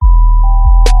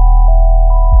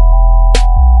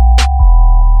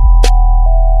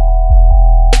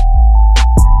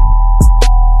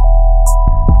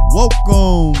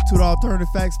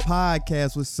Current Facts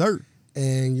Podcast with Sir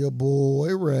and your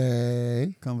boy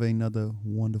Ray. Convey another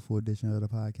wonderful edition of the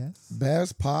podcast.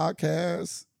 Best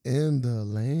podcast in the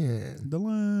land. The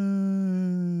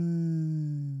land.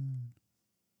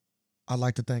 I'd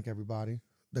like to thank everybody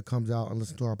that comes out and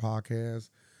listens to our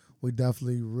podcast. We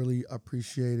definitely really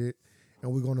appreciate it.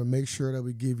 And we're going to make sure that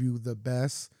we give you the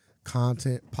best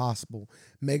content possible.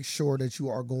 Make sure that you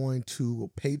are going to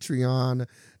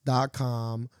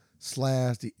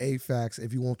patreon.com/the AFAX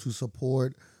if you want to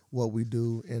support what we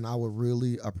do, and I would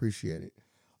really appreciate it.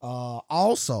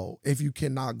 Also, if you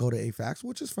cannot go to AFAX,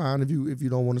 which is fine if you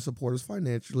don't want to support us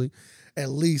financially, at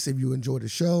least if you enjoy the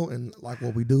show and like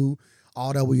what we do,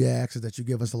 all that we ask is that you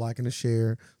give us a like and a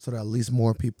share so that at least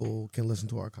more people can listen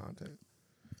to our content.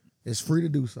 It's free to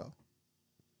do so.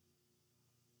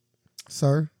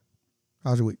 Sir,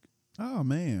 how's your week? Oh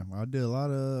man, I did a lot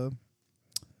of.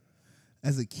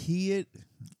 As a kid,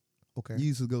 Okay. you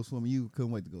used to go swimming. You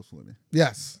couldn't wait to go swimming.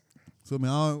 Yes. Swimming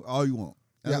all you want.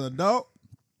 As an adult,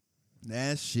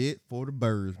 that shit for the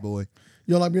birds, boy.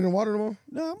 You don't like being in the water no more?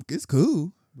 No, it's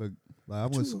cool, but like,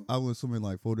 True. I went swimming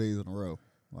like 4 days in a row.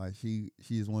 Like she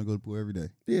just want to go to the pool every day.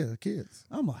 Yeah, kids.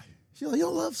 I'm like, she like, you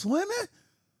don't love swimming?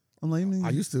 I'm like,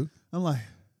 I used to. I'm like,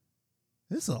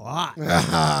 it's a lot. I'm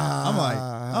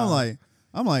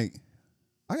I'm like,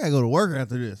 I gotta go to work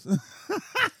after this.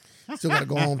 Still gotta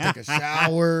go home, take a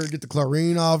shower, get the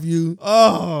chlorine off you.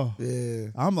 Oh, Yeah.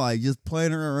 I'm like just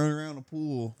playing around, running around the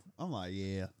pool. I'm like,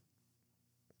 yeah.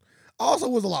 Also,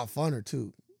 it was a lot funner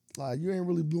too. Like you ain't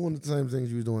really doing the same things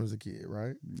you was doing as a kid,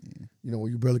 right? Yeah. You know,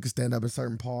 where you barely could stand up in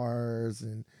certain parts,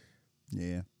 and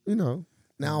Yeah. you know,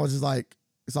 now it's just like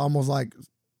it's almost like,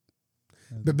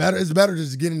 but better. It's better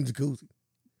just to get in the jacuzzi.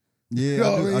 Yeah, You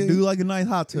know what I I mean? do like a nice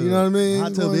hot tub. You know what I mean? A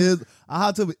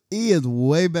hot tub is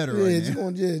way better Yeah, right just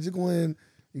now. just go in.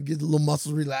 You get the little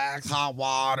muscles relaxed, hot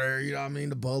water. You know what I mean?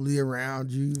 The bubbly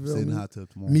around you. You feel Sit in me? the hot tub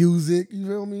tomorrow. Music. You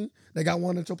feel me? They got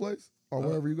one at your place or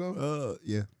wherever you go.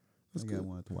 Yeah. That's I got good.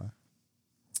 one at the Y.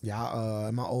 Yeah,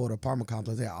 in my old apartment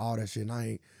complex, they had all that shit. And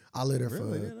I lived there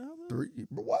Really? for 3.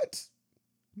 But what?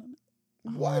 Oh,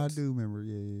 What? I do remember.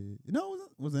 Yeah. No,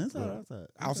 was it inside or outside?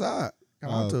 Outside. Got a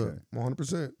Oh, hot tub. okay.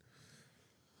 100%.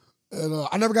 And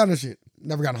I never got in that shit.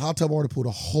 Never got in a hot tub or the pool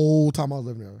the whole time I was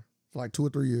living there. For like 2 or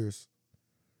 3 years.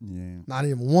 Yeah. Not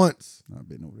even once. I've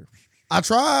been over there. I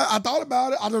tried. I thought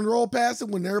about it. I done rolled past it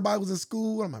when everybody was in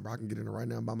school. I'm like, bro, I can get in it right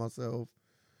now by myself.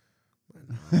 Like,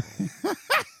 no.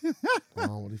 I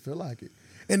don't really feel like it.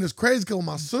 And it's crazy because when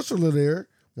my sister lived there,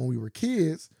 when we were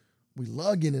kids, we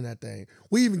loved getting in that thing.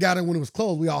 We even got in when it was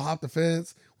closed. We all hopped the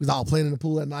fence. We was all playing in the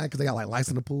pool at night because they got like lights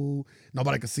in the pool.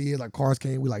 Nobody could see it. Like cars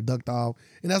came, we like ducked off.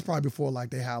 And that's probably before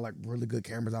like they had like really good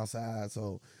cameras outside.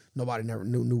 So nobody never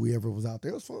knew we ever was out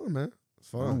there. It was fun, man. It was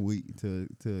fun. I'm weak to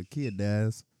a kid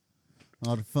dies.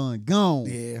 All the fun gone.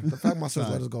 Yeah, the fact my sister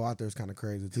let us go out there is kind of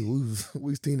crazy too.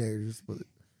 We was teenagers, but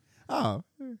Oh,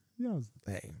 yeah.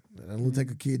 hey, it don't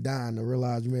take a kid dying to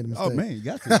realize you made a mistake. Oh man, you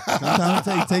got to. Sometimes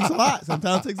it takes a lot.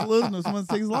 Sometimes it takes a little. No, sometimes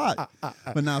it takes a lot.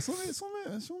 But now swimming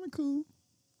cool.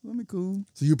 Swimming cool.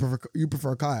 So you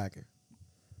prefer kayaking?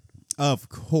 Of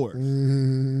course.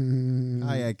 Mm-hmm.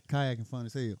 Kayaking fun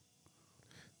as hell.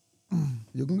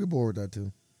 You're gonna get bored with that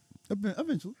too.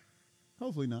 Eventually.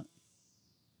 Hopefully not.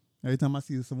 Every time I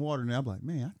see some water in there, I'm like,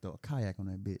 man, I throw a kayak on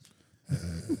that bitch.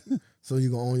 So you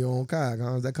gonna own your own kayak?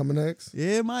 Huh? Is that coming next?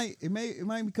 Yeah, it might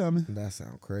be coming. That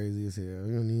sounds crazy as hell.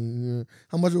 You don't even,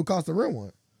 how much it would cost to rent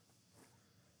one?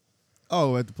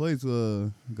 Oh, at the place,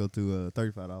 go to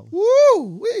 $35.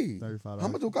 Woo wee! $35. How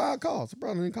much would kayak cost? It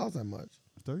probably didn't cost that much.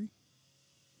 30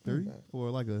 Okay. for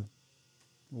like a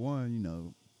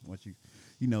one. What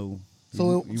you know.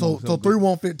 So you so want so something 3 good.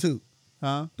 won't fit 2.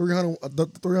 Huh?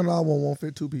 $300 one won't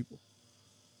fit 2 people.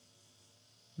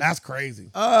 That's crazy.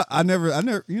 I never.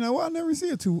 You know what? I never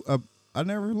see I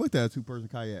never looked at a 2-person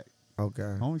kayak. Okay.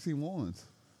 I only seen ones,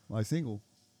 like single.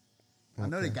 I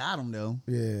know they Okay. got them though.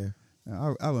 Yeah.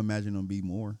 I would imagine them be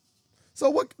more. So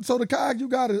what? So the kayak you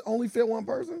got is only fit 1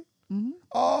 person? Mm-hmm.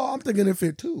 Oh, I'm thinking it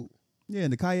fit 2. Yeah,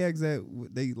 and the kayaks that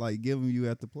they like giving you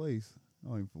at the place,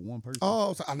 only for 1 person.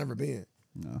 Oh, so I never been.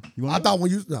 No, you want? I thought when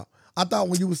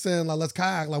you were saying like let's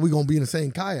kayak, like we gonna be in the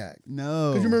same kayak.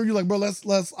 No. Cause you remember you like, bro, let's.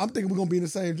 I'm thinking we're gonna be in the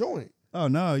same joint. Oh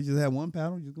no, you just have 1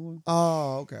 paddle. You just going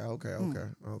Oh, okay.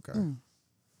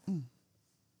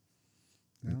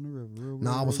 down the river.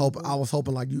 No, I was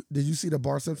hoping like you. Did you see the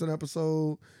Bart Simpson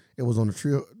episode? It was on the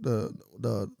trio,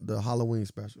 the Halloween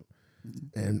special,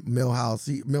 and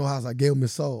Millhouse, I gave him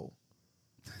his soul.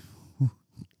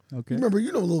 Okay. You remember,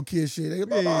 little kid shit. They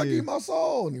go, Yeah. I give you my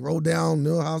soul, and he wrote down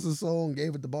Millhouse's soul and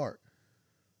gave it to Bart.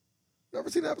 Never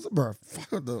seen that episode, bro.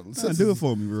 Do it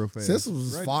for me real fast.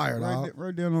 Simpsons was fire, dog.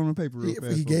 Write down on the paper real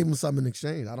fast. He gave him something in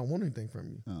exchange. I don't want anything from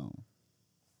you. Oh.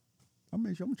 I'll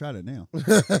make sure I'm gonna try that now.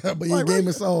 But he gave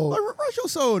his soul. Like, write your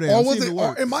soul down. Or was it?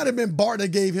 Or it might have been Bart that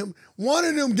gave him. One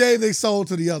of them gave their soul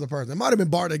to the other person. It might have been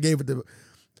Bart that gave it to.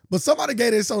 But somebody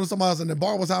gave their soul to somebody else, and then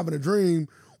Bart was having a dream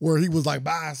where he was like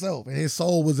by himself, and his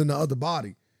soul was in the other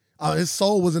body. His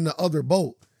soul was in the other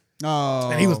boat. Oh.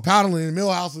 And he was paddling. And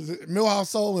Milhouse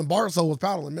soul and Bart's soul was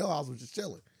paddling. Milhouse was just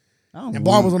chilling. And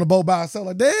Bart was on the boat by himself.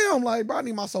 Like, damn, like, bro, I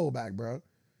need my soul back, bro.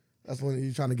 That's when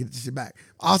you're trying to get this shit back.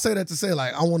 I'll say that to say,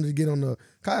 like, I wanted to get on the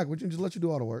kayak with you and just let you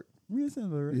do all the work. You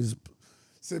just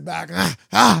sit back.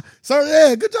 Sir,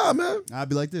 yeah, good job, man. I'd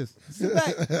be like this. Sit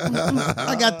back.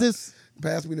 I got this.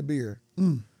 Pass me the beer.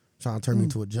 Trying to turn me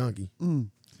into a junkie.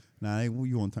 Nah,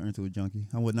 you won't turn into a junkie.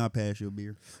 I would not pass you a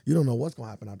beer. You don't know what's going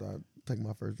to happen after I take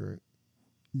my first drink.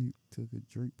 You took a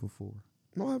drink before.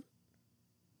 No, I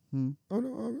haven't. Oh,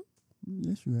 no, I haven't.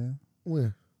 Yes, you have.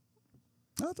 When?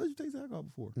 I thought you tasted alcohol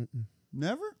before. Mm-mm.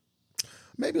 Never?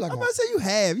 Maybe like I'm about to say you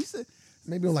have. You said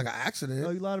maybe on like an accident.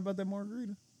 Oh, you lied about that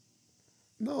margarita?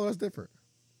 No, that's different.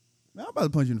 Man, I'm about to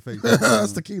punch you in the face.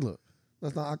 That's tequila.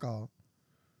 That's not alcohol.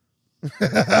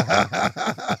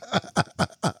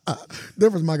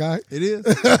 Difference, my guy. It is.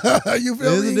 You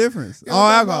feel There's me? a difference. Yeah, All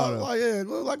alcohol, though. like, yeah,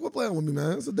 like quit playing with me,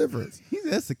 man. It's a difference.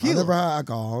 That's I tequila. never had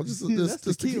alcohol. Just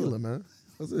That's tequila, man.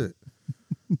 That's it.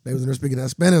 They was in there speaking that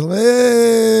Spanish.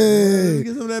 Hey,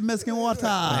 Get some of that Mexican water.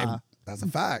 Hey, that's a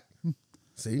fact.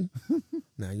 See?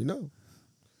 Now you know.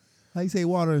 How you say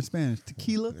water in Spanish?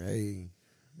 Tequila? Hey,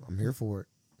 I'm here for it.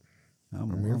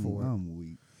 I'm here for it. I'm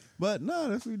weak. But no,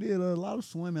 that's what we did. A lot of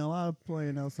swimming, a lot of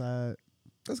playing outside.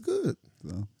 That's good.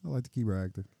 So I like to keep her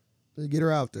active. Just get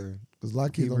her out there. Because a lot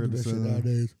of kids Keep her don't do in that the shit sun.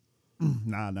 nowadays.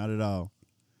 Nah, not at all.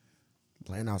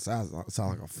 Playing outside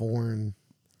sounds like a foreign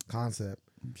concept.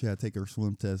 She had to take her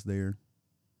swim test there.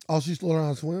 Oh, she still learning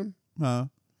how to swim? Huh?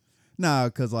 Nah,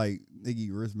 because like they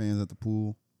get wristbands at the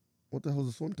pool. What the hell is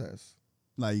a swim test?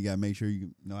 Like you gotta make sure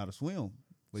you know how to swim.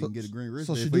 But you can get a green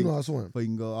So wristband. she do know how to swim. But you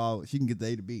can go all. She can get the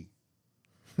A to B.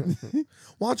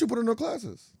 Why don't you put her in her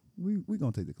classes? We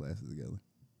gonna take the classes together.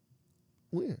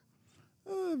 When?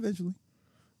 Eventually.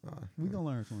 We gonna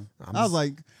learn swim. I'm I was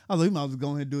like, we might as well go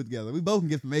ahead and do it together. We both can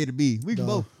get from A to B. We can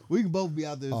both be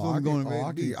out there swimming going from A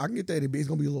to B. I can get the A to B. It's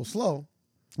gonna be a little slow.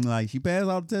 Like she passed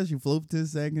all the tests, she float for 10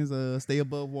 seconds, stay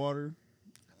above water.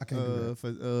 I can't do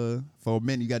that. For a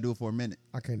minute. You gotta do it for a minute.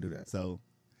 I can't do that. So,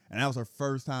 and that was her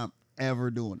first time ever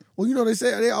doing it. Well, you know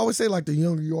they always say like the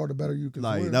younger you are, the better you can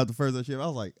Like swim. that was the first time I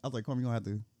was like, Carmen, you gonna have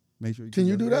to make sure you Can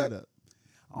keep you do your that? head up.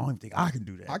 I don't even think I can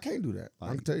do that. I can't do that. I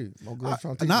Like, can tell you. No girl's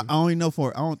trying to teach I me. only know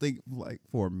I don't think like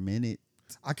for a minute.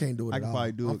 I can't do it. I at can all.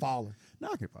 probably do I'm it. falling. No,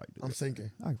 I can probably do I'm it.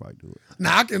 sinking. I can probably do it.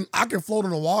 Now I can float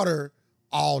in the water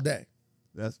all day.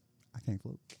 I can't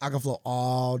float. I can float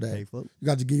all day. Can't float. You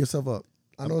got to give yourself up.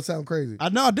 I know it sounds crazy. I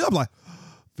know I do. I'm like,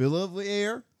 fill up with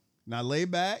air. Now lay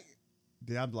back.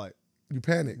 Then I'm like, You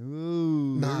panic.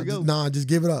 ooh, here we go. Just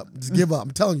give it up. Just give up.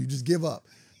 I'm telling you, just give up.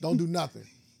 Don't do nothing.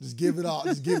 Just give it all.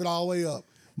 Just give it all the way up.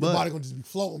 Your But- body gonna just be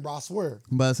floating, bro. I swear.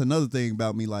 But it's another thing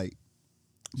about me, like,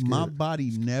 my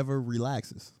body never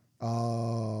relaxes.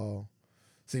 Oh.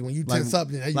 See, when you Like- tense up,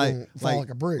 then you gonna fall like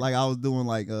a brick. Like I was doing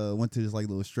went to this like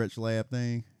little stretch lab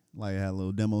thing. Like I had a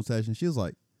little demo session. She was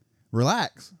like,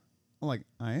 relax. I'm like,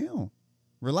 I am.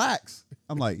 Relax.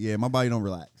 I'm like, yeah, my body don't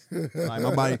relax. Like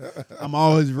my body, I'm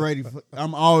always ready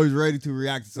to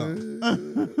react to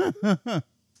something.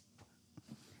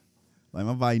 Like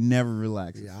my body never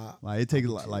relaxes. Yeah, Like it takes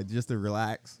a lot, like just to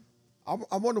relax.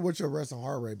 I wonder what your resting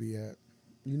heart rate be at.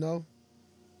 You know?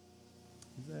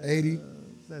 80?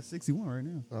 It's at 61 right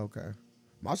now. Okay.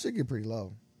 My shit get pretty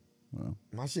low. Well,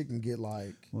 My shit can get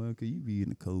like, cause you be in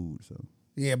the cold, so.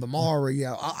 yeah, but my heart rate,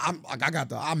 yeah,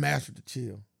 I mastered the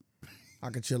chill. I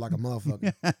can chill like a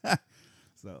motherfucker.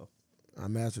 So. I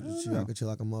mastered the chill. I can chill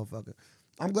like a motherfucker.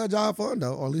 I'm glad y'all had fun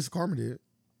though, or at least Karma did.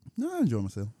 No, I enjoy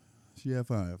myself. She had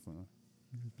fun.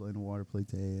 Just play in the water, play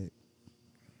tag.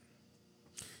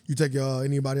 You take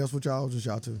anybody else with y'all, or just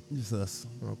y'all two? Just us.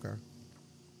 Okay.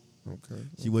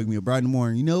 She wake me up bright in the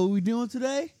morning. You know what we doing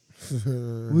today?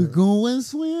 We're going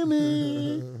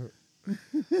swimming.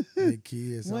 Hey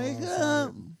kids, Wake all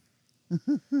up.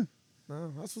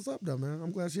 No, that's what's up though, man.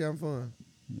 I'm glad she having fun.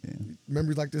 Yeah.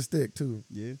 Memories like this stick too.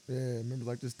 Yeah. Yeah, memories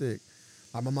like this stick.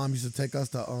 Like my mom used to take us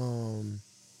to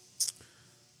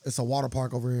it's a water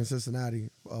park over here in Cincinnati.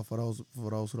 For those who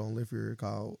don't live here,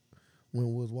 called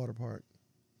Wynwoods Water Park.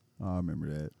 Oh, I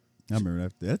remember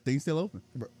that. That thing's still open.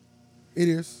 It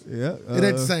is. Yeah. It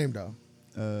ain't the same though.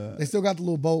 They still got the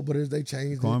little boat, but they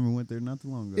changed it. Carmen went there not too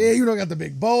long ago. Yeah, you know, got the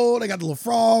big bowl. They got the little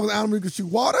frogs, animal you can shoot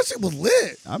water. That shit was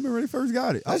lit. I remember when they first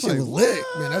got it. I That shit was like, lit,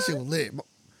 what? man. That shit was lit.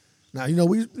 Now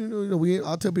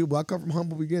I tell people I come from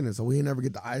humble beginnings, so we ain't never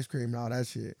get the ice cream and all that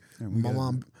shit. Yeah, we My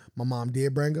got mom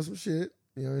did bring us some shit.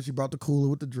 You know, she brought the cooler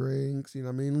with the drinks. You know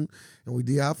what I mean? And we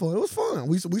did have fun. It was fun.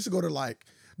 We used to go there like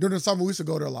during the summer. We used to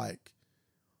go there like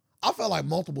I felt like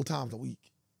multiple times a week,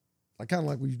 like kind of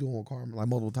like we used to do on Carmen, like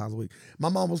multiple times a week. My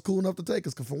mom was cool enough to take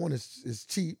us because for one, it's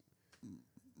cheap.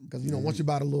 Because you know, once you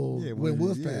buy the little Win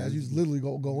Wheels pass, you just literally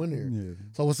go in there. Yeah.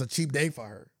 So it's a cheap day for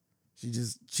her. She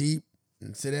just cheap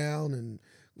and sit down and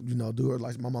do her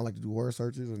like my mom like to do word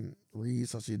searches and read,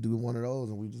 so she'd do one of those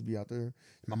and we just be out there.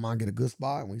 My mom get a good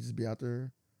spot and we just be out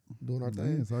there doing our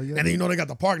thing. That's all you And gotta then they got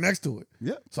the park next to it.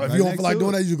 Yeah. So if you don't feel like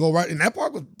doing that, you just go right. And that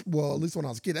park was at least when I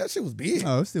was a kid, that shit was big.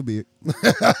 Oh, it's still big.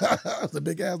 That's a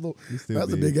big ass little. It's still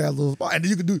That's a big ass little spot. And then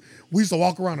you could do. We used to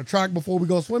walk around the track before we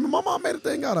go swimming. My mom made a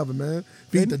thing out of it, man.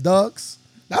 Feed the ducks.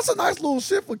 That's a nice little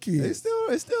shit for kids.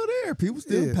 It's still there. People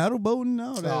still paddle boating and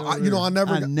all that.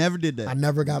 I never did that. I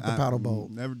never got the paddle boat.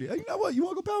 Never did. Hey, you know what? You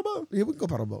want to go paddle boat? Yeah, we can go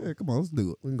paddle boat. Yeah, come on, let's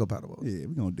do it. We can go paddle boat. Yeah,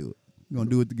 we're gonna do it. We're gonna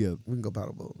do it together. We can go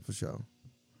paddle boat for sure.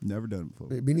 Never done it before.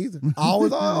 Me neither. I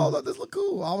always thought this look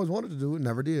cool. I always wanted to do it.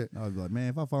 Never did. I was like, man,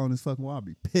 if I fall in this fucking wall, I'd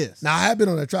be pissed. Now I have been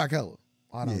on that track hella.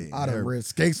 I done ran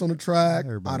skates on the track.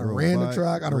 I done ran the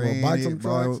track. I done rode bikes on the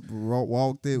track.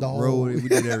 Walked it, rode it. We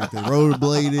did everything.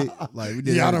 Rollerbladed. Like we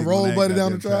did. Yeah, I done everything on that rollerbladed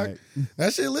down the goddamn track.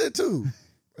 That shit lit too.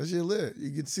 That shit lit. You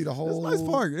get to see the whole. It's a nice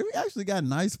park. We actually got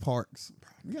nice parks.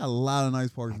 We got a lot of nice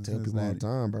parks. I in tell people all the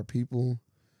Cincinnati. time, bro. People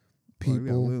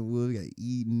We got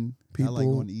Eden. I like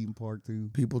going to Eden Park too.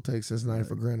 People take Cincinnati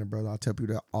for granted, brother. I tell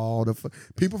people that all the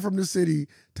people from the city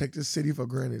take the city for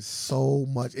granted so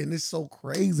much, and it's so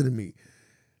crazy to me.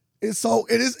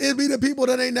 It be the people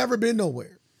that ain't never been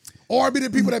nowhere, or it be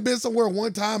the people that been somewhere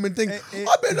one time and think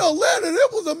I've been to Atlanta and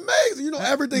it was amazing. You know,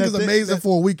 everything is amazing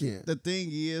for a weekend. The thing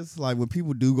is, like when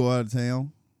people do go out of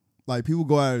town, like people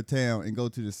go out of town and go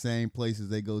to the same places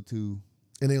they go to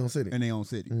in their own city.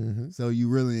 Mm-hmm. So you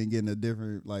really ain't getting a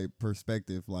different like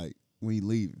perspective like when you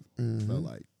leave. Mm-hmm. So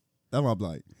like that's what I'm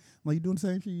like you doing the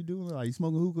same shit you doing? Like you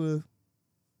smoking hookah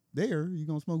there, you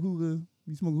gonna smoke hookah?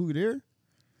 You smoking hookah there?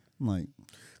 I'm like,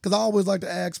 because I always like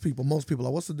to ask people, most people,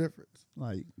 like, what's the difference?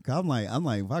 Like, I'm like,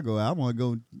 if I go out, I want to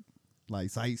go like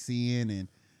sightseeing and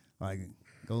like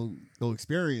go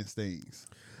experience things,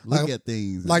 look at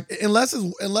things, like unless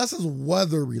it's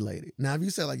weather related. Now, if you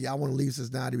say like, yeah, I want to leave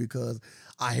Cincinnati because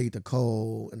I hate the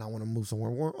cold and I want to move somewhere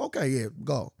warm, okay, yeah,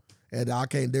 go. And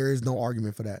there is no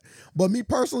argument for that. But me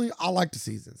personally, I like the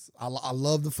seasons. I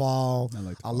love the fall.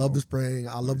 I love the spring.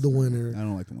 I love the winter. I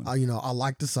don't like the winter. I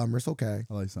like the summer. It's okay.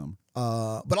 I like summer.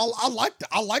 But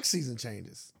I like season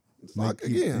changes.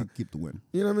 Keep the winter.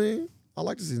 You know what I mean? I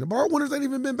like the season. But our winters ain't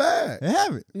even been bad. They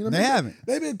haven't. You know what they I mean? haven't.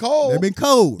 They've been cold. They've been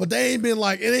cold. But they ain't been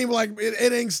like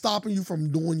it ain't stopping you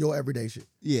from doing your everyday shit.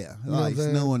 Yeah, you know like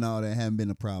snow and all that haven't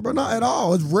been a problem. But not at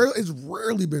all. It's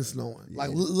rarely been snowing. Yeah. Like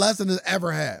less than it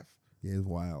ever have. Yeah, it's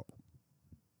wild.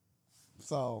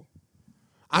 So,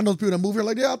 I know people that move here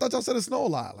like, yeah, I thought y'all said it snow a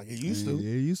lot. Like, it used to.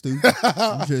 Yeah, it used to. You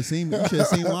should have seen me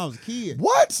when I was a kid.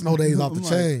 What? Snow days off the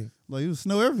chain. Like, it was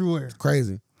snow everywhere. It's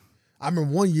crazy. I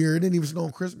remember one year, it didn't even snow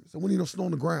on Christmas. It wouldn't even snow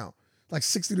on the ground. Like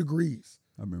 60 degrees.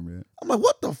 I remember that. I'm like,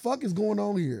 what the fuck is going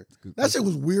on here? That shit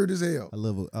was weird as hell.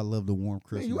 I love the warm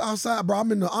Christmas. Man, you outside, bro.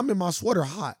 I'm in my sweater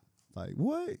hot. Like,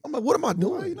 what? I'm like, what am I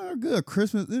doing? Well, you know how good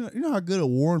Christmas, you know how good a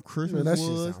warm Christmas that was?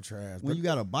 Shit sound trash. When you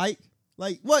got a bike?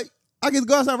 Like, what? I get to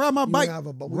go outside and ride my bike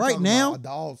right now?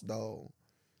 Adults, though.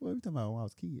 What are you talking about when I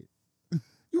was a kid?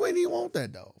 You ain't even want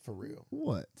that, though, for real.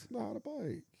 What? Not a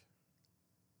bike.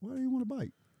 Why do you want a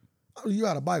bike? I mean, you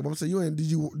had a bike, but I'm saying, did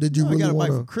you really got a want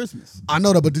bike for Christmas? I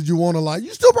know that, but did you want to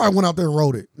you still probably went out there and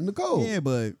rode it in the cold? Yeah,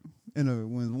 but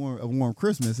when a warm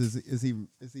Christmas is even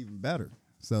better.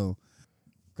 So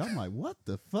I'm like, what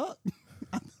the fuck?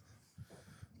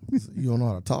 You don't know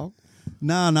how to talk?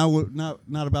 Nah,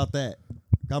 not about that.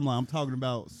 I'm talking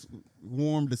about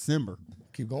warm December.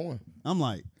 Keep going. I'm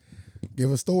like,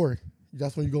 give a story.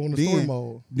 That's when you go into story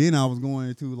mode. Then I was going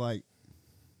into like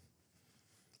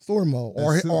story mode,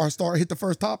 or hit the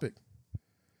first topic.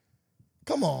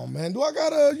 Come on, man. Do I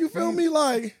gotta? You feel me?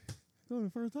 Like go to the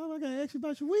first topic. I gotta ask you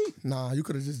about your week. Nah, you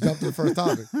could have just jumped to the first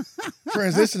topic.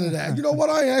 Transition to that. You know what?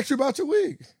 I ain't asked you about your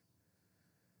week.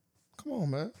 Come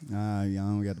on, man. Nah, yeah, I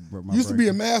don't got to break my. Used to be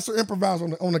a master improviser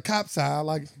on the cop side.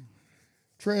 Like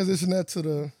transition that to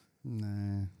the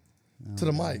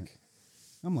mic.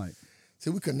 I'm like, see,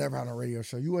 we could never have a radio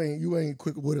show. You ain't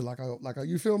quick with it like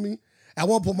you feel me. At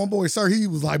one point, my boy Sir, he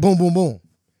was like boom, boom, boom.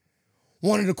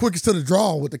 one of the quickest to the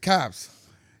draw with the caps.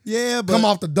 Yeah, but Come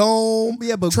off the dome.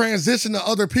 Yeah, but transition to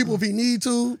other people if he need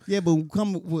to. yeah, but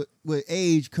come with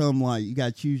age, come like you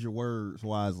gotta choose your words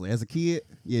wisely. As a kid,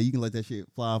 yeah, you can let that shit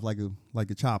fly off like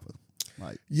a chopper.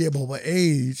 Like Yeah, but with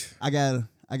age, I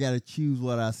gotta choose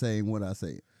what I say and what I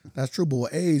say. that's true. But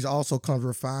with age also comes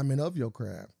refinement of your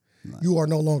craft. Right. You are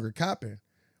no longer capping.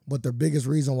 But the biggest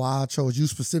reason why I chose you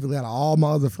specifically out of all my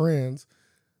other friends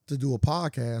to do a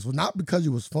podcast was not because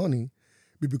you was funny,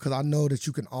 but because I know that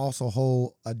you can also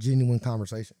hold a genuine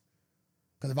conversation.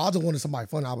 Because if I just wanted somebody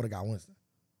funny, I would have got Winston.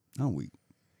 I'm weak.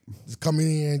 Just come in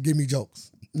here and give me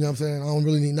jokes. You know what I'm saying? I don't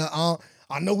really need nothing.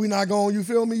 I know we not going, you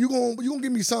feel me? You gonna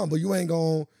give me something, but you ain't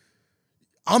going,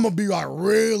 I'm going to be like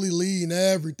really leading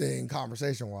everything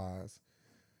conversation-wise.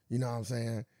 You know what I'm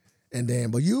saying? And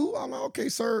then, but you, I'm like, okay,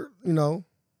 sir, you know.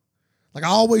 Like I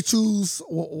always choose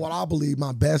what I believe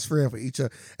my best friend for each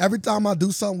of. Every time I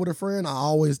do something with a friend, I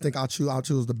always think I'll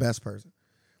choose the best person.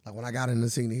 Like when I got in the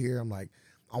scene here, I'm like,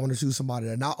 I want to choose somebody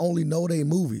that not only know they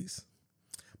movies,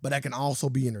 but that can also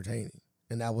be entertaining.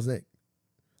 And that was Nick.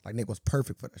 Like Nick was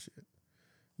perfect for that shit.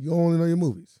 You only know your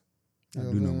movies. You I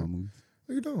know do what know I'm my saying? movies.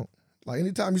 No, you don't. Like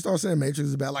anytime you start saying Matrix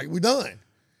is bad, like we done.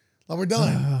 Like we're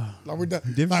done. Like we're done.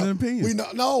 Difference Like, in opinion. We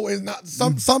no, it's not.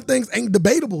 Some things ain't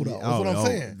debatable though. That's what I'm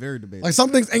saying. Very debatable. Like some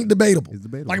things ain't debatable. It's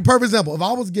debatable. Like a perfect example, if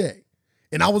I was gay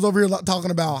and I was over here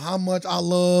talking about how much I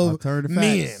love Alternative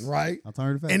men, facts. right?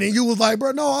 Alternative facts. And then you was like,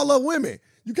 bro, no, I love women.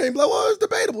 You can't be like, well, it's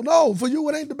debatable. No, for you,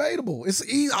 it ain't debatable. It's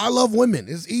easy. I love women.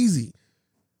 It's easy.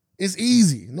 It's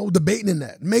easy. No debating in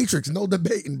that. Matrix, no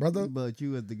debating, brother. But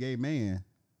you as the gay man,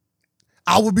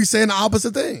 I would be saying the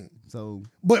opposite thing. so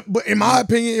But in my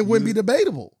opinion, it wouldn't be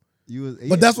debatable. you was.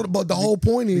 But that's what. But the whole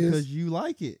point is because you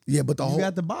like it. yeah. But the You whole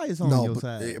got the bias on your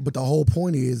side. but the whole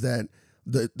point is that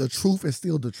the truth is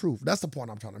still the truth. That's the point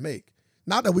I'm trying to make.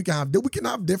 Not that we can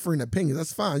have differing opinions.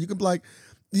 That's fine. You can be like,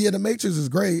 yeah, The Matrix is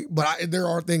great, but there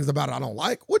are things about it I don't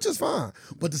like, which is fine.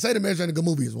 But to say The Matrix ain't a good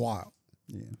movie is wild.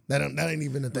 Yeah. That ain't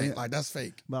even a thing. Yeah. Like that's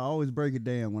fake. But I always break it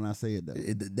down when I say it though.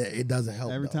 It doesn't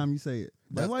help. Every though. time you say it.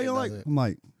 That's why It you like. doesn't. I'm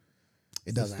like.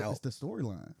 It doesn't help. It's the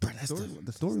storyline. Bro, that's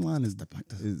the storyline is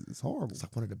it's horrible. It's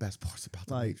like one of the best parts about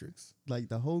The Like- Matrix. Like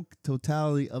the whole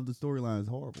totality of the storyline is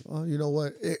horrible. Well, you know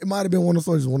what? It might have been one of those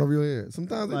stories that went over your head.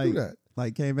 Sometimes they do that.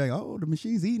 Like came back. Oh, the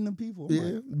machine's eating the people. I'm Yeah,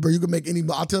 like, bro. You can make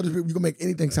I tell these people, you can make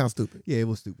anything sound stupid. yeah, it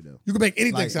was stupid though. You can make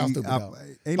anything Like, sound you- stupid. I- though.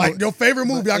 ain't Like no- your favorite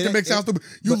movie, but I it can make ain't- sound stupid.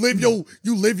 You but-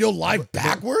 live your life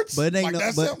backwards. But it ain't like no,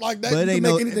 that's but, like that. but You it can ain't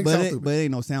make no, anything but sound it, stupid. but it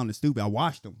ain't no sounding stupid. I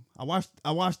watched them.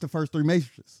 I watched the first 3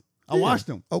 Matrices. I Yeah. watched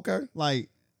them. Okay, Like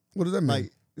what does that mean? like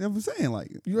you know what I'm saying.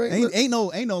 Like You ain't ain't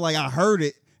no like I heard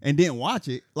it and didn't watch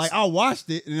it. Like I watched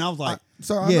it and I was like,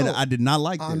 I yeah, know. I did not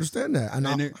like I this. understand that,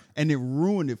 And it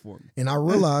ruined it for me. and I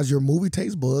realize your movie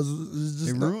taste buds is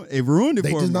just It ruined it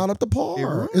they for just me. not up to It par.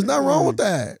 ruined It's it not for wrong me. with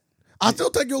that. I still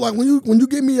take you like when you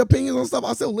give me opinions on stuff.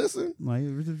 I still listen. Like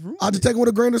it was just ruined. I just take it with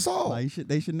a grain of salt. Like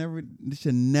they should never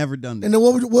done that. And then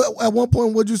what at one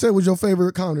point what'd you say was your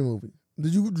favorite comedy movie?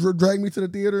 Did you drag me to the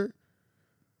theater?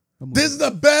 This is the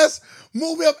best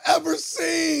movie I've ever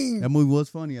seen. That movie was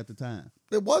funny at the time.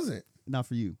 It wasn't. Not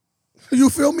for you. You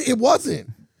feel me? It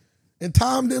wasn't. And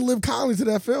time didn't live kindly to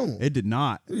that film. It did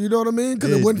not. You know what I mean?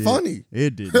 Because it wasn't did. funny.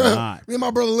 It did not. Me and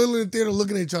my brother literally in the theater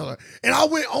looking at each other. And I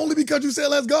went only because you said,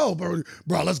 let's go. Bro,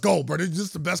 let's go, bro. It's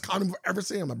just the best comedy I've ever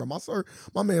seen. I'm like, bro,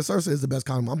 my man Sir says it's the best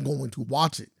comedy. I'm going to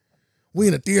watch it. We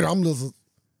in the theater. I'm just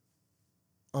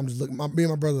looking. Me and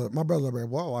my brother, like,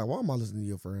 why am I listening to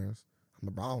your friends? I'm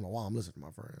like, bro, I don't know why I'm listening to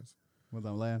my friends. Was I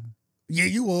laughing? Yeah,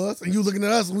 you was. And you looking at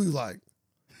us and we was like,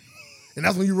 and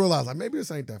that's when you realize, like, maybe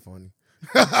this ain't that funny.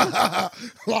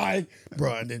 Like,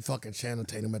 bro, and then fucking Channing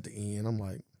Tatum at the end. I'm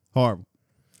like, Horrible.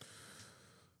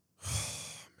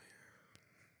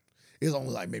 it's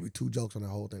only like maybe 2 jokes on the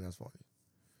whole thing that's funny.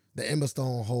 The Emma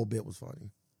Stone whole bit was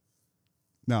funny.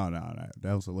 No.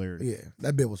 That was hilarious. Yeah,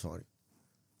 that bit was funny.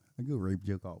 A good rape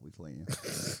joke always land.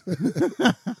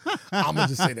 I'm gonna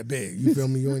just say the bit. You feel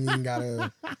me? You ain't even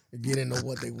gotta get into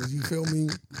what they was. You feel me?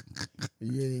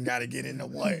 You ain't even gotta get into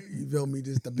what. You feel me?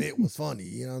 Just the bit was funny.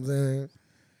 You know what I'm saying?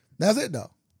 That's it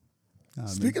though.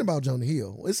 Speaking about Jonah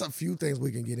Hill, it's a few things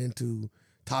we can get into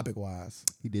topic wise.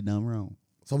 He did nothing wrong.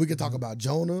 So we can talk about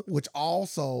Jonah, which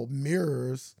also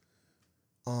mirrors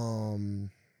Keke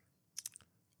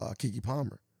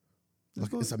Palmer.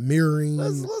 It's a mirroring.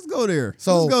 Let's go there.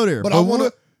 So let's go there. But I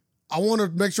want to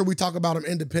make sure we talk about them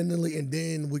independently, and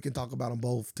then we can talk about them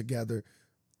both together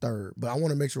third. But I want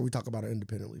to make sure we talk about it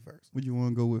independently first. What you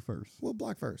want to go with first? Well,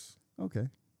 Black first. Okay.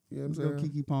 You know what I'm Let's saying? go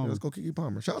Keke Yeah, Palmer. let's go Keke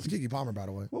Palmer. Shout out to Keke Palmer, by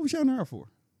the way. What was shouting her out for?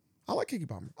 I like Keke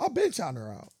Palmer. I've been shouting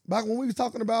her out. Back when we was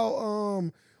talking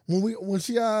about when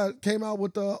she came out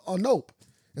with a Nope,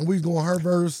 and we was going her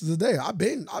verse today. I've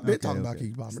been talking about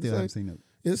Keke Palmer. Still haven't seen it.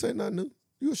 This ain't nothing new.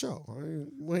 You a show.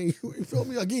 You feel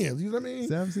me again? You know what I mean?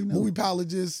 Still haven't seen Movie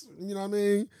apologists. You know what I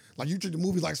mean? Like you treat the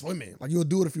movies like swimming. Like you'll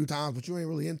do it a few times, but you ain't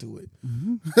really into it,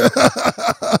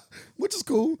 which is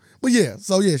cool. But yeah,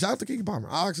 so yeah, shout out to Keke Palmer.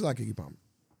 I actually like Keke Palmer.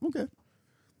 Okay.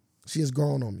 She has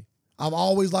grown on me. I've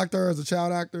always liked her as a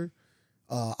child actor.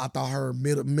 I thought her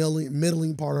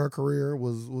middling part of her career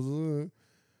was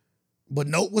but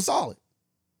Nope was solid,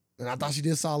 and I thought she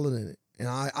did solid in it. And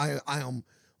I am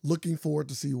looking forward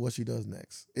to see what she does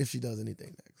next, if she does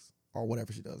anything next, or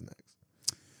whatever she does next.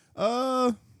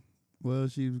 Well,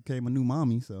 she became a new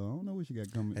mommy, so I don't know what she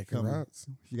got coming. Hey, congrats.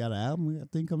 She got an album, I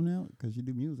think, coming out because she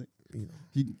do music. You know,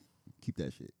 She keep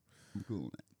that shit. I'm cool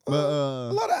on that. a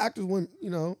But lot of actors went.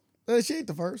 You know, she ain't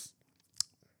the first.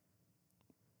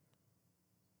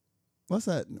 what's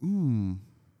that?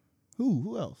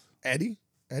 Who else? Eddie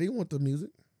went to music.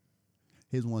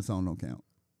 His one song don't count.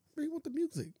 He went to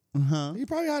music. Uh-huh. He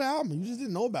probably had an album. You just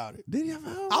didn't know about it. Did he have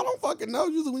an album? I don't fucking know.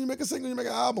 Usually when you make a single, you make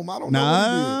an album. I don't know what he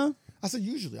Nah. did. I said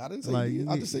usually. I didn't say Like, he did.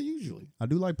 I just said usually. I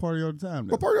do like Party All the Time,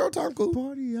 though. But Party All the Time, cool.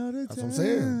 Party All the Time. That's what I'm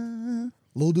saying.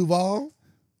 Lil Duval.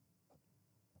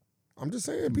 I'm just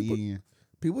saying, people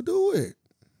do it.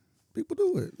 People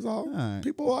do it. It's all. Alright.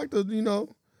 People like to,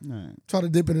 Alright. try to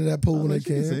dip into that pool when they She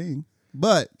can can. sing.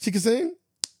 But, She can sing?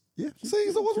 yeah.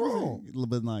 Sing, so what's she can wrong? sing. A little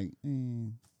bit like,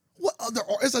 What other?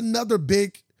 It's another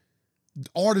big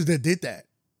artist that did that.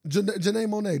 Janae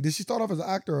Monáe. Did she start off as an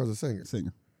actor or as a singer?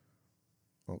 singer.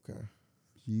 Okay.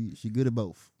 She good at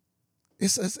both.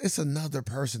 It's another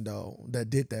person though that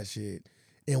did that shit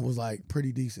and was like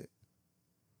pretty decent.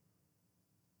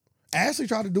 Ashley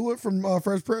tried to do it from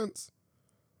Fresh Prince.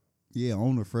 Yeah,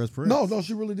 on the Fresh Prince. No,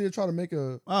 she really did try to make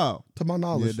a. Oh. To my Yeah,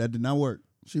 knowledge, that did not work.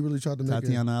 she really tried to make.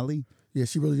 Tatiana Ali. Yeah,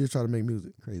 she really did try to make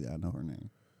music. Crazy, I know her name.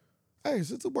 Hey,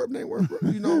 since the word name work,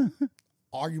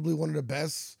 arguably one of the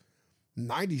best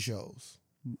 '90s shows,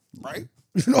 right?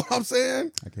 You know what I'm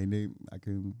saying? I can't name. I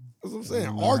can. That's what I'm saying. I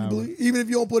don't know how Arguably, even if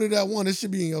you don't put it at one, it should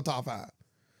be in your top 5.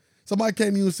 Somebody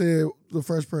came to you and said the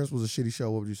Fresh Prince was a shitty show.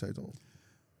 What would you say to him?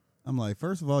 I'm like,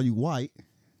 first of all, you white,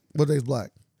 But they's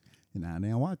black. and now they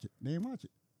didn't watch it. They didn't watch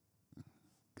it.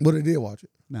 But they did watch it.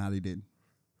 Nah, they didn't.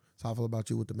 So how I feel about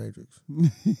you with the Matrix.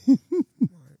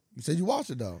 You said you watched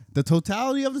it though. The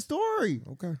totality of the story,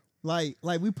 Okay. like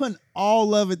we putting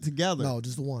all of it together. No,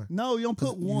 just the one. No, you don't put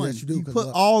 'Cause- one. yes, you do, 'cause put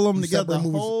all of them you together. The separate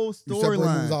movies- whole You separate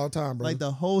movies storyline, all the time, bro. like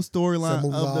the whole storyline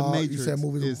movies of the all- you Matrix, said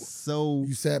movies- is so.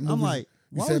 You said movies. I'm like,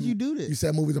 why would you do You this?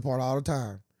 set movies apart all the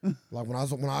time. Like when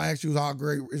I asked you how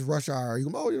great is Rush Hour, you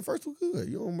go, oh, yeah, the first two good.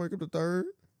 You don't make up the third.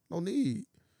 No need.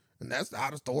 And that's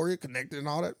how the story connected and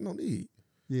all that. No need.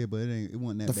 Yeah, but it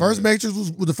wasn't that. The bad. first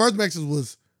Matrix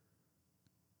was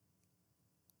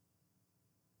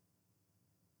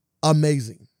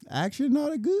amazing. action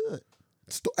not that good.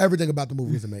 Everything about the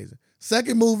movie was amazing.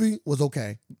 Second movie was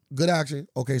okay. Good action,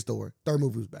 okay story. Third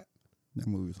movie was bad. That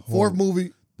movie was horrible.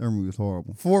 Third movie was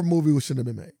horrible. Fourth movie shouldn't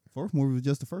have been made. Fourth movie was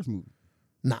just the first movie.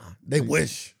 Nah, they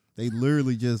wish. They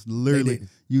literally didn't.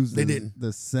 used They the, didn't.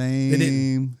 the same. They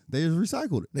didn't. They just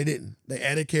recycled it. They didn't. They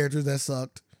added characters that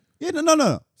sucked. Yeah,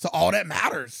 no. So all that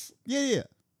matters. Yeah.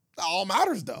 That all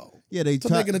matters though. Yeah, they To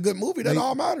tried. making a good movie, that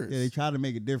all matters. Yeah, they tried to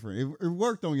make it different. It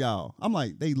worked on y'all. I'm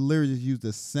like, they literally just used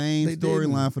the same They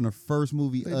didn't. storyline from the first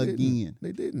movie They again. didn't.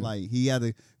 They didn't. Like he had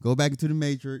to go back into the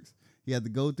Matrix. He had to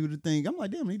go through the thing. I'm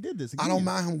like, damn, he did this again. I don't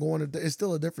mind him going to. It's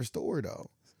still a different story though.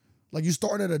 Like you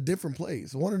start at a different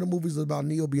place. One of the movies is about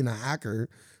Neo being a hacker,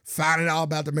 finding out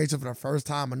about the Matrix for the first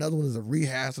time. Another one is a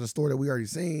rehash of the story that we already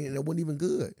seen, and it wasn't even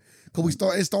good. Cause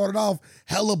it started off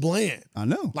hella bland. I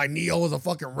know. Like Neo was a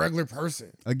fucking regular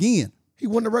person. Again. He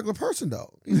wasn't a regular person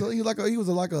though. He was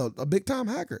like a big time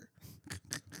hacker.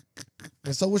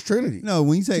 And so was Trinity. No,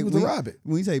 when you say He was a rabbit.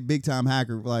 when you say big time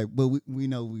hacker, like, but we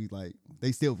know we like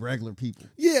they still regular people.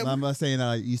 Yeah. I'm not saying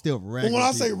that you still But regular. when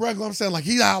I say people. regular, I'm saying like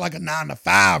he's out like a 9 to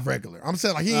 5 regular. I'm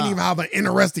saying like he ain't even have an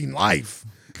interesting life.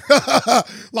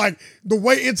 Like the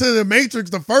way into the Matrix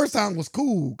the first time was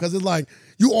cool because it's like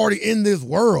you already in this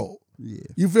world. Yeah.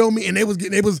 You feel me? And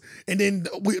and then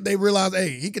they realized, hey,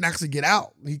 he can actually get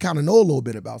out. He kind of know a little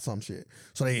bit about some shit.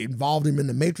 So they involved him in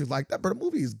the Matrix like that. But the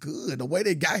movie is good. The way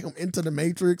they got him into the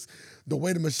Matrix, the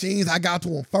way the machines, I got to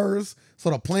him first, so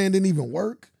the plan didn't even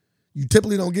work. You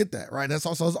typically don't get that, right? That's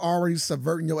also it's already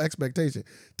subverting your expectation.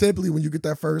 Typically, when you get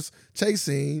that first chase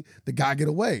scene, the guy get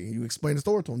away. You explain the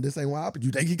story to him. This ain't what happened. You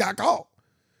think he got caught.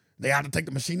 They had to take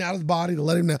the machine out of his body to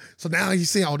let him know. So now he's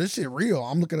saying, oh, this shit real.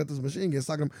 I'm looking at this machine get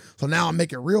sucked him. So now I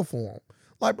make it real for him.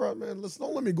 Like, bro, man, listen,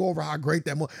 don't let me go over how great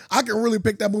that movie. I can really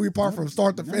pick that movie apart from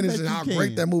start to I finish bet and you how can.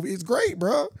 great that movie. It's great,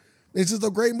 bro. It's just a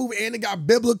great movie, and it got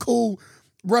biblical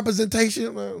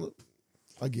representation. Man,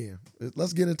 again,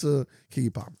 let's get into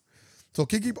Keke Palmer. So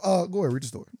Keke, go ahead, read the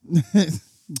story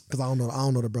because I don't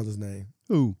know the brother's name.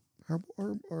 Who? Her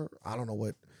I don't know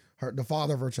what the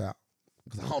father of her child,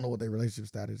 because I don't know what their relationship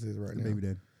status is right now. Baby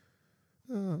daddy.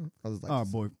 I was like, Oh,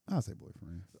 boy. I'll say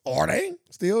boyfriend. are they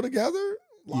still together?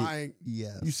 Like,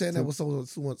 Yes. you saying that with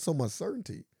so much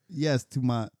certainty. Yes, to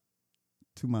my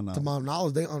knowledge. To my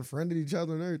knowledge, they unfriended each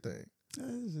other and everything.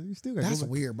 You still got That's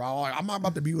weird, bro. Like, I'm not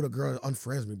about to be with a girl that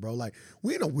unfriends me, bro. Like,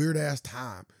 we in a weird ass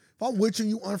time. If I'm with you and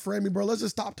you unfriend me, bro, let's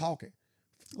just stop talking.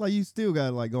 Like, you still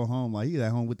gotta like go home. Like, he's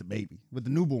at home with the baby, with the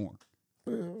newborn.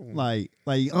 Mm. Like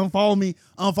unfollow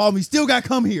me. Still got to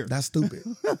come here. That's stupid.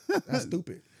 That's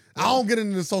stupid. I don't get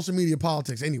into the social media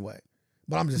politics anyway.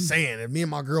 But I'm just saying, if me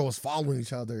and my girl was following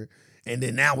each other, and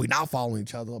then now we not following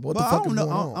each other, what the fuck is going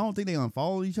on? I don't think they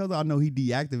unfollowed each other. I know he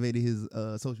deactivated his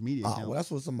social media account. Well,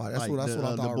 that's what somebody. That's Like what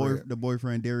I thought. the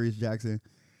boyfriend Darius Jackson.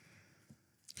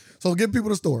 So give people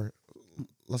the story.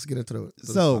 Let's get into it.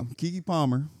 So Keke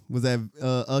Palmer was at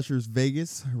Usher's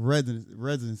Vegas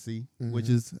residency, which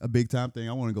is a big time thing.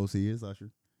 I want to go see his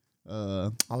Usher. I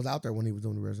was out there when he was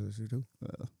doing the residency too.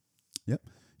 Yep,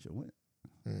 should went.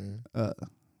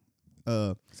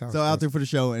 Sounds So out there for the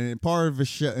show, and part of the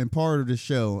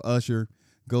show, Usher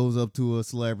goes up to a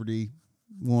celebrity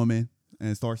woman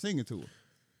and starts singing to her,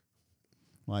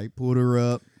 like pulled her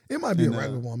up. It might be and, a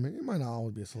regular woman. It might not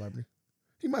always be a celebrity.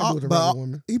 He might do it with a regular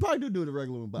woman. He probably do it with a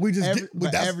regular woman, but We just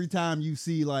but that's- every time you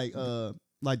see like the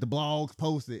blogs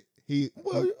posted,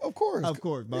 Well, of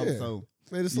course, Bob. Yeah. So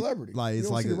they're the celebrity. like You it's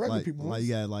don't like see the regular like people. like you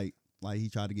got like he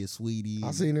tried to get Sweetie.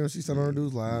 I seen her. She said on her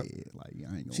dude's live. Yeah, like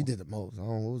I ain't gonna. She did the most. I don't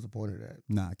know what was the point of that.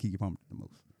 Nah, Keke Palmer did the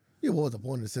most. Yeah, what was the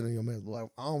point of sitting on your man's life?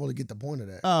 I don't really get the point of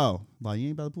that. Oh, like you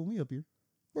ain't about to pull me up here.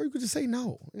 Bro, you could just say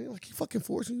no. It ain't like he fucking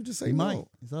forcing you to say He no. might.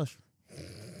 It's Usher.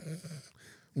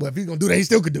 Well, if he's gonna do that, he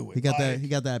still could do it. He got Like, that. He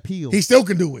got that appeal. He still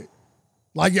can do it.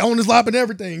 Like, you own his lap and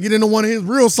everything. Get into one of his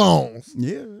real songs.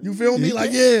 Yeah, You feel me? He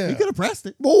Like, could- yeah. he could have pressed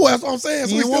it. Boy, that's what I'm saying. So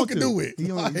He he didn't still want can to. do it. He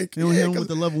don't Like, hit him 'cause with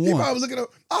the level He one. probably was looking at her.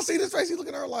 I see his face. He's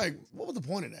looking at her like, what was the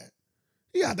point of that?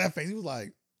 He got that face. He was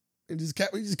like, he just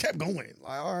kept going.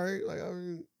 Like, all right. Like, I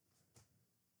mean,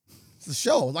 it's a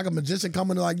show. It's like a magician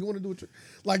coming to like, you want to do it?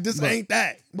 Like, this ain't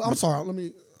that. But I'm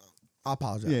sorry. I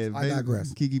apologize. Yeah, I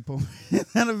digress. Keke Palmer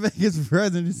had a Vegas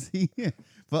residency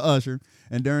for Usher,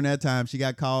 and during that time, she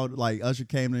got called. Like Usher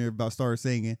came there about started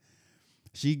singing.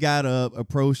 She got up,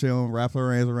 approached him, wrapped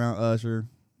her hands around Usher,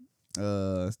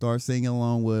 started singing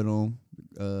along with him.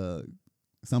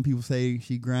 Some people say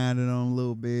she grinded on him a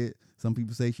little bit. Some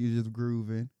people say she was just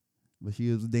grooving, but she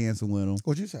was dancing with him.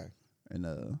 What'd you say?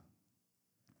 And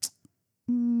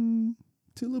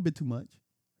too a little bit too much.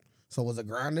 So was it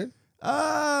grinding?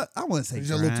 I wouldn't say It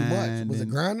was a little too much. Was it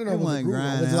grinding or was it wasn't grooving? Or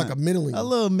was it grinding. like a middling? A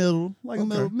little middle, like a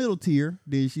Okay. middle tier.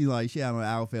 Then she had an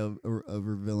outfit, a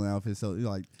revealing outfit, so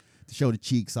like to show the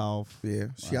cheeks off. Yeah,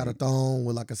 she had a thong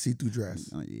with like a see-through dress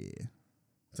Yeah,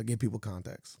 to give people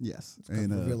context. yes. Because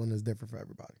And revealing is different for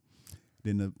everybody.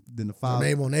 then the So father.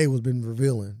 Name on A was been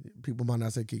revealing. People might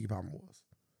not say Keke Palmer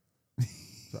was.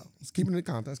 So it's keeping it in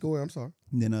context. Go ahead. I'm sorry.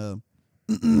 Then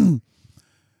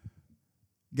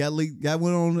got leaked. Got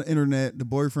went on the internet. The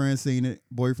boyfriend seen it.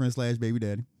 Boyfriend / baby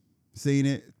daddy seen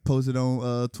it. Posted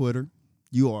on Twitter.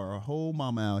 You are a whole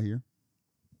mama out here.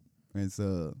 And it's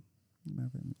let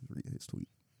me just read his tweet.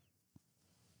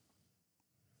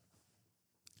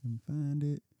 Let me find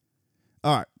it.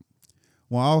 All right.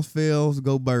 When all fails,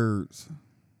 go birds.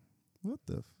 What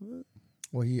the fuck?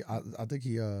 Well, I think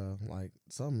he like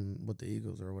something with the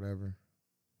Eagles or whatever.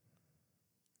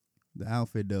 The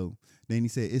outfit though. Then he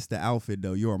said, "It's the outfit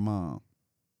though. You're a mom."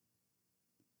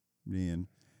 Then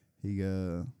he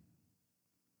went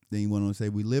on to say,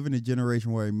 "We live in a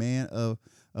generation where a man of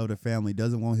the family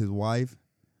doesn't want his wife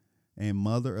and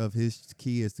mother of his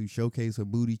kids to showcase her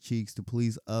booty cheeks to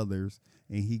please others,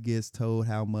 and he gets told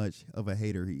how much of a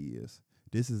hater he is.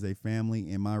 This is a family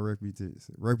in my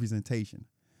representation.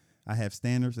 I have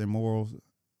standards and morals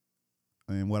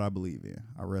and what I believe in.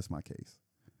 I rest my case."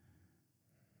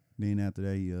 Then after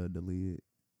that, he deleted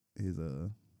his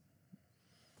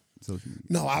social media.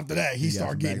 No, after that, he He got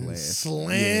started some getting backlash.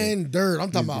 slandered.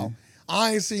 I'm talking He's about.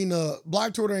 I ain't seen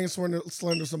Black Twitter ain't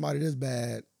slander somebody this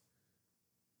bad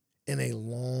in a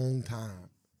long time.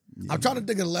 Yeah. I'm trying to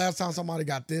think of the last time somebody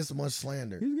got this much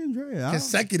slander He's getting dragged.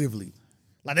 consecutively.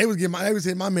 Like they was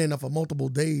hitting my man up for multiple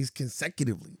days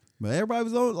consecutively. But everybody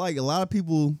was on, like, a lot of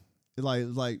people,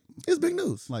 like It's big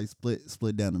news.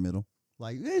 split down the middle.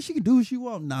 Like, yeah, she can do what she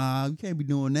want. Nah, you can't be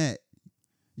doing that.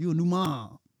 You a new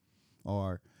mom.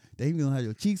 Or they even gonna have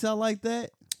your cheeks out like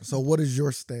that. So what is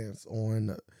your stance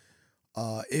on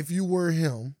if you were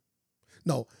him?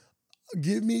 No,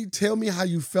 tell me how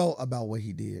you felt about what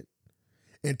he did.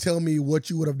 And tell me what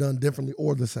you would have done differently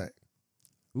or the same.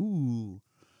 Ooh.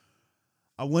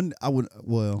 Start with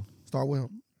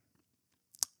him.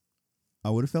 I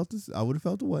would have felt this. I would have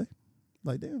felt the way.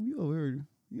 Like, damn, you over here,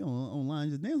 you online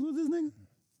just dance with this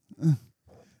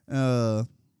nigga.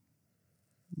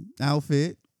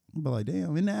 Outfit. But like,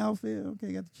 damn, in the outfit,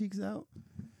 okay, got the cheeks out.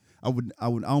 I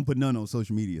don't put none on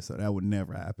social media, so that would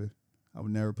never happen. I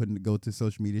would never go to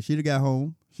social media. She'd have got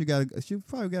home. She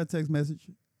probably got a text message.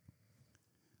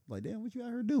 Like, damn, what you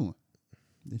out here doing?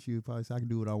 Then she would probably say, I can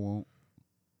do what I want.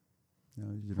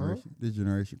 You know, this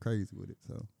generation crazy with it.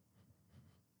 So,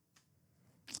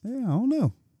 yeah, I don't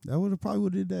know. That probably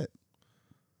would have did that.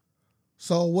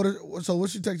 So what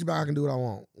she text you back? I can do what I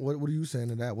want. What are you saying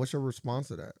to that? What's your response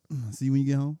to that? See you when you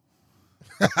get home.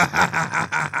 That's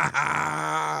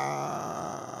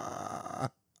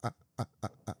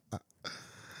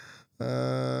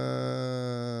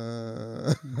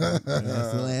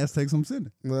the last text I'm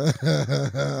sending.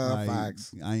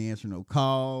 Facts. I ain't answering no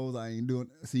calls. I ain't doing.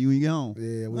 See you when you get home.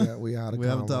 Yeah, we had a we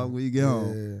have a talk when you get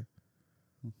home.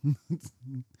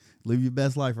 Live your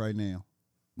best life right now.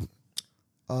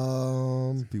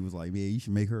 People's like, yeah, you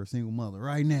should make her a single mother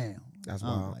right now. That's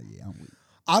why. Like, yeah, I'm with.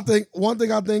 I think one thing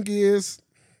I think is,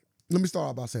 let me start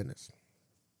out by saying this.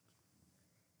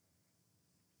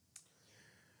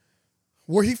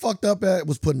 Where he fucked up at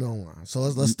was putting it online. So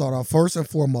let's start off first and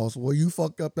foremost. Where you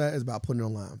fucked up at is about putting it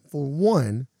online. For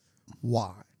one,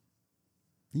 why?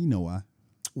 You know why?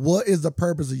 What is the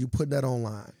purpose of you putting that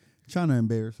online? Trying to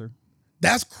embarrass her.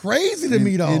 That's crazy to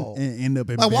me, though. And end up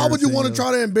like, why would you want to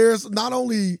try to embarrass not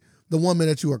only the woman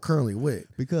that you are currently with,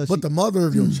 but the mother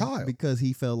of your child? Because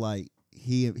he felt like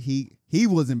he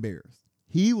was embarrassed.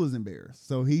 He was embarrassed,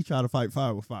 so he tried to fight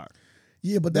fire with fire.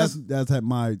 Yeah, but that's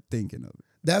my thinking of it.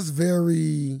 That's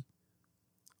very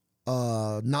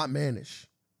not mannish.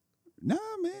 Nah,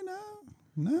 man, nah.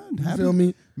 You feel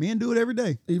me? Men do it every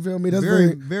day. You feel me? That's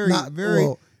very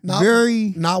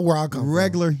not where I come from.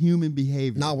 Regular human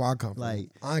behavior. Not where I come from. Like,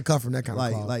 I ain't come from that kind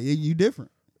of cloth. Like you different.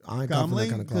 I ain't come from that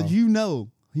kind of cloth. Because you know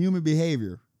human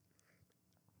behavior.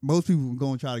 Most people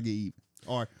going to try to get even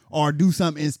or do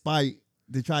something in spite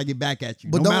to try to get back at you,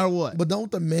 no matter what. But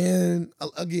don't the man,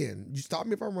 again, you stop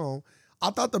me if I'm wrong. I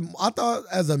thought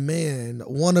as a man,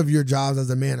 one of your jobs as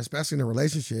a man, especially in a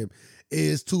relationship,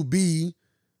 is to be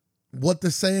what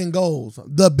the saying goes,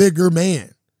 the bigger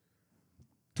man.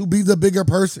 To be the bigger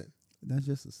person. That's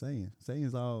just a saying.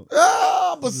 Sayings all.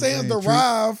 But sayings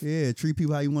derive. Treat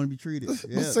people how you want to be treated.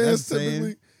 Yeah, but sayings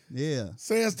typically.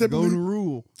 Sayings typically. Golden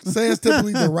rule. Sayings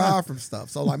typically derive from stuff.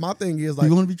 So like my thing is like.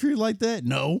 You want to be treated like that?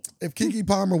 No. If Keke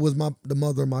Palmer was the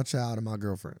mother of my child and my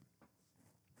girlfriend.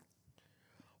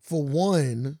 For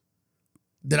one,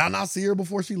 did I not see her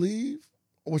before she leave?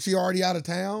 Or was she already out of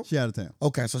town? She out of town.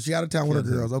 Okay, so she out of town with her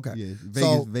girls. Okay. Yeah,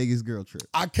 Vegas girl trip.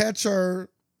 I catch her.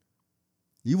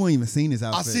 You won't even seen this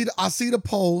outfit. I see the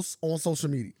post on social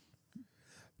media.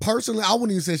 Personally, I wouldn't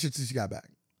even say shit till she got back.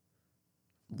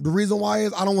 The reason why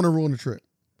is I don't want to ruin the trip.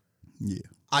 Yeah.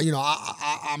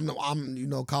 I'm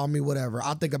call me whatever.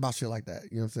 I think about shit like that.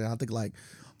 You know what I'm saying? I think like,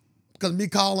 because me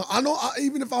calling,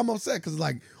 even if I'm upset, because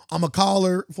like, I'm going to call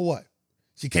her for what?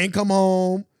 She can't come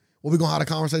home. Well, we going to have a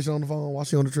conversation on the phone while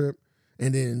she on the trip.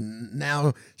 And then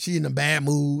now she in a bad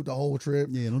mood the whole trip.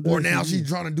 Yeah, or now she's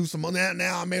trying to do some other.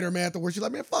 Now I made her mad to where she's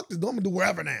like, man, fuck this. I'm going to do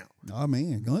wherever now. Oh,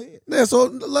 man, go ahead. Yeah, so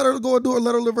let her go and do it.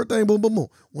 Let her live her thing. Boom, boom, boom.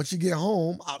 When she get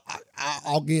home,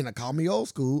 I'll call me old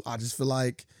school. I just feel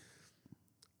like,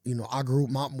 I grew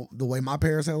up, the way my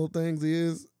parents handle things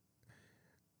is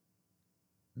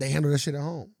they handle that shit at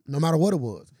home, no matter what it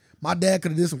was. My dad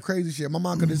could have did some crazy shit. My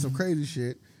mom could have did some crazy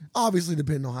shit. Obviously,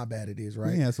 depending on how bad it is,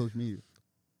 right? Yeah, social media.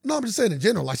 No, I'm just saying in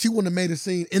general. Like, she wouldn't have made a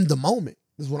scene in the moment,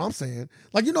 is what I'm saying.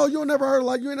 Like, you ain't never heard,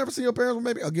 like, you ain't never seen your parents,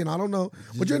 maybe, again, I don't know,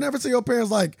 but you ain't never seen your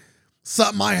parents, like,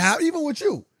 something might happen, even with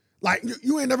you. Like,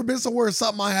 you ain't never been somewhere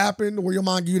something might happen where your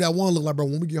mom give you that one look like, bro,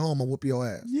 when we get home, I'll whoop your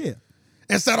ass. Yeah.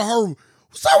 Instead of her,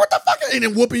 sir, what the fuck? And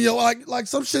then whooping your, like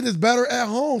some shit is better at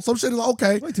home. Some shit is like,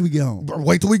 okay. Wait till we get home.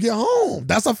 Wait till we get home.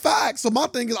 That's a fact. So my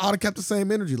thing is, I would have kept the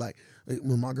same energy. Like,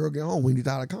 when my girl get home, we need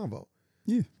to have a convo.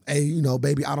 Yeah. Hey,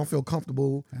 baby, I don't feel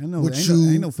comcomfortable with you.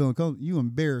 I ain't no feeling comfortable. You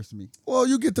embarrassed me. Well,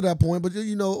 you get to that point, but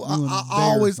I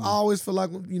always feel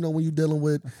like, when you're dealing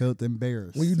with. I felt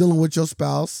embarrassed. When you're dealing with your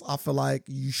spouse, I feel like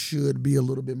you should be a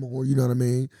little bit more, you know what I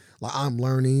mean? Like, I'm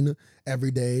learning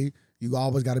every day. You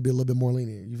always got to be a little bit more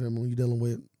lenient. You feel me? When you're dealing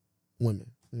with women.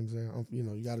 You know what I'm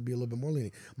saying? You got to be a little bit more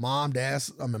lenient. Mom, dad,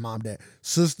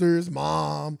 sisters,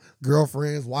 mom,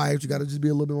 girlfriends, wives. You got to just be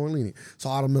a little bit more lenient. So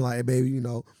I'd have been like, hey, baby,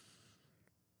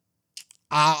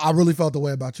 I really felt the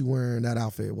way about you wearing that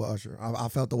outfit with Usher. I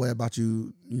felt the way about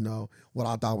you, what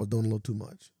I thought was doing a little too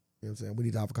much. You know what I'm saying? We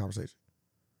need to have a conversation.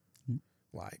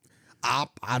 Like,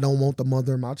 I don't want the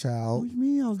mother of my child. What do you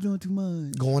mean I was doing too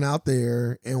much? Going out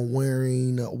there and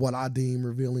wearing what I deem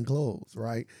revealing clothes,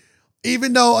 right?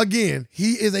 Even though, again,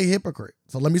 he is a hypocrite.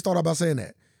 So let me start out by saying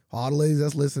that. All the ladies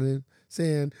that's listening,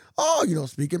 saying,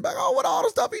 speaking back, what all the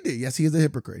stuff he did. Yes, he is a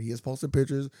hypocrite. He has posted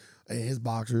pictures in his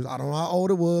boxers. I don't know how old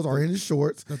it was, or in his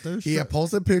shorts. He had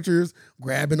posted pictures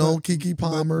grabbing on Keke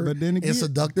Palmer but then again, in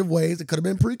seductive ways. It could have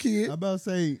been pre-kid. I'm about to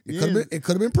say, It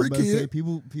could have been pre-kid.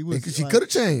 People She could have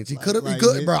changed. He could have,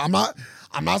 bro.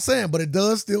 I'm not saying, but it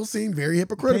does still seem very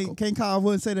hypocritical. I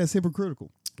wouldn't say that's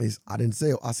hypocritical. I didn't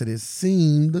say it. I said it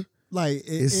seemed like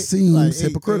it seems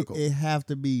hypocritical. It have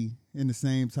to be in the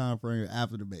same time frame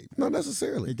after the baby. Not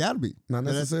necessarily. It got to be. Not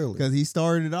necessarily. Because he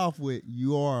started it off with,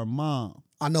 you are a mom.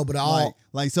 I know, but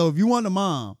so if you want a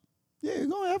mom, yeah, you're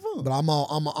gonna have fun. But I'm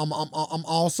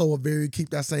also a very keep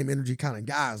that same energy kind of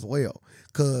guy as well.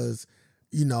 Cause,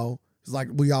 it's like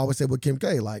we always say with Kim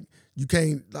K, like you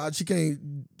can't, she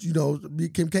can't, be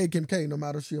Kim K, no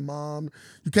matter if she a mom.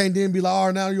 You can't then be like, all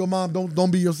right, now you're a mom,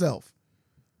 don't be yourself.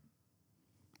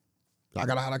 I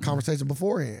gotta have that conversation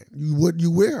beforehand. You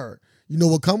with her. You know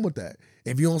what come with that.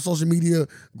 If you're on social media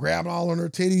grabbing all on her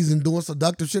titties and doing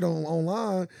seductive shit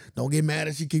online, don't get mad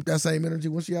if she keep that same energy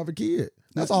when she have a kid.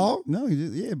 That's all. No,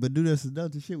 but do that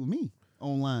seductive shit with me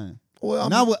online. Well,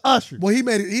 not with Usher. Well, he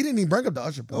made it. He didn't even bring up the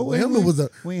Usher part. We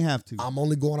ain't have to. I'm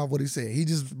only going off what he said. He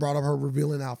just brought up her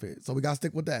revealing outfit, so we gotta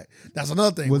stick with that. That's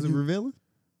another thing. Was it revealing?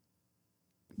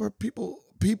 But people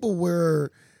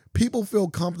feel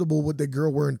comfortable with their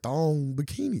girl wearing thong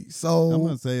bikinis. So I'm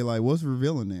gonna say, like, what's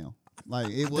revealing now?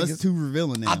 Like, it was too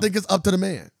revealing now. I think it's up to the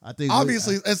man. I think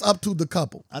obviously it's up to the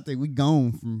couple. I think we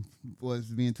gone from what's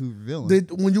being too revealing.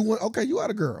 When you went, okay, you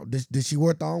had a girl. Did she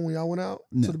wear a thong when y'all went out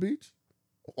to the beach?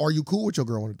 Are you cool with your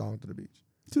girl wearing a thong to the beach?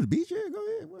 To the beach, yeah, go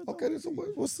ahead. Okay, then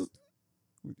what's the?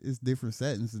 It's different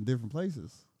settings in different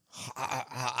places.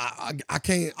 I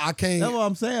can't. That's what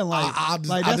I'm saying. Like,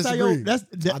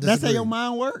 that's how your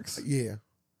mind works. Yeah.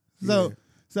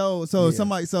 So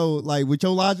somebody, like with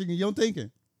your logic and your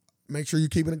thinking, make sure you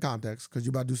keep it in context because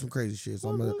you about to do some crazy shit.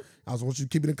 So I just want you to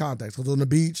keep it in context. Because on the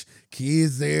beach,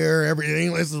 kids there,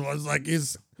 everything. It's like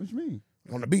it's. What you mean?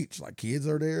 On the beach, like kids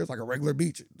are there. It's like a regular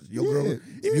beach. Your girl,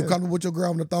 if you come with your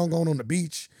girl with the thong on the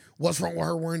beach, what's wrong with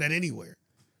her wearing that anywhere?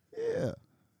 Yeah.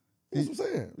 That's what I'm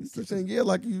saying. You keep saying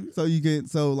like you. So you get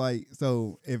so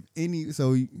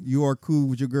you are cool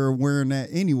with your girl wearing that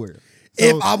anywhere.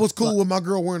 So, if I was cool with my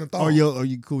girl wearing a thong, are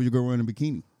you cool with your girl wearing a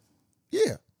bikini?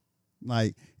 Yeah.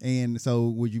 Like, and so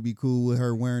would you be cool with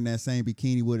her wearing that same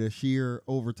bikini with a sheer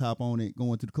overtop on it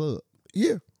going to the club?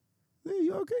 Yeah. Yeah,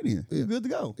 you okay then? Yeah. You good to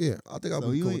go? Yeah, I think I'll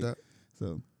be cool with that.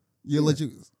 So you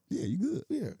good?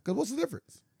 Yeah, because what's the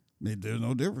difference? There's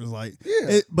no difference. Like,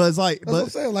 but it's like, that's what I'm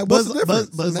saying. Like, what's the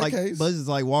difference? But it's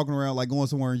like walking around like going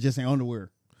somewhere and just in underwear.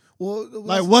 Well,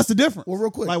 like, what's the difference? Well, real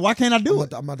quick, like, why can't I do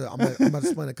it? I'm about to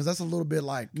explain it because that's a little bit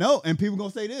like no, and people gonna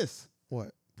say this.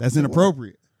 What? That's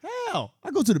inappropriate. Hell,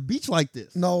 I go to the beach like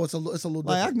this. No, it's a little different.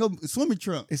 Like, I can go swimming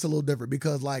trunk. It's a little different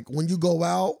because like when you go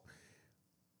out,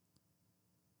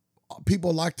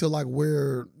 people like to like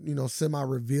wear,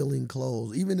 semi-revealing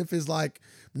clothes, even if it's like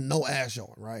no ass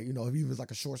showing, right? If even it's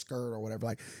like a short skirt or whatever,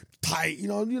 like tight,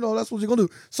 that's what you're gonna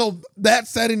do. So that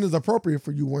setting is appropriate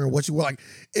for you wearing what you wear. Like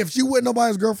if she wasn't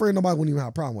nobody's girlfriend, nobody wouldn't even have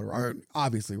a problem with her, right?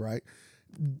 Obviously, right?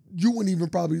 You wouldn't even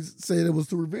probably say it was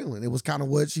too revealing. It was kind of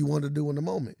what she wanted to do in the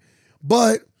moment.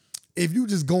 But if you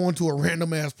just go into a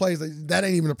random ass place, that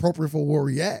ain't even appropriate for where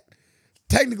we at.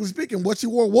 Technically speaking, what she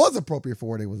wore was appropriate for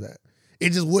where they was at.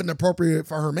 It just wasn't appropriate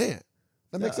for her man.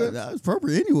 That makes sense? It's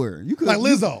appropriate anywhere. You could like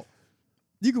Lizzo.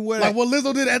 You can wear like what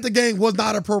Lizzo did at the game was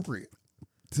not appropriate.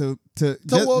 That's the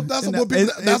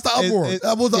uproar.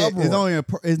 That was the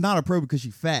uproar. It's not appropriate because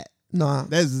she's fat. Nah,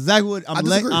 that's exactly what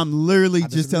I'm literally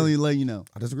just telling you, letting you know.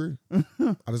 I disagree. I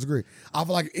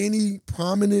feel like any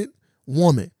prominent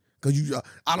woman, because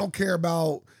I don't care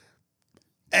about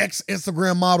ex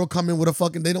Instagram model coming with a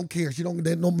fucking. They don't care.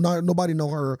 Nobody know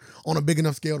her on a big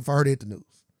enough scale for her to hit the news.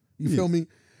 You feel me?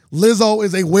 Lizzo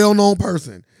is a well-known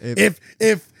person.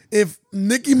 If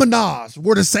Nicki Minaj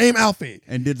wore the same outfit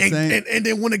and did the same, and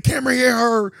then when the camera hit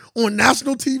her on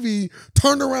national TV,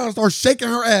 turned around and started shaking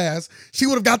her ass, she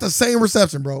would have got the same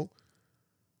reception, bro.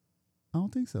 I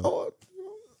don't think so. Oh,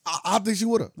 I think she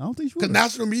would have. I don't think she Because would.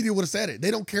 national media would have said it.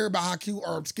 They don't care about how cute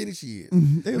or skinny she is.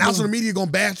 They National will. media gonna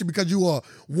bash you because you a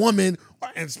woman,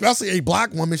 and especially a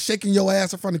black woman, shaking your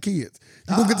ass in front of kids.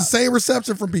 You gonna get the same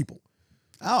reception from people.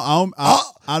 I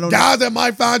don't know. Guys that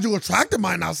might find you attractive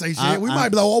might not say shit. We I- might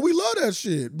be like, oh, we love that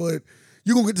shit, but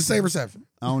you gonna get the same reception.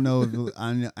 I don't know if it,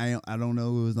 I don't know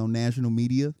if it was on national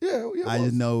media. Yeah, I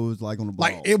just know it was like on the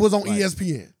blog. like it was on Like-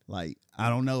 ESPN. Like I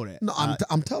don't know that. No,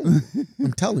 I'm telling you.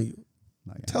 I'm telling you.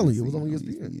 Like, I telling you, it was seen on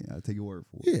ESPN. Yeah, I take your word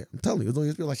for it. Yeah, I'm telling you, it was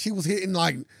on ESPN. Like she was hitting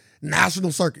like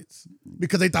national circuits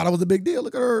because they thought it was a big deal.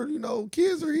 Look at her,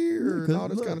 kids are here and all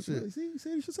this kind of shit. Look, see, you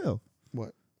said it yourself.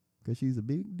 What? Because she's a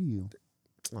big deal.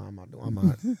 I'm not.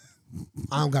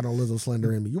 I don't got no Lizzo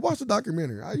slender in me. You watch the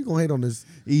documentary. How you gonna hate on this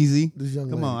Easy. young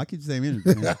Come lady? on, I keep the same energy.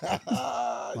 Man.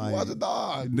 You watch the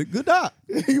dog. Good doc.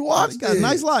 You watched You got it. a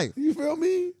nice life. You feel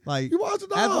me? Like You watch the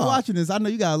dog. after watching this, I know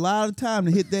you got a lot of time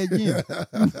to hit that gym.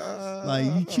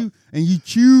 Like you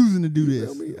choosing to do You this.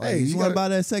 feel me? Like, Hey, you she want to gotta-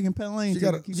 buy that second plane she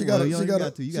ticket? gotta- keep she it gotta- low. You she ain't gotta-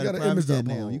 got to. You she got gotta a private image jet up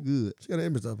now. hold. You good. She got an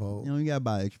image to uphold. You know you got to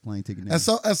buy an extra plane ticket now.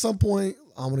 At some point,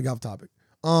 I'm gonna get off topic.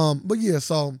 But yeah,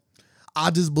 so I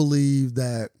just believe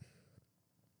that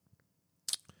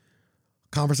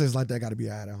conversations like that got to be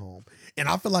had at home, and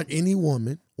I feel like any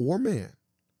woman or man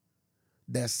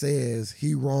that says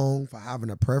he wrong for having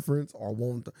a preference or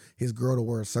want his girl to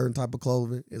wear a certain type of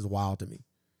clothing is wild to me.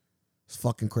 It's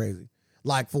fucking crazy.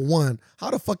 Like, for one,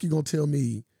 how the fuck you gonna tell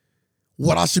me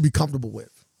what I should be comfortable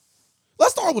with?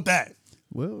 Let's start with that.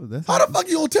 Well, that's How the fuck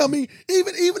you gonna tell me,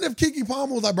 even if Keke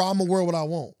Palmer was like, bro, I'm gonna wear what I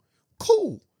want.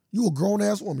 Cool. You a grown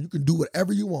ass woman. You can do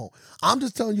whatever you want. I'm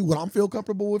just telling you what I feel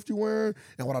comfortable with you wearing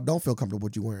and what I don't feel comfortable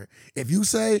with you wearing. If you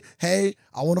say, hey,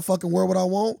 I want to fucking wear what I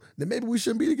want, then maybe we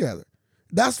shouldn't be together.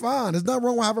 That's fine. There's nothing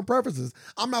wrong with having preferences.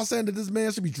 I'm not saying that this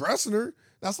man should be dressing her.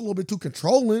 That's a little bit too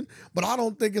controlling, but I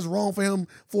don't think it's wrong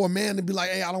for a man to be like,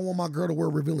 hey, I don't want my girl to wear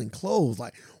revealing clothes.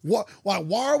 Like, what?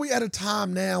 Why are we at a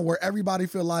time now where everybody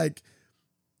feel like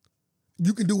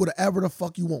you can do whatever the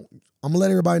fuck you want? I'm gonna let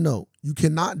everybody know you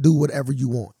cannot do whatever you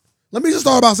want. Let me just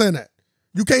start by saying that.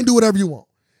 You can't do whatever you want.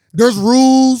 There's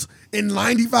rules in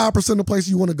 95% of the places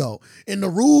you want to go. And the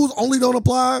rules only don't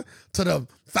apply to the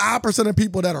 5% of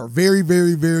people that are very,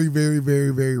 very, very, very,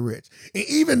 very, very rich. And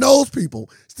even those people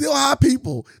still have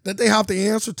people that they have to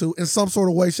answer to in some sort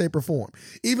of way, shape, or form.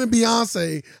 Even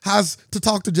Beyonce has to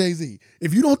talk to Jay-Z.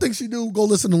 If you don't think she do, go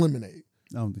listen to Lemonade.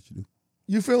 I don't think you do.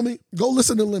 You feel me? Go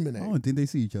listen to I Lemonade. don't think they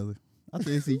see each other. I think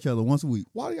they see each other once a week.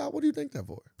 What do you think that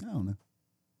for? I don't know.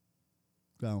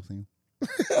 I don't see them.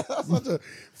 So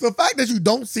the fact that you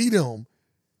don't see them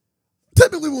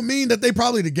typically would mean that they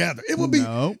probably together. It would be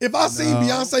No, if I seen no.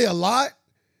 Beyonce a lot,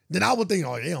 then I would think,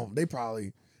 they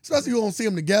probably, especially if you don't see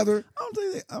them together. I don't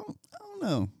think I don't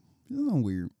know. It's a little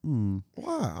weird.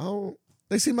 Why?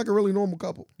 They seem like a really normal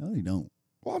couple. No, they don't.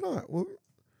 Why not? Well,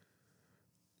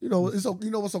 it's so,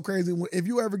 you know what's so crazy? If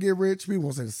you ever get rich, people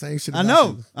will say the same shit. I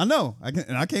about know.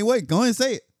 I can't wait. Go ahead and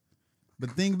say it. But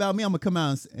the thing about me, I'm gonna come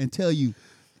out and tell you,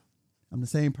 I'm the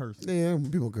same person. you. Yeah,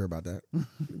 people don't care about that.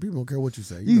 People don't care what you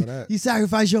say. You know that. You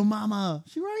sacrifice your mama.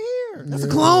 She right here. That's a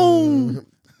Yeah. clone.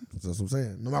 That's what I'm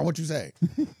saying. No matter what you say.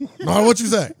 No matter what you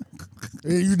say.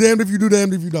 You damned if you do,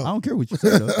 damned if you I don't. don't care what you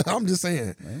say. Though. I'm just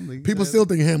saying. Man, People still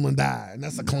think Hamlin died, and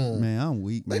that's a clone. Man, I'm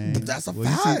weak, man. But that's a You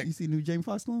fact. see new Jamie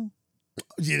Foxx clone?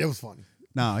 Yeah, that was funny.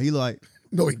 Nah, he like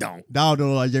No, he don't. dog don't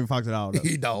look like Jamie Foxx at all. Though.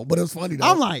 He don't. But it was funny though.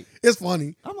 I'm like, it's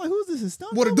funny. who's this? His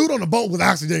stunt? Well, the double? dude on the boat was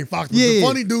actually Jamie Foxx. But Yeah. the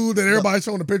funny dude that everybody's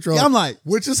showing the picture of, Yeah, I'm like,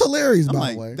 which is hilarious, by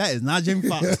like the way. that is not Jamie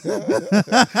Foxx.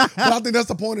 But I think that's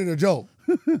the point of the joke.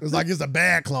 It's like it's a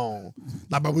bad clone.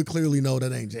 Like, but we clearly know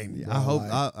that ain't Jamie. bro. I hope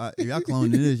Like, if y'all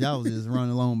cloning this, y'all was just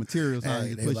running along materials how Hey,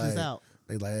 to they push like- this out.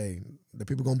 they like, hey, the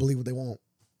people gonna believe what they want.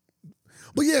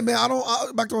 But yeah, man,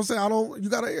 back to what I'm saying,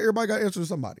 everybody got to answer to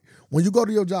somebody. When you go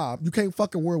to your job, you can't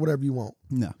fucking wear whatever you want.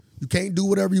 No, You can't do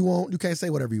whatever you want. You can't say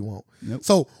whatever you want. Nope.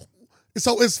 So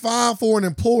it's fine for an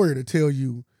employer to tell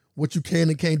you what you can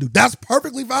and can't do. That's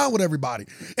perfectly fine with everybody.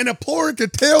 An employer can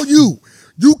tell you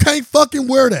can't fucking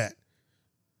wear that.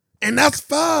 And that's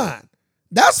fine.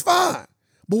 That's fine.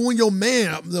 But when your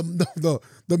man,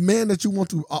 the man that you want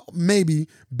to maybe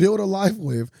build a life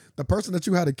with, the person that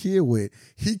you had a kid with,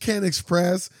 he can't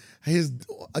express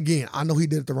again, I know he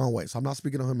did it the wrong way, so I'm not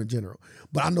speaking on him in general.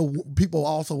 But I know people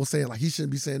also were saying like he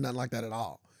shouldn't be saying nothing like that at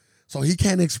all. So he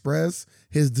can't express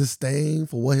his disdain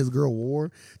for what his girl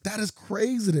wore. That is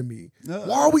crazy to me.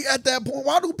 Why are we at that point?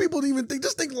 Why do people even think?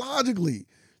 Just think logically.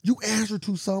 You answer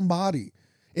to somebody.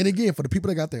 And again, for the people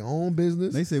that got their own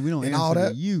business, they said we don't and answer all to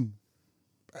that. you.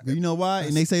 Do you know why?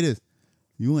 And they say this: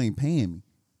 you ain't paying me.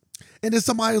 And then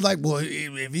somebody's like, well,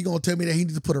 if he gonna tell me that he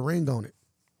needs to put a ring on it.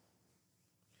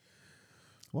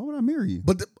 Why would I marry you?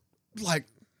 But like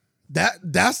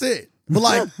that's it. But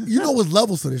like, you know, what's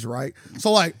levels to this, right?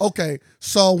 So like, okay,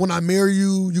 so when I marry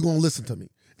you, you gonna listen to me.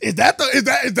 Is that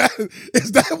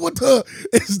what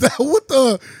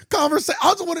the conversation?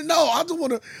 I just want to know. I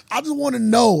just want to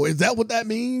know. Is that what that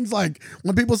means? Like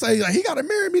when people say like he got to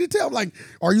marry me to tell, like,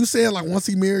 are you saying like once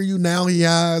he marry you, now he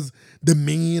has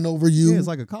dominion over you? Yeah, it's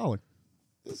like a collar.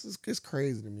 It's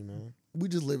crazy to me, man. We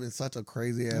just live in such a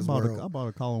crazy ass I world. bought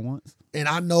a collar once. And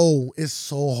I know it's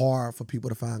so hard for people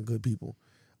to find good people.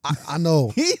 I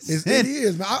know it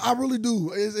is, man. I really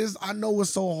do. I know it's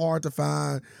so hard to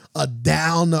find a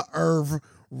down to earth,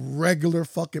 regular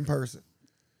fucking person.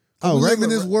 Oh, we live in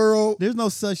this world. There's no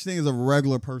such thing as a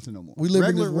regular person no more. We live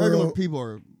in this Regular world. people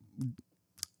are.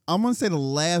 I'm gonna say the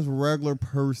last regular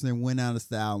person went out of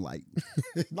style like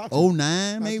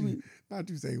 09 maybe. Not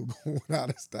you say going out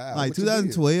of style. Like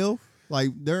 2012. Like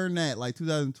during that, like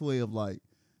 2012, like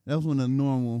that was when the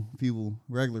normal people,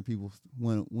 regular people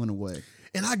went away.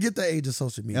 And I get the age of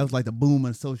social media. That was like the boom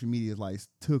of social media like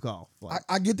took off. Like,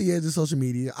 I get the age of social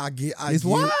media. It's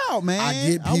wild, man. I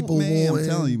get people man, I'm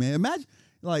telling you, man. Imagine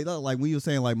like when you were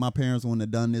saying like my parents wouldn't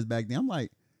have done this back then. I'm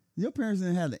like, your parents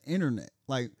didn't have the internet.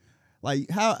 Like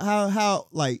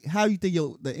how you think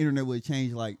the internet would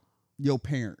change like your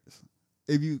parents?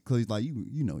 If you, cause like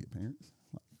you know your parents.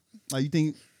 Like you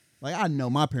think, like I know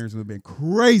my parents would have been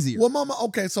crazier. Well,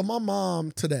 so my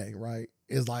mom today, right,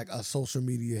 is like a social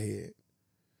media head.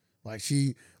 Like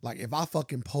if I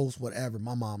fucking post whatever,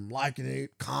 my mom liking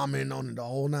it, commenting on it the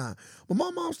whole nine. But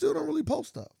my mom still don't really post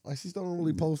stuff. Like she still don't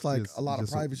really post like a lot of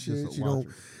private shit. She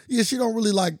don't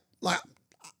really like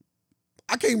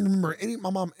I can't remember my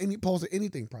mom posted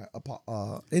anything private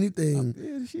on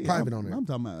there. I'm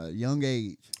talking about a young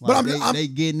age. Like but they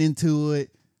getting into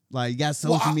it. Like you got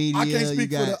social media. I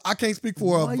can't speak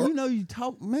for you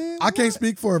talk, man. I can't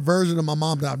speak for a version of my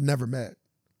mom that I've never met.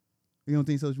 You don't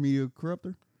think social media corrupt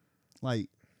her? Like,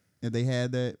 if they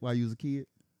had that while you was a kid,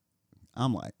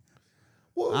 I'm like,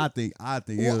 well, I think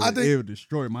it would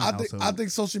destroy my household. I think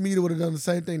social media would have done the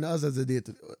same thing to us as it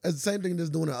did as the same thing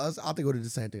that's doing to us. I think it would have done the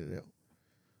same thing to them.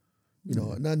 You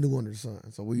know, nothing new under the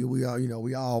sun. So we all,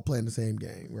 we all playing the same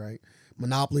game, right?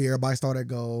 Monopoly, everybody start at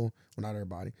Go. Well, not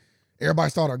everybody.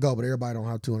 Everybody start at Go, but everybody don't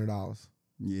have $200.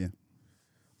 Yeah.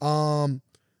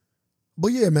 But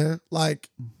yeah, man, like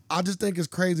I just think it's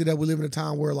crazy that we live in a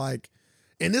time where like,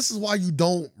 and this is why you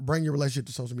don't bring your relationship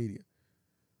to social media.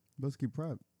 Let's keep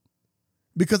private.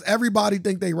 Because everybody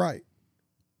think they right.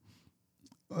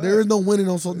 There is no winning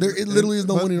on social. There literally is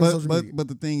no winning on social media. But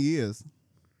the thing is,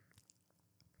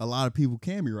 a lot of people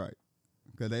can be right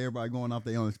because everybody going off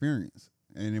their own experience,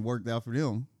 and it worked out for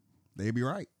them. They be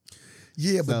right.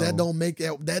 Yeah, but that don't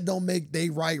make they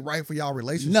right for y'all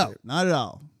relationship. No, not at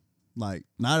all. Like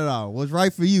not at all. What's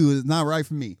right for you is not right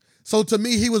for me. So to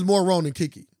me, he was more wrong than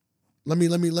Kiki. Let me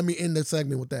end the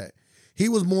segment with that. He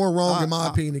was more wrong in my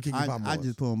opinion than Kiki Palmer was. I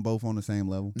just put them both on the same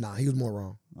level. Nah, he was more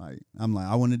wrong. Like I'm like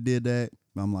I wouldn't have did that.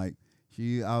 I'm like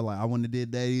I wouldn't have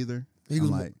did that either. He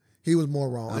was more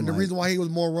wrong. And the reason why he was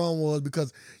more wrong was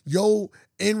because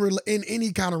in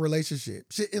any kind of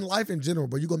relationship, shit in life in general,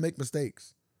 but you're gonna make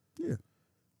mistakes. Yeah.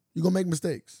 You're gonna make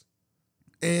mistakes.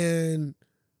 And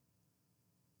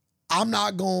I'm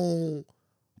not gonna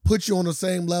put you on the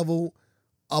same level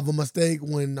of a mistake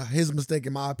when his mistake,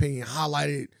 in my opinion,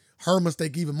 highlighted her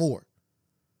mistake even more.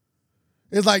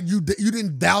 It's like you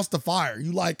didn't douse the fire.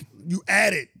 You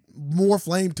added more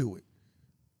flame to it.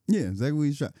 Yeah, exactly what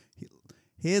he's trying.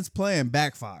 His plan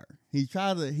backfired. He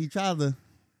tried to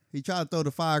throw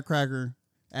the firecracker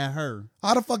at her.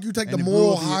 How the fuck you take the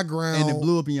moral high ground and it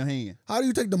blew up in your hand? How do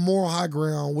you take the moral high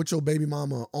ground with your baby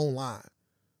mama online?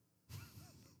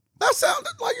 That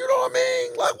sounded like, you know what I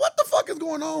mean? Like, what the fuck is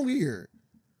going on here?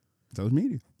 Social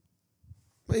media.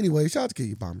 But anyway, shout out to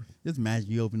Kiki Palmer. Just imagine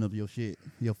you open up your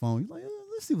phone. You're like,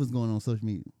 let's see what's going on social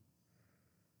media.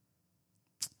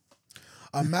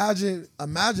 Imagine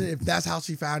if that's how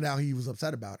she found out he was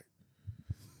upset about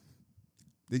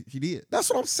it. She did. That's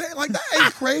what I'm saying. Like, that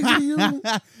ain't crazy to you.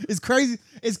 It's crazy.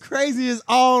 It's crazy as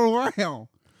all around.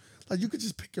 Like, you could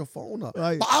just pick your phone up.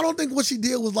 Like, but I don't think what she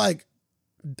did was like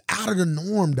out of the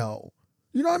norm, though.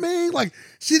 You know what I mean? Like,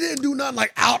 she didn't do nothing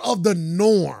like out of the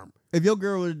norm. If your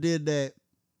girl would have did that,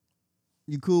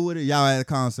 you cool with it? Y'all at a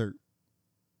concert?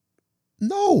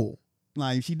 No.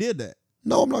 Like, if she did that.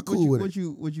 No, I'm not cool with it.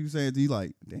 What you saying to you?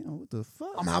 Like, damn, what the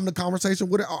fuck? I'm having a conversation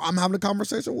with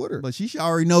her. But she should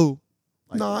already know.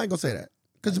 Like, no, I ain't gonna say that.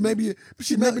 Because maybe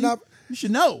not. You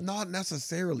should know. Not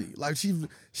necessarily. Like she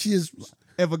is.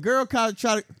 If a girl try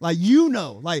to, like,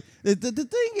 like the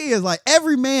thing is, like,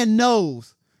 every man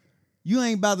knows You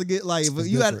ain't about to get like It's if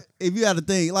you different. had a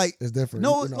thing like It's different.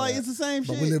 no, You know like that. it's the same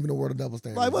But shit. we live in a world of double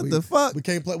standards. Like what the fuck? We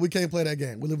can't play that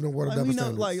game. We live in a world of Like, double we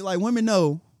know, standards. like women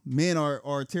know men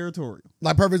are territorial.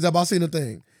 Like perfect example, I seen a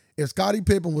thing. If Scottie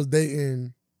Pippen was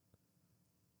dating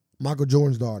Michael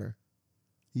Jordan's daughter,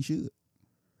 He should.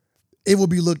 it would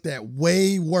be looked at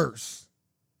way worse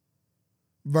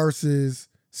versus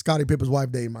Scottie Pippen's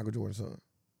wife dating Michael Jordan's son.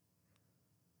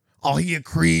 Oh, he a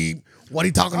creep. What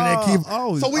he talking to that kid?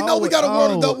 Always, So we know we got a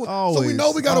world of double. always, So we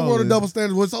know we got a world of always. double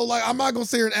standards. So like, I'm not gonna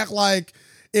sit here and act like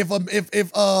if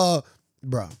bruh,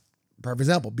 perfect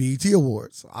example, BET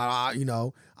Awards. I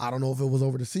don't know if it was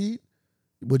over the seat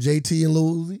with JT and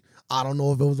Lil Uzi. I don't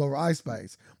know if it was over Ice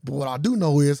Spice. But what I do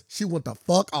know is she went the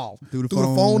fuck off. Threw the Threw the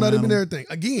phone phone at him at and him. everything.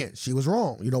 Again, she was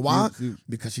wrong. You know why? She-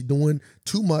 Because she doing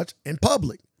too much in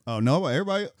public. Oh no,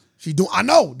 everybody. I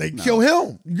know they kill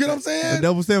him. You get what I'm The saying?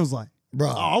 double standard was like,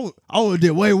 Bro. I would have did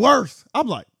way worse. I'm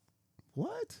like,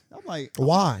 what?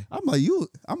 Why? I'm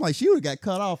like she would have got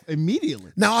cut off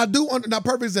immediately. Now I do now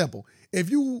perfect example. If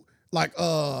you like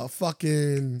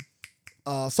fucking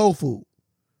Soul Food,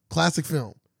 classic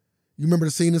film. You remember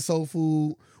the scene in Soul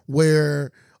Food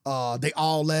where they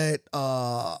all at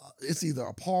it's either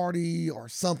a party or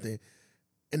something,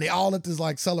 and they all at this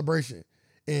like celebration.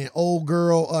 And old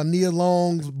girl Nia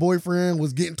Long's boyfriend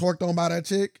was getting torqued on by that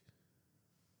chick.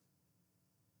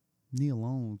 Nia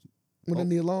Long. Was that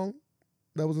Nia Long?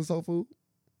 That was in Soul Food?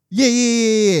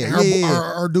 Yeah. And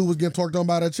her dude was getting torqued on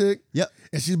by that chick. Yep.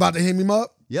 And she's about to hit him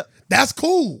up. Yep. That's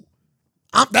cool.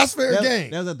 That's fair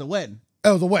game. That was at the wedding.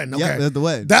 That was a wedding. Okay. Yep, that's the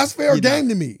wedding. That's fair You game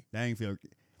know. to me. That ain't fair.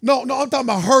 No, I'm talking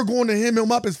about her going to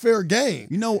him up is fair game.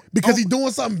 You know, Because he's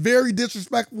doing something very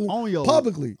disrespectful on your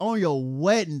publicly. on your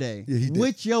wedding day Yeah, he did.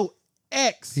 with your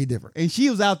ex. He different. And she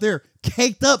was out there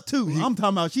caked up too. I'm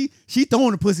talking about she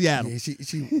throwing the pussy at him. Yeah, she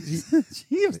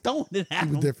She was throwing it at he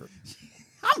him. was different.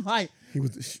 I'm like, He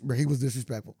was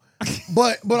disrespectful.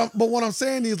 but what I'm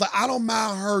saying is like I don't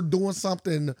mind her doing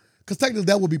something because technically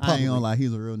that would be I public. ain't gonna lie,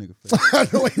 he's a real nigga.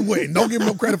 No, he wouldn't. Don't give him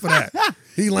no credit for that.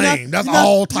 He lame. That's You know-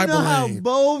 all type you know of how lame.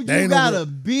 bold That you ain't no gotta real-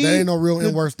 be. That ain't no real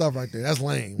N-word stuff right there. That's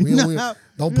lame. You know how-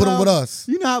 Don't you put know him with how- us.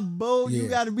 You know how bold you Yeah.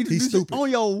 gotta be to He's do shit stupid. on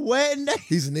your wedding day.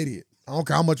 He's an idiot. I don't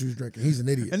care how much he was drinking. He's an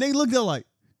idiot. And they looked at like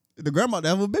the grandma.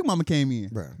 That's when Big Mama came in.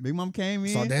 Bruh. Big Mama came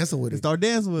in. Start dancing with and him. started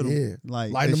dancing with him. Yeah.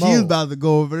 Like Lighten and him she was up. about to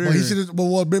go over there. But he should have. But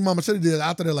what Big Mama should have did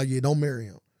after that, like, yeah, don't marry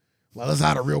him. Like, let's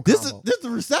have a real This combo. is the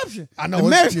reception. I know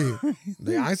The it's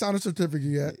marriage- I ain't signed a certificate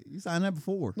yet. You signed that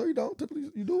before. No, you don't.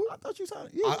 Typically, you do I it. thought you signed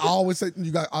it. Yeah, I always say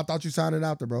you got. I thought you signed it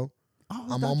after, bro. I I'm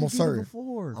thought you almost did it certain.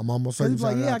 Before. I'm almost So certain. he's You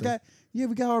like, signed it yeah, after.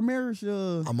 we got our marriage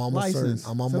I'm almost license.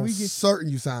 certain. I'm So we almost get- certain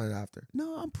you signed it after.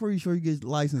 No, I'm pretty sure you get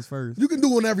licensed first. You can do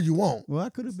whenever you want. Well, I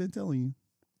could have been telling you.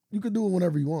 You can do it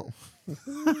whenever you want.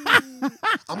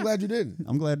 I'm glad you didn't.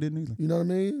 I'm glad I didn't either. You know what I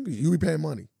mean? You be paying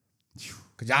money.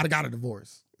 Because y'all got a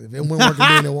divorce. If it went working,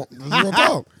 then it won't. It's real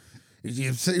talk.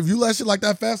 If you let shit like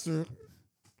that fester,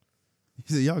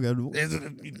 He said, y'all got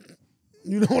to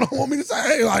you know what I want me to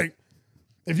say? Like,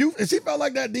 if she felt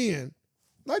like that then,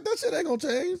 like that shit ain't gonna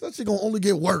change. That shit gonna only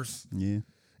get worse. Yeah.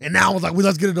 And now it's like,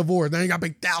 let's get a divorce. Now you gotta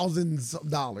pay thousands of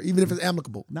dollars, even if it's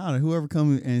amicable. Nah, whoever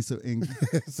come and Submit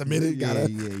it, yeah,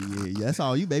 gotta. yeah. That's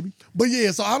all you, baby. But yeah,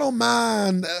 so I don't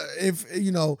mind if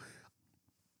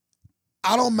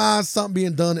I don't mind something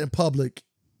being done in public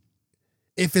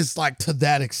if it's like to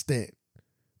that extent,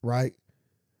 right?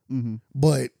 Mm-hmm.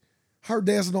 But her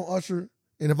dancing on Usher,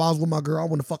 and if I was with my girl, I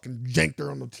wouldn't have fucking janked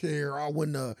her on the chair. I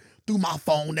wouldn't have threw my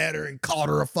phone at her and called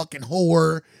her a fucking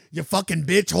whore, you fucking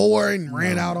bitch whore, and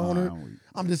ran out on her.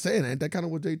 I'm just saying, ain't that kind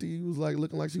of what JT was like,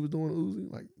 looking like she was doing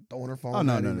Uzi, like throwing her phone? Oh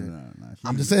no, at no, him no, and- no, no.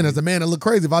 I'm just saying, as a man, it look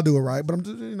crazy if I do it right, but I'm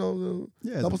just,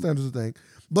 Yeah, double standards is a thing.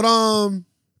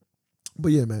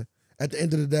 But yeah, man. At the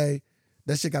end of the day,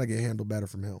 that shit got to get handled better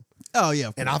from him. Oh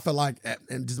yeah, And I feel like,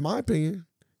 and just my opinion,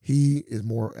 he is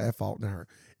more at fault than her.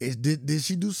 Did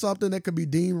she do something that could be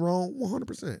deemed wrong?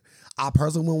 100%. I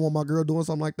personally wouldn't want my girl doing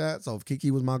something like that. So if Kiki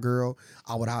was my girl,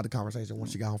 I would have the conversation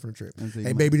once she got home from the trip.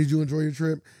 Hey, baby, did you enjoy your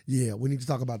trip? Yeah, we need to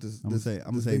talk about this. I'm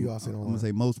gonna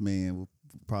say most men will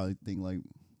probably think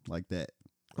like that.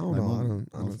 I don't like know.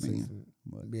 I don't most see men.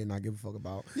 some men not give a fuck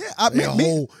about. Yeah,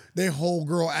 They whole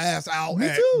girl ass out Me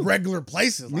at too. regular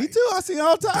places. Me like, too. I see it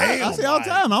all the time. Damn, I see it all the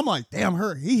like- time. I'm like,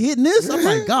 damn, he hitting this. I'm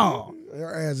like, God,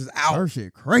 her ass is out. her shit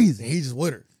And crazy. he just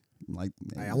with her. Like,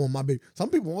 Hey, I want my baby. Some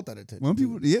people want that attention. when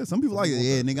people, yeah, some people like it. want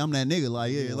Yeah, that. nigga, I'm that nigga.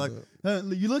 Like, yeah, People like,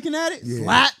 want you looking at it? Yeah.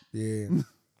 Slap. Yeah.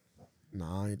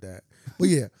 Nah, I ain't that. But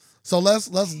yeah. So let's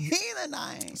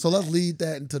lead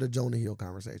that into the Jonah Hill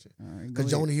conversation. Because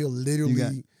Jonah Hill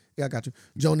literally, I got you.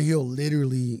 Jonah Hill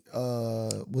literally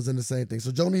was in the same thing.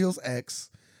 So Jonah Hill's ex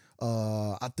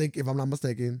I think if I'm not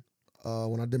mistaken,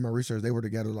 when I did my research, they were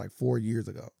together like 4 years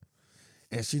ago.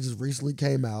 And she just recently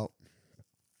came out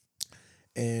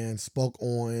and spoke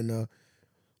on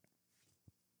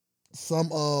some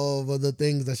of the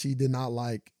things that she did not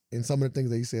like and some of the things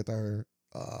that he said to her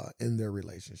in their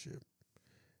relationship.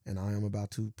 And I am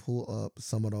about to pull up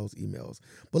some of those emails.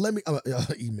 But let me,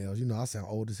 emails, you know, I sound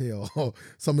old as hell.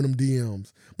 Some of them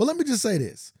DMs. But let me just say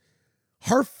this.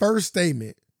 Her first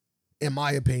statement, in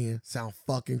my opinion, sound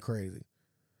fucking crazy.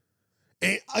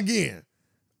 And again,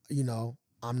 you know,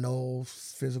 I'm a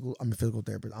physical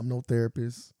therapist. I'm no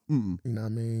therapist. Mm-mm. You know what I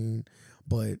mean?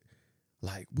 But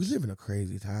like, we live in a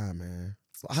crazy time, man.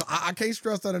 I can't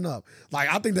stress that enough.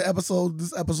 Like, I think this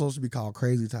episode should be called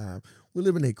Crazy Time. We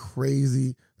live in a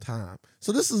crazy time.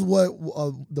 So this is what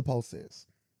the post says.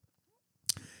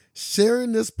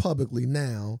 Sharing this publicly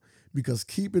now because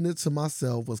keeping it to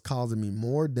myself was causing me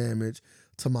more damage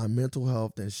to my mental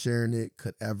health than sharing it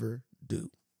could ever do.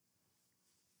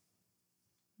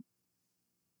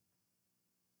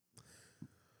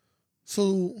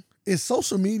 So is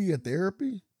social media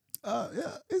therapy?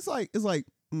 Yeah, it's like,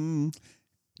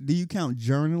 do you count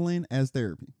journaling as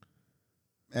therapy?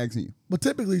 Asking you. But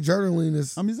typically journaling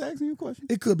is, I'm just asking you a question.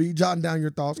 it could be jotting down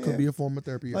your thoughts, could Yeah. be a form of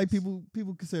therapy. Like yes.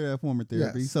 people consider that a form of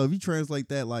therapy. Yes. So if you translate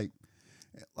that like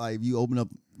if you open up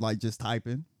like just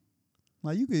typing,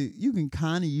 like you can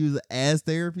kind of use it as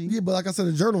therapy. Yeah, but like I said,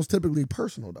 the journal is typically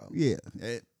personal though. Yeah.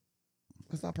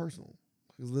 It's not personal.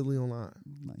 It's literally online.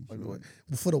 Like,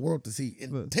 For the world to see.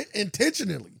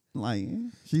 Intentionally. like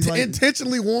she's like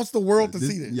Intentionally wants the world to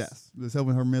see this. Yes. It's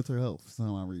helping her mental health for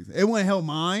some reason. It wouldn't help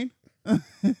mine.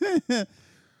 It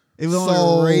would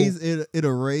only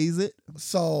erase it.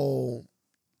 So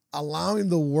allowing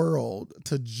the world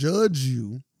to judge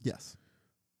you Yes.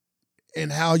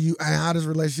 and how this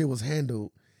relationship was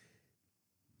handled,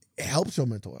 it helps your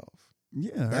mental health.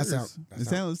 Yeah. That's hers.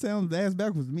 how- It sounds ass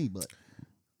backwards to me, but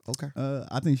Okay.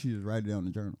 I think she just write it down in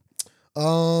the journal.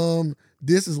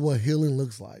 This is what healing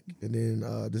looks like. And then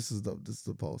this is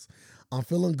the post. I'm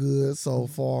feeling good so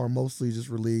far, mostly just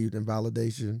relieved, and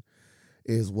validation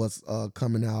is what's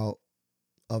coming out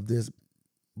of this.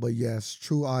 But yes,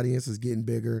 true audience is getting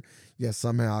bigger. Yes,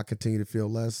 somehow I continue to feel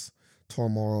less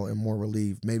turmoil and more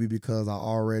relief. Maybe because I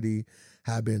already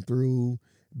have been through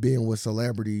being with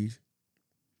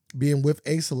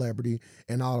a celebrity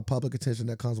and all the public attention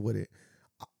that comes with it.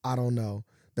 I don't know.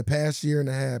 The past year and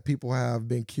a half, people have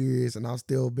been curious and I've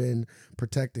still been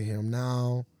protecting him.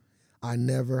 Now, I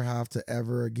never have to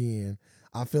ever again.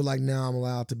 I feel like now I'm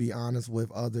allowed to be honest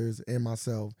with others and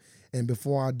myself. And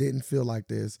before I didn't feel like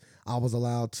this, I was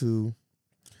allowed to,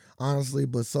 honestly,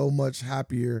 but so much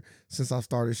happier since I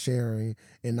started sharing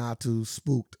and not too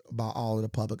spooked by all of the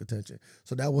public attention.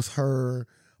 So that was her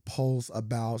post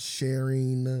about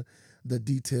sharing the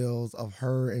details of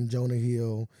her and Jonah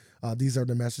Hill. These are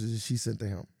the messages she sent to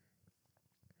him.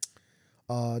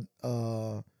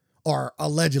 Or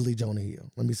allegedly Jonah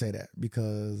Hill. Let me say that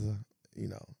because, you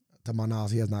know, to my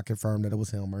knowledge, he has not confirmed that it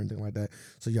was him or anything like that.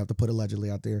 So you have to put allegedly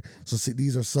out there. So see,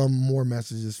 these are some more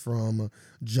messages from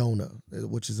Jonah,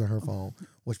 which is on her phone,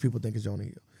 which people think is Jonah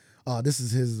Hill. This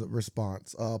is his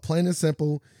response. Plain and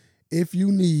simple, if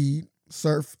you need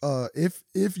surfing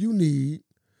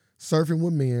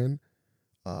with men,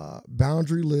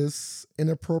 boundaryless,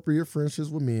 inappropriate friendships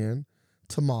with men,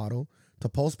 to model, to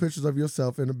post pictures of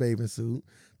yourself in a bathing suit,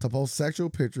 to post sexual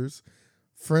pictures,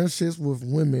 friendships with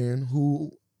women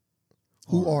who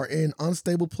are in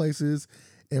unstable places,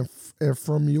 and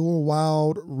from your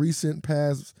wild recent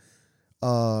past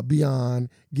beyond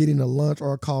getting a lunch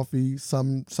or a coffee,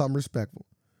 something respectful.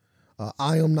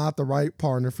 I am not the right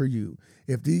partner for you.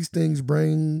 If these things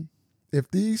bring you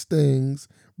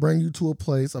to a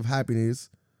place of happiness,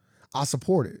 I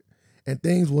support it. And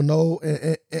things will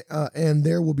and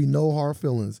there will be no hard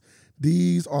feelings.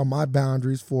 These are my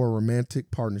boundaries for a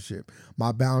romantic partnership.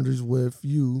 My boundaries with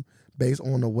you based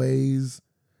on the ways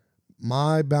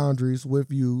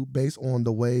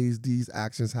these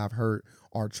actions have hurt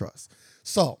our trust.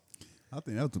 So I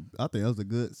think that was a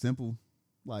good, simple,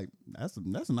 like that's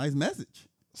a nice message.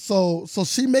 So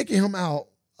she making him out,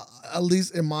 at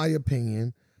least in my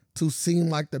opinion, to seem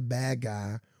like the bad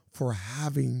guy for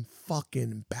having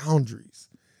fucking boundaries.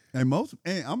 And I'm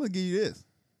gonna give you this.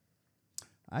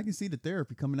 I can see the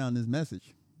therapy coming out in this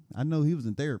message. I know he was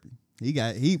in therapy. He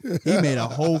made a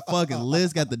whole fucking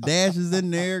list, got the dashes in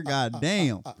there. God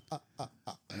damn.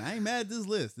 And I ain't mad at this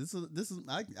list. This is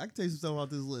I can tell you some stuff about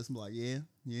this list. I'm like, yeah,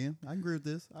 I agree with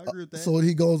this. I agree with that. So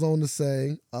he goes on to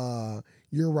say,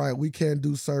 you're right, we can't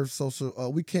do surf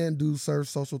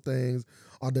social things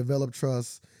or develop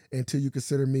trust until you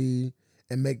consider me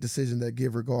and make decisions that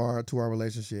give regard to our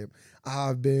relationship.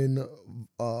 I've been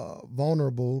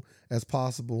vulnerable as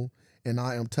possible, and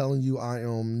I am telling you, I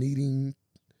am needing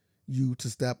you to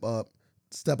step up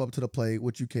to the plate,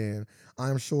 which you can. I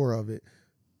am sure of it.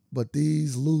 But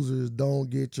these losers don't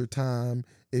get your time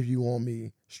if you want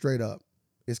me. Straight up,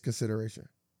 it's consideration.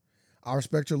 I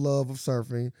respect your love of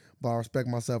surfing, but I respect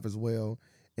myself as well.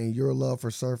 And your love for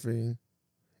surfing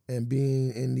and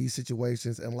being in these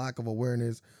situations and lack of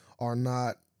awareness are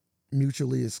not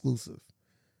mutually exclusive.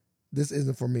 This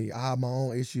isn't for me. I have my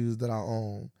own issues that I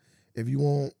own. If you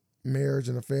want marriage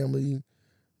and a family,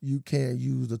 you can't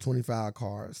use the 25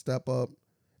 card. Step up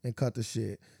and cut the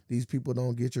shit. These people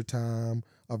don't get your time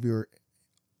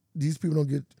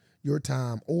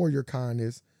or your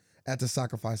kindness at the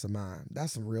sacrifice of mine.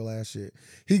 That's some real ass shit.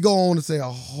 He go on to say a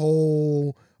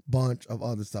whole bunch of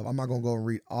other stuff. I'm not gonna go and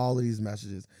read all of these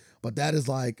messages, but that is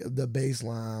like the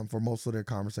baseline for most of their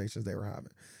conversations they were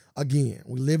having. Again,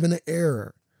 we live in an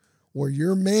era where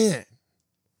your man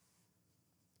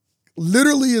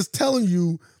literally is telling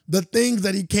you the things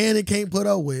that he can and can't put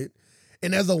up with.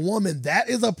 And as a woman, that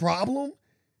is a problem.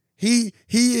 He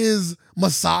is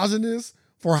misogynist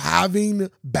for having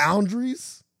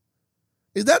boundaries.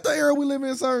 Is that the era we live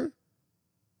in, sir?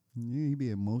 Yeah, he be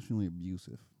emotionally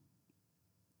abusive.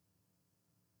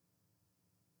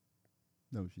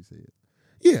 That's what she said.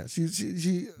 Yeah, she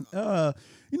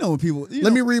you know when people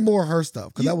let me read more of her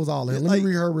stuff, because that was all in. Let like, me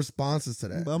read her responses to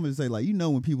that. But I'm gonna say, like, you know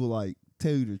when people like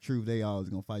tell you the truth, they always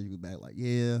gonna fight you back. Like,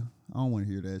 yeah, I don't want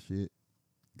to hear that shit.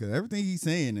 Because everything he's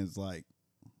saying is like,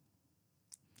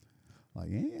 yeah, I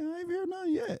ain't heard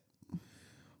nothing yet.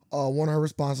 One of her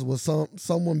responses was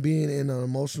someone being in an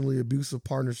emotionally abusive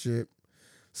partnership.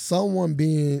 Someone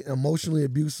being emotionally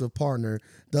abusive partner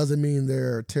doesn't mean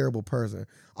they're a terrible person.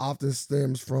 Often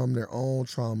stems from their own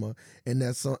trauma, and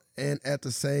at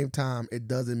the same time, it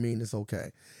doesn't mean it's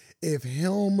okay. If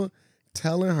him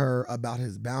telling her about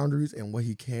his boundaries and what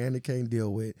he can and can't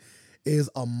deal with is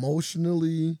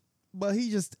emotionally, but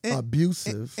he just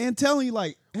abusive and telling you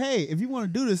like, hey, if you want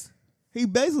to do this, he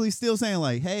basically still saying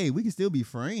like, hey, we can still be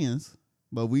friends,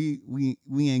 but we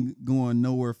ain't going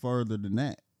nowhere further than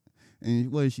that.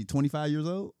 And what is she, 25 years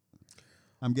old?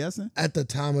 I'm guessing at the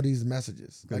time of these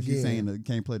messages. Because she's saying that you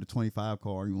can't play the 25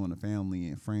 card. You want a family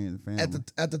and friends and family.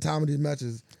 At the time of these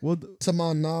messages, well, to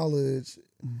my knowledge,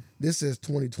 this says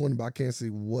 2020, but I can't see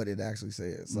what it actually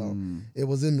says. So it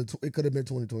was it could have been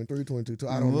 2023, 2022.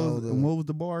 I don't know. What was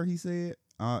the bar he said?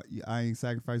 I ain't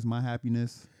sacrificing my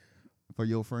happiness for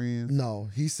your friends. No,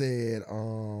 he said,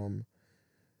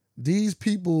 these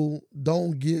people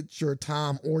don't get your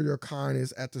time or your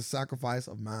kindness at the sacrifice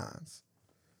of mine.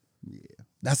 Yeah.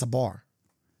 That's a bar.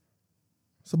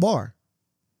 It's a bar.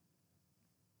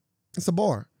 It's a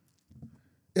bar.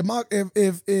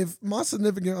 If my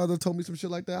significant other told me some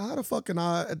shit like that, how the fuck can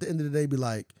I at the end of the day be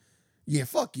like, yeah,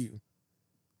 fuck you?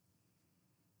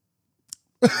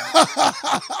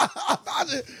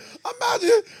 Imagine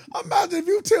if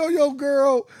you tell your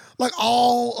girl like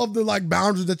all of the like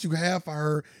boundaries that you have for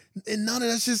her, and none of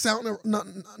that shit sound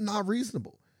not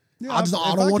reasonable. Yeah, I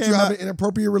don't want you having an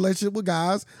inappropriate relationship with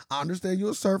guys. I understand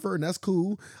you're a surfer and that's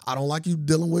cool. I don't like you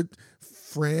dealing with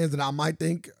friends that I might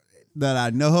think that I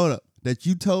know. Hold up, that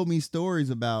you told me stories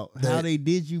about how they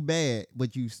did you bad,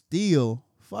 but you still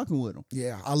fucking with them.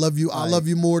 Yeah, I love you. Like, I love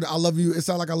you more. I love you. It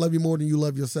sounds like I love you more than you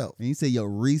love yourself. And he said your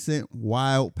recent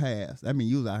wild past. I mean,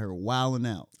 you was out here wilding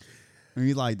out, and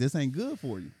he's like, this ain't good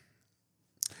for you.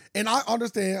 And I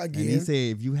understand again. And he said,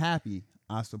 if you happy,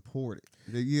 I support it.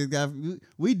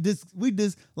 We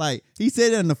just like he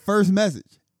said it in the first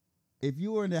message. If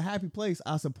you were in a happy place,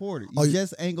 I support it. You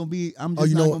just ain't gonna be. I'm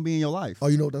just not gonna be in your life. Oh,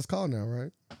 you know what that's called now,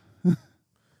 right?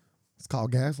 It's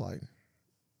called gaslighting.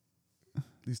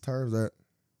 These terms that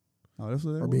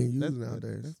are being used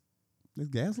nowadays. That's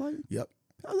gaslighting? Yep.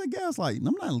 How's that gaslighting?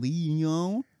 I'm not leading you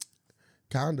on.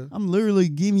 Kinda. I'm literally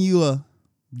giving you a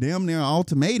damn near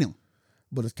ultimatum.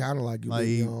 But it's kind of like you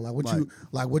leading on. What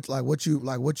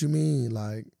you mean?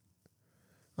 Like,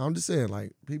 I'm just saying,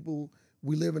 like, people,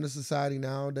 we live in a society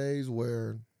nowadays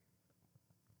where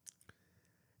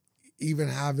even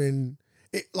having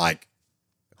it, like,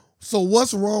 so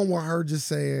what's wrong with her just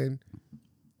saying,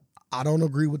 I don't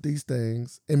agree with these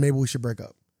things and maybe we should break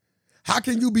up? How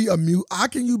can you be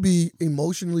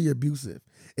emotionally abusive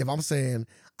if I'm saying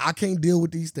I can't deal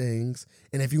with these things,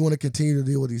 and if you want to continue to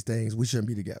deal with these things, we shouldn't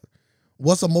be together?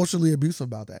 What's emotionally abusive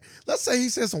about that? Let's say he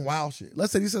said some wild shit.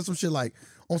 Let's say he said some shit like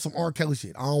on some R. Kelly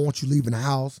shit. I don't want you leaving the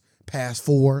house past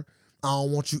 4. I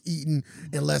don't want you eating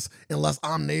unless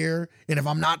I'm there. And if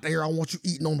I'm not there, I want you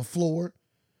eating on the floor.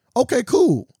 Okay,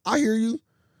 cool. I hear you.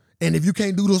 And if you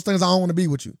can't do those things, I don't want to be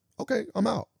with you. Okay, I'm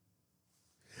out.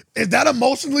 Is that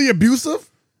emotionally abusive?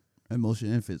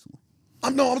 Emotional and physical.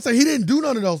 I'm saying he didn't do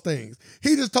none of those things.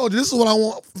 He just told you this is what I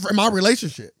want for my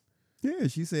relationship. Yeah,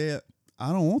 she said,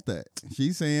 I don't want that.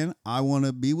 She's saying, I want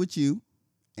to be with you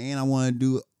and I want to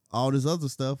do all this other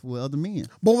stuff with other men.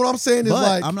 But what I'm saying is But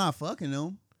like, I'm not fucking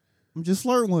them. I'm just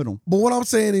flirting with them. but what I'm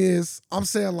saying is, I'm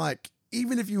saying like,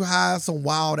 even if you have some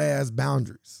wild ass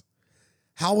boundaries,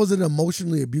 how is it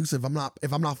emotionally abusive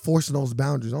if I'm not forcing those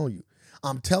boundaries on you?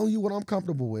 I'm telling you what I'm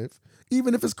comfortable with,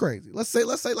 even if it's crazy. Let's say,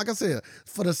 like I said,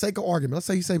 for the sake of argument, let's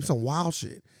say he said some wild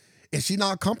shit. And she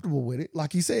not comfortable with it,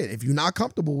 like he said, if you're not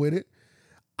comfortable with it,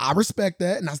 I respect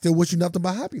that, and I still wish you nothing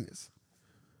but happiness.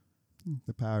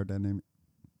 The power dynamic.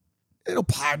 It'll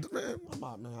power, man.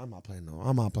 I'm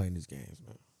not playing these games,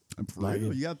 man. For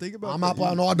real, you gotta think about. I'm not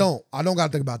playing. No, I don't. I don't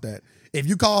gotta think about that. If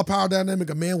you call a power dynamic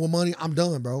a man with money, I'm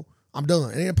done, bro. I'm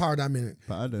done. It ain't a power dynamic.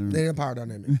 Power It dynamic. ain't a power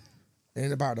dynamic. It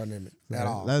ain't a power dynamic at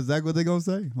all. That's exactly what they gonna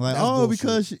say. Like, That's oh,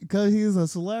 bullshit. because he's a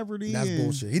celebrity. That's and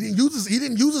bullshit. He didn't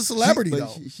use a celebrity though.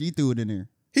 She threw it in there.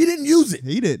 He didn't use it.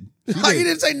 He did. He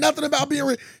didn't say nothing about being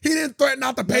rich. He didn't threaten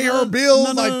not to pay No, her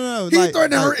bills. no. He Like-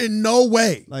 threatened her like- in no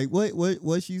way. Like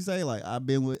what she say? Like, I've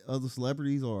been with other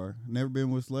celebrities or never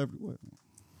been with celebrity. What?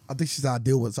 I think she said I've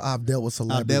dealt with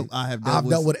celebrity. I've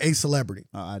dealt with a celebrity.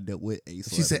 I dealt with a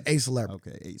celebrity. She said a celebrity.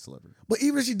 Okay, a celebrity. But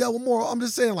even if she dealt with more, I'm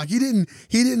just saying, like, he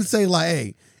didn't say like,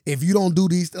 hey, if you don't do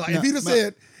these, like, if he just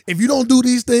said, if you don't do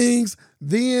these things,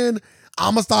 then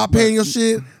I'ma stop paying your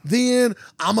shit. Then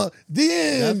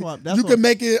That's you can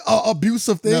make it a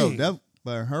abusive thing.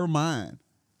 But in her mind.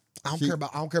 I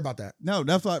don't care about that. No,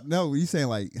 that's what. No, you saying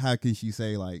like, how can she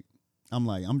say like?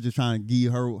 I'm just trying to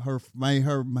give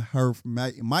her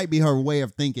might be her way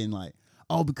of thinking like,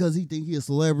 oh, because he think he a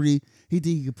celebrity, he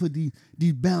think he can put these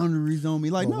boundaries on me.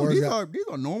 Like, But no, these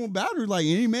are normal boundaries like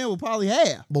any man would probably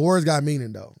have. But words got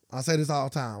meaning though. I say this all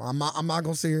the time. I'm not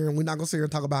gonna sit here and we're not gonna sit here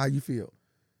and talk about how you feel.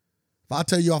 If I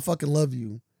tell you I fucking love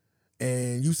you,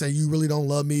 and you say you really don't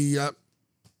love me,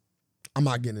 I'm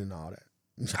not getting into all that.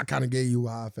 I kind of gave you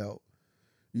how I felt.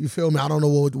 You feel me? I don't know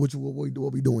what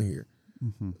we doing here.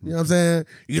 Mm-hmm. You know what I'm saying?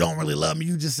 You don't really love me.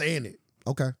 You just saying it.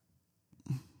 Okay.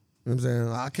 You know what I'm saying?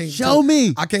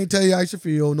 I can't tell you how you should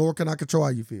feel, nor can I control how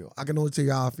you feel. I can only tell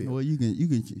you how I feel. Well, you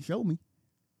can show me.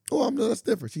 Oh, that's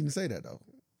different. She didn't say that though.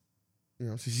 You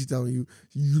know, she's telling you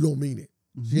you don't mean it.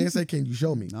 She didn't say, "Can you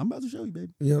show me?" I'm about to show you, baby.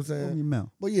 You know what I'm Open saying? your mouth.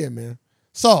 But yeah, man.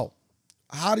 So,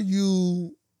 how do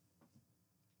you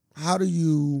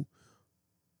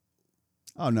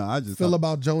Oh no, I just feel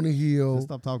about Jonah Hill Just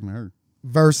stop talking to her.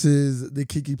 versus the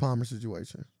Keke Palmer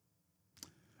situation?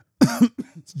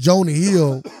 Jonah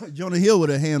Hill Jonah Hill would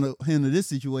have handled this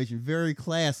situation very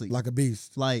classy. like a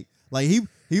beast. Like he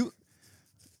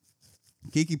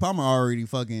Keke Palmer already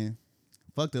fucking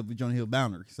fucked up with Jonah Hill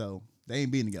boundary, so they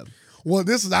ain't being together. Well,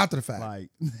 this is after the fact. Like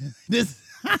this,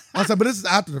 I said, but this is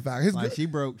after the fact. His like she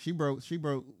broke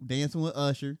Dancing with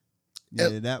Usher.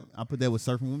 Yeah, that I put that with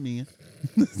Surfing with Men.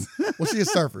 well, she a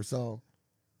surfer, so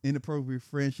Inappropriate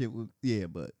friendship with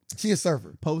but she a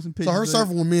surfer. posting pictures. So her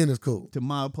surfing with men is cool. to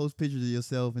model post pictures of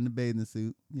yourself in the bathing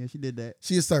suit. Yeah, she did that.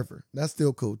 She a surfer. That's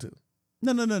still cool too.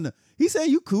 No. He said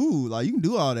you cool, like you can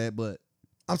do all that, but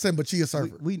I'm saying, but she a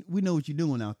surfer. we know what you're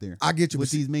doing out there. I get you, with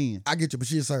but these men. I get you, but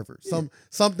she a surfer. Yeah.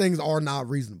 Some things are not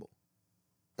reasonable,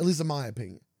 at least in my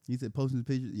opinion. He said posting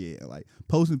pictures. Yeah, like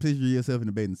posting pictures of yourself in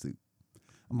the bathing suit.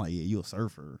 I'm like, yeah, you a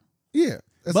surfer, Yeah,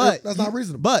 that's not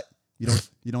reasonable. But you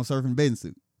don't surf in a bathing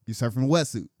suit. You surf in a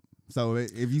wetsuit. So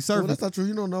if you surf, Well, that's not true.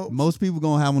 You don't know. most people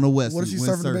gonna have on a wetsuit. What if she when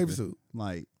surfing in a surfing. baby suit?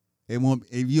 Like it won't.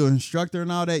 If you're an instructor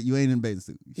and all that, you ain't in a bathing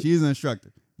suit. She is an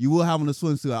instructor. You will have on a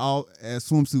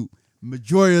swimsuit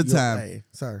majority of the time. Hey,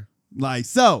 sir. Like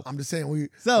so. I'm just saying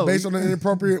So based on the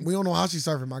inappropriate, we don't know how she's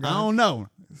surfing, my guy. I don't know.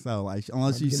 So like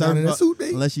unless she's Get down in surfing that suit,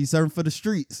 baby. unless she's surfing for the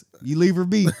streets, you leave her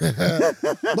be.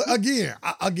 But again,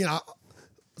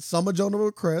 some of Jonah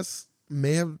requests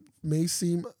may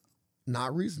seem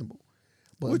not reasonable.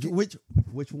 But Which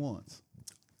ones?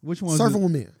 Which ones? surfing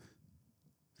with men.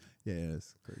 Yeah,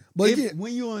 that's crazy. But If- again-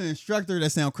 when you're an instructor, that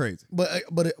sounds crazy. But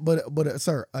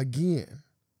sir, again,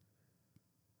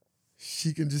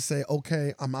 she can just say,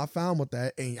 "Okay, I'm not fine with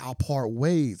that," and y'all part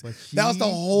ways. But That was the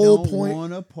whole point.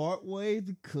 Want to part ways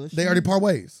because They already part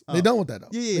ways. They Oh. done with that though.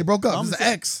 Yeah. They broke up. I'm It's an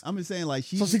saying- ex. I'm just saying, like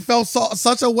So she felt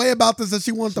such a way about this that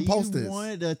she wanted to post this.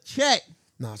 wanted to check,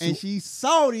 Nah, and she's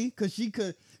salty because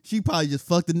she probably just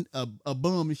fucked a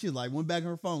bum, and she like went back on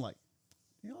her phone like,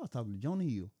 "Yeah, I was talking to Jonah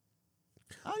Hill."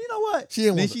 Oh, you know what? She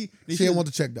didn't Then want to- she didn't want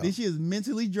to check, though. Then she is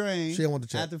mentally drained. She didn't want to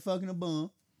check. after fucking a bum.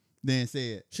 Then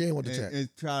said She didn't want to check. and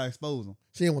try to expose him.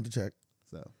 She didn't want to check.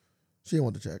 So She didn't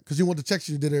want the check because she wanted the check.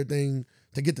 She did everything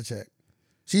to get the check.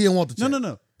 She didn't want the check.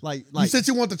 No. Like you said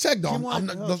she wanted the check, though.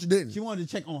 No, she didn't. She wanted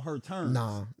to check on her terms.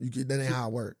 Nah, that ain't how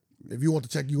it work. If you want the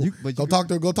check, go you talk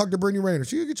to her. Go talk to Brittany Rayner.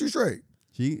 She'll get you straight.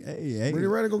 Hey, Brittany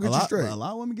Rayner gonna get you straight. A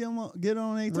lot of women get on their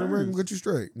terms. Brittany Rayner gonna get you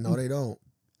straight. No, they don't.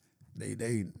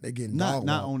 They getting not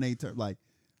dog on their terms. Like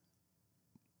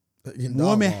getting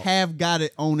dog women walk. have got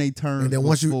it on their terms. And then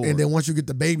once you get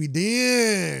the baby,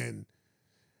 then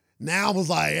now it was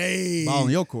like, hey, ball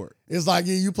in your court. It's like,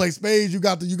 yeah, you play spades. You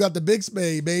got the big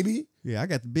spade, baby. Yeah, I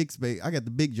got the big spade. I got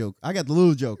the big joke. I got the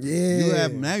little joke. Yeah.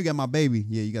 Now you got my baby.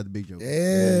 Yeah, you got the big joke.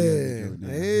 Yeah.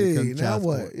 Hey, now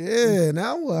what? Support. Yeah,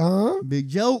 now what, huh? Big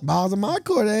joke. Balls in my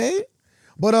court, eh?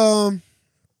 But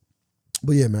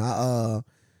yeah, man.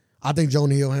 I think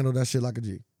Jonah Hill handled that shit like a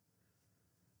G.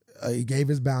 He gave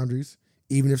his boundaries,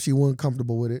 even if she wasn't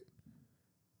comfortable with it.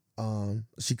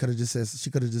 She could have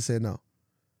just said no.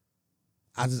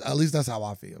 At least that's how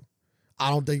I feel. I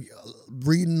don't think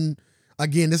reading.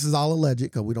 Again, this is all alleged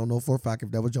because we don't know for a fact if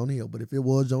that was Jonah Hill. But if it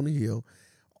was Jonah Hill,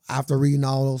 after reading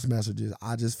all those messages,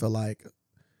 I just feel like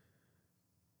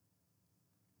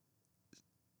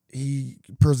he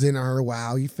presented her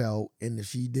how he felt, and if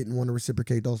she didn't want to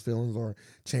reciprocate those feelings or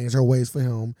change her ways for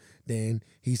him, then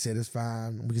he said it's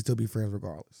fine. We can still be friends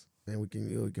regardless, and we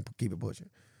can keep it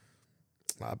pushing.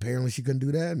 Apparently, she couldn't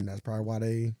do that, and that's probably why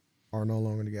they are no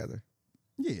longer together.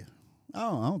 Yeah, I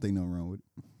don't think nothing wrong with it.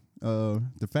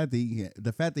 The fact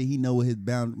that he know what his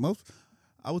boundaries.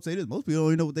 I would say this: most people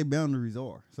don't even know what their boundaries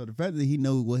are. So the fact that he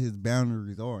knows what his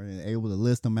boundaries are and able to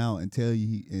list them out and tell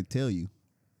you,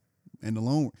 and the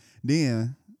long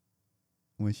then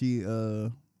when she get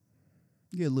a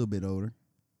little bit older,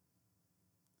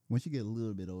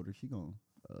 she gonna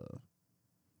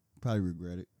probably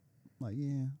regret it. Like,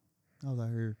 yeah, I was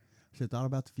out here, should have thought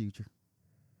about the future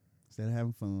instead of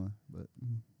having fun. But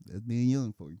that's being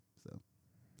young for you. So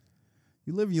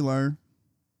you live, you learn.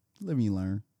 Live and you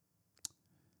learn.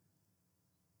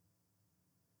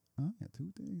 I got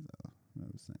two things. Oh,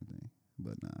 that was the same thing.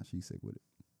 But nah, she's sick with it.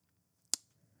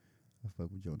 I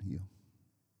fuck with Jonah Hill.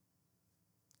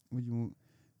 What you want?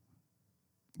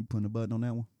 You putting a button on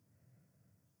that one?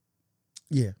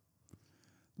 Yeah.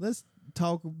 Let's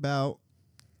talk about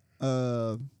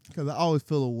because I always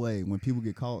feel a way when people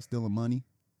get caught stealing money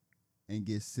and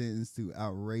get sentenced to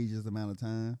outrageous amount of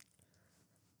time.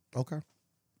 Okay.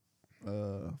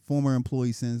 Former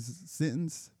employee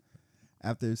sentenced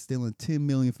after stealing $10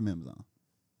 million from Amazon.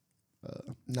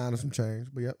 9 and some change,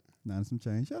 but yep. 9 and some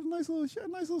change. She had a nice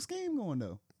little scheme going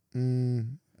though.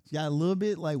 Mm. She got a little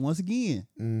bit like once again.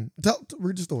 Read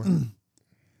the story.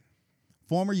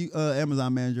 Former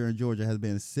Amazon manager in Georgia has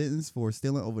been sentenced for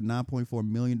stealing over $9.4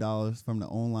 million from the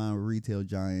online retail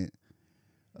giant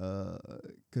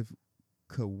Karika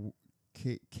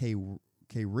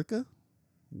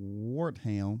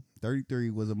Wortham. 33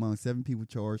 was among 7 people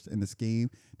charged in the scheme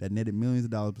that netted millions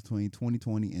of dollars between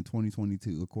 2020 and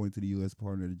 2022, according to the U.S.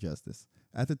 Department of Justice.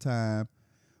 At the time,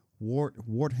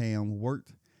 Wortham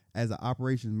worked as an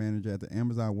operations manager at the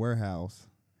Amazon warehouse,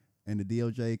 and the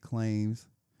DOJ claims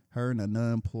her and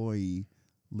another employee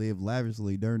lived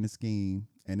lavishly during the scheme,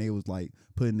 and they was like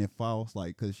putting in false,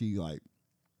 like, because she like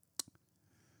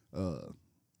was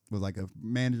like a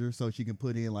manager, so she can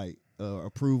put in like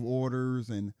approve orders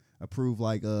and approve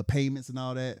like payments and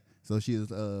all that. So she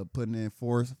was putting in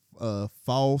false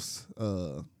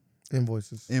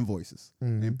invoices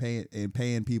and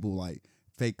paying people like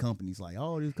fake companies, like,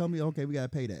 oh, this company, okay, we gotta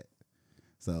pay that.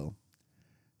 So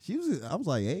I was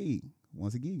like, hey,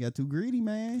 once again, you got too greedy,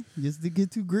 man. Just to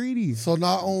get too greedy. So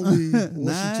not only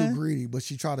was she too greedy, but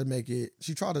she tried to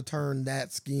turn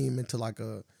that scheme into like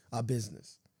a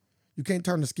business. You can't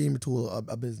turn the scheme into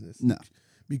a business. No.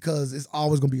 Because it's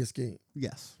always going to be a scheme.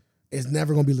 Yes. It's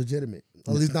never going to be legitimate.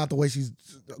 At least not the way she's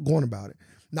going about it.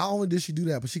 Not only did she do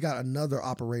that, but she got another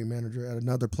operating manager at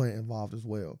another plant involved as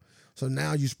well. So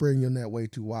now you spreading your net way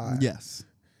too wide. Yes.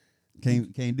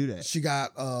 Can't do that. She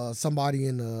got somebody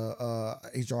in the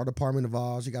HR department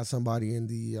involved. She got somebody in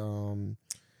the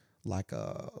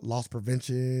loss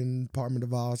prevention department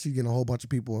involved. She's getting a whole bunch of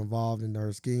people involved in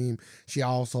her scheme. She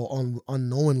also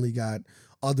unknowingly got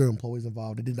other employees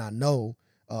involved that did not know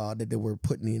that they were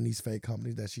putting in these fake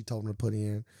companies that she told them to put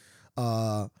in.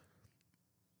 And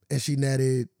she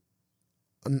netted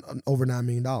over $9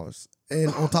 million.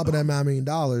 And on top of that $9 million,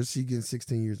 she gets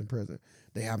 16 years in prison.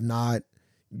 They have not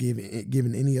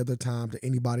given any other time to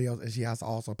anybody else, and she has to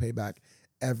also pay back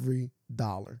every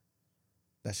dollar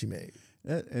that she made.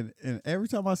 And every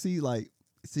time I see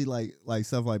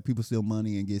stuff like people steal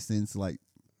money and get sentenced to like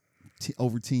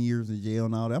over 10 years in jail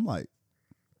and all that, I'm like,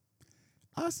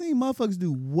 I seen motherfuckers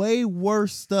do way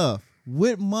worse stuff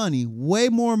with money, way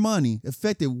more money,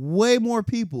 affected way more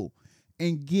people,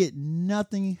 and get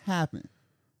nothing happen.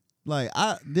 Like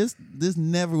this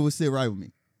never would sit right with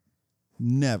me.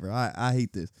 Never. I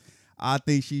hate this. I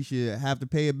think she should have to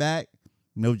pay it back.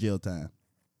 No jail time.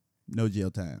 No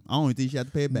jail time. I don't even think she have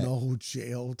to pay it back. No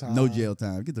jail time. No jail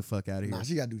time. Get the fuck out of here. Nah,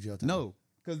 she got to do jail time. No,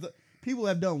 because people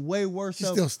have done way worse She's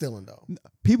stuff. still stealing, though.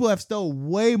 People have stole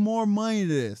way more money to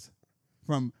this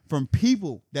from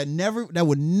people that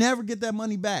would never get that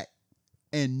money back,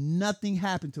 and nothing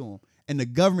happened to them, and the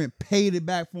government paid it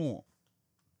back for them.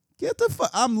 Get the fuck.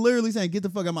 I'm literally saying, get the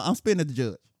fuck out I'm spitting at the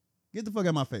judge. Get the fuck out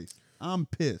of my face. I'm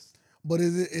pissed. But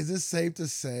is it safe to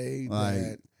say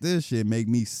that this shit make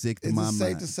me sick to my mind? Is it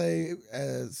safe to say,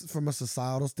 as from a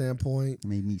societal standpoint, it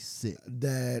made me sick,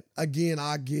 that again,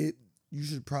 I get you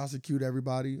should prosecute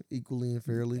everybody equally and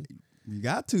fairly. You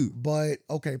got to. But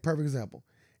okay, perfect example.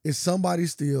 If somebody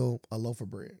steal a loaf of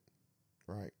bread,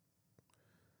 right?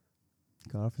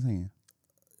 Cut off his hand.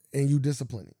 And you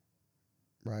discipline him,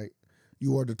 right?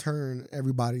 You are deterring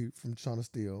everybody from trying to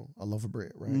steal a loaf of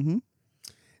bread, right? Mm-hmm.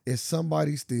 If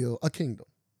somebody steal a kingdom,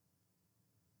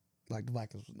 like the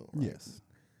Vikings was doing, right? Yes.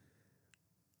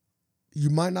 You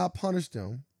might not punish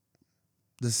them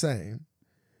the same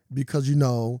because you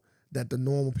know that the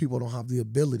normal people don't have the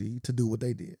ability to do what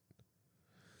they did.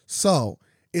 So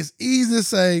it's easy to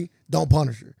say, don't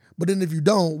punish her. But then if you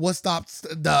don't, what stops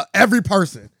every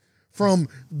person from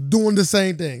doing the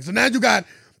same thing? So now you got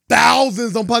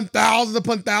thousands upon thousands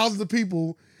of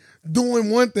people doing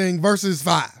one thing versus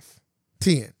 5,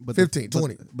 10, 15,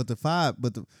 20. But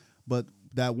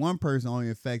that one person only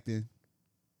affecting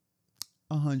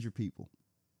 100 people.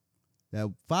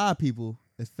 That 5 people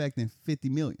affecting 50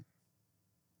 million.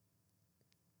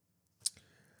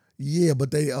 Yeah, but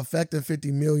they affected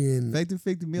 50 million. Affecting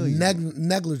 50 million.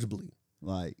 Negligibly.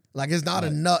 Like it's not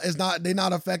enough. It's not. They're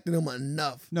not affecting them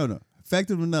enough. No.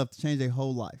 Affected them enough to change their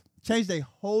whole life. Change their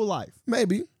whole life.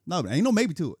 Maybe. No, there ain't no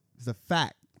maybe to it. It's a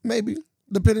fact. Maybe.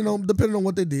 Depending on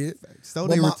what they did.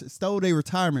 Stole their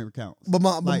retirement accounts. But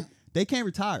they can't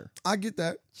retire. I get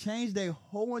that. Change their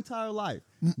whole entire life.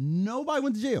 Nobody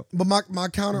went to jail. But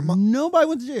nobody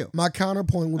went to jail. My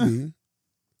counterpoint would be,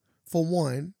 for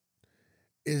one,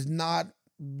 is not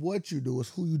what you do, it's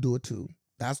who you do it to.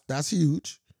 That's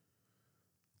huge.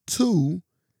 2,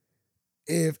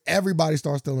 if everybody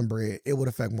starts stealing bread, it would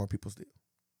affect more people still.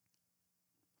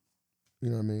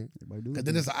 You know what I mean? Because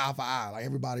then it's an eye for eye. Like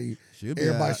everybody shooting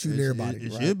everybody.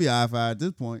 It should be eye for eye at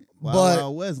this point.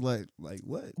 Wild West, like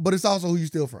what? But it's also who you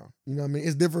steal from. You know what I mean?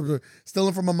 It's different.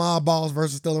 Stealing from a mob boss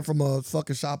versus stealing from a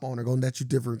fucking shop owner going to net you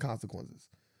different consequences.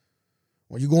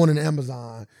 When you going into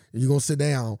Amazon and you're going to sit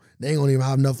down, they ain't going to even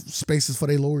have enough spaces for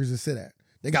their lawyers to sit at.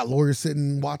 They got lawyers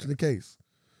sitting watching the case.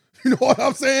 You know what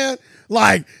I'm saying?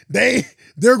 Like they're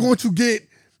going to get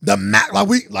the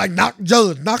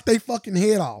knock their fucking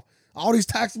head off. All these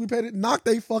taxes we paid, knock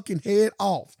their fucking head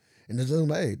off. And the judge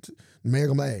like, hey, the mayor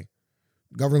gonna be like, hey,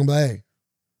 governor gonna be like, hey.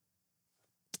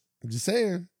 I'm just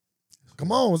saying.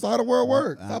 Come on, it's how the world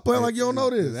works. Stop playing like you don't know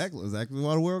this. Exactly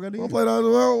how the world got to do. Don't play how the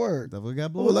world works. Definitely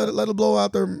got blow. Let it blow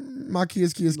out there. My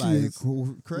kids.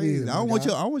 Crazy. Yeah, I don't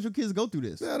want your kids to go through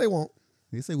this. Yeah, they won't.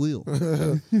 Yes, they will.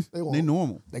 They won't. They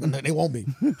normal. They won't be.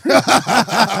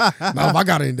 Now, if I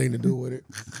got anything to do with it,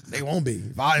 they won't be.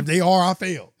 If they are, I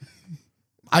failed.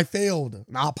 I failed,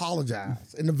 and I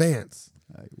apologize in advance.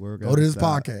 Right, go to this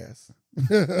podcast.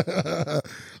 I'm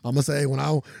gonna say when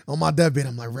I on my deathbed,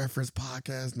 I'm like reference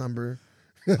podcast number.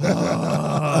 Go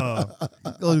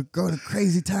to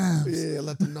Crazy Times. Yeah,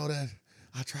 let them know that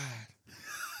I tried.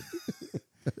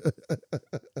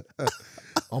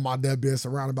 On my deathbed,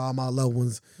 surrounded by my loved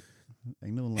ones.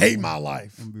 Hate my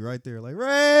life. I'm gonna be right there, like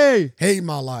Ray. Hate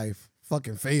my life.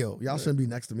 Fucking fail. Y'all shouldn't be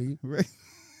next to me. Ray.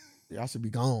 Y'all should be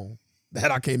gone. That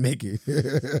I can't make it.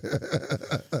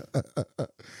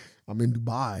 I'm in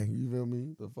Dubai. You feel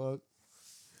me? The fuck?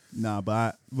 Nah,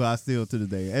 but I still to this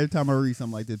day. Every time I read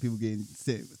something like this, people getting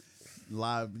sent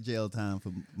live jail time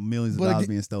for millions of dollars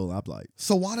being stolen. I'm like,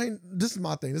 so why didn't? This is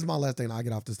my thing. This is my last thing. I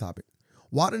get off this topic.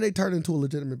 Why didn't they turn it into a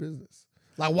legitimate business?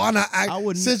 Like, why not?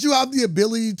 Since you have the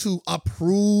ability to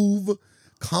approve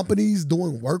companies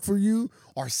doing work for you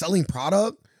or selling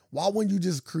product, why wouldn't you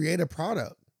just create a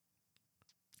product?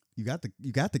 You got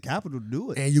the capital to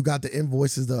do it, and you got the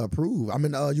invoices to approve. I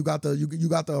mean, you got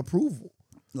the approval.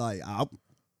 Like,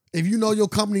 if you know your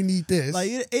company need this, like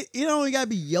it only got to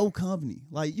be your company.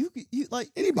 Like you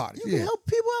like anybody, you can help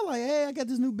people out. Like, hey, I got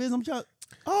this new business. I'm trying.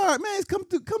 All right, man, come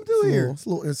through here. It's a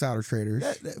little insider traders.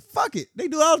 Fuck it, they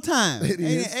do it all the time.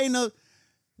 Ain't no.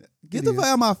 Get the fuck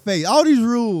out of my face. All these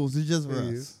rules is just for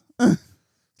us.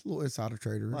 a little insider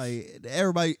traders. Like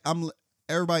everybody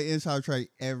insider trade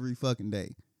every fucking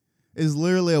day. It's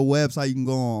literally a website you can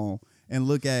go on and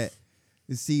look at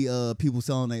and see people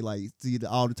selling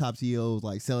all the top CEOs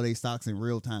like sell their stocks in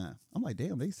real time. I'm like,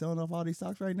 damn, they selling off all these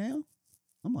stocks right now?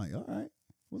 I'm like, all right,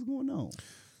 what's going on?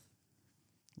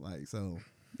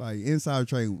 Like insider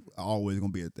trading always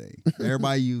gonna be a thing.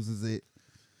 Everybody uses it.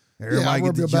 Everybody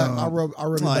gets the jump. I rub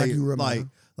it back. You rub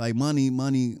like money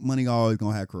always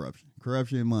gonna have corruption.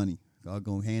 Corruption and money all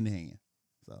go hand in hand.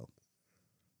 So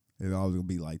it's always gonna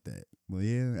be like that. But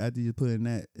yeah, after you put in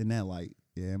that light,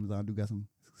 yeah, Amazon do got some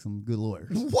good lawyers.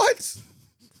 What?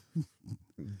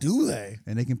 Do they?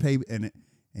 And they can pay and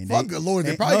fuck good lawyers.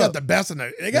 They probably got the best in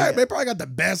there. They probably got the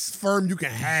best firm you can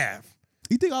have.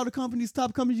 You think all the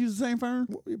top companies use the same firm?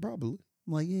 Well, yeah, probably.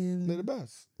 I'm like, yeah, they're the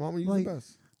best. Why would you use the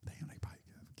best? Damn, they probably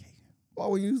have a cake. Why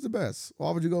would you use the best?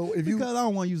 Why would you go because I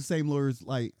don't want to use the same lawyers.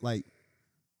 Like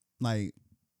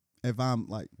if I'm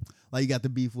like you got the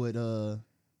beef with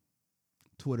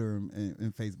Twitter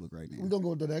and Facebook right now. We're gonna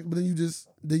go to that, but then you just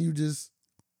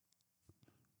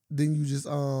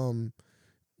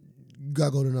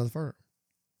gotta go to another firm.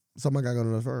 Somebody gotta go to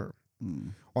another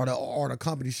firm. Or the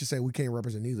company should say we can't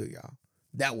represent neither of y'all.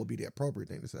 That would be the appropriate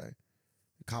thing to say.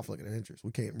 Conflict of interest.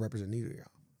 We can't represent neither of y'all.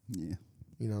 Yeah.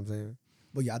 You know what I'm saying?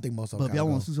 But yeah, I think most of them. But if y'all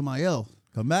want to sue somebody else,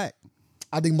 come back.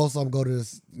 I think most of them go to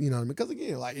this, you know what I mean? Because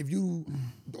again, like if you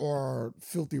are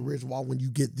filthy rich, why wouldn't you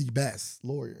get the best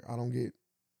lawyer? I don't get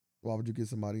why would you get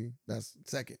somebody that's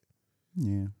second?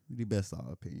 Yeah. The best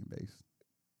opinion based.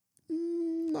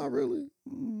 Not really.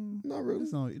 Not really.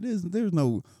 There's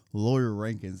no lawyer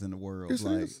rankings in the world.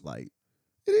 Yes, like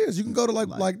it is. You can go to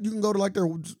like their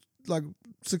like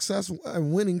success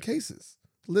and winning cases.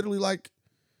 Literally like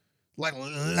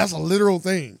that's a literal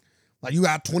thing. Like you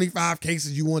got 25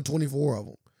 cases, you won 24 of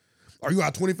them. Or you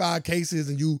got 25 cases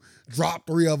and you dropped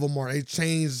 3 of them, or they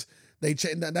changed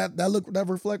that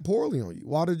reflect poorly on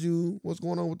you. What's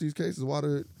going on with these cases?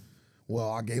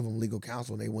 Well, I gave them legal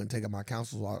counsel and they wouldn't take up my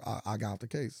counsel, so I got the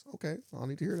case. Okay, I don't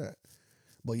need to hear that.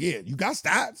 But yeah, you got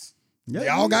stats. Yeah, they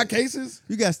all got cases.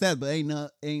 You got stats, but ain't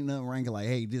nothing ranking like,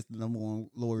 hey, this is the number one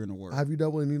lawyer in the world. Have you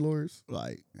dealt with any lawyers?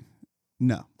 Like,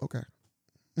 no. Okay.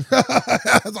 So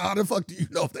how the fuck do you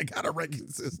know if they got a ranking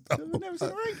system? I've never seen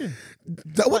a ranking.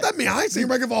 What that mean? I ain't seen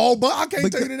ranking for a whole bunch. I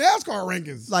can't tell you the NASCAR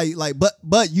rankings.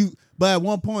 But at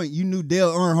one point you knew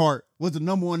Dale Earnhardt was the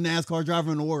number one NASCAR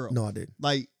driver in the world. No, I didn't.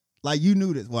 Like you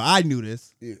knew this. Well, I knew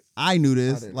this. Yeah. I knew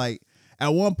this. Like at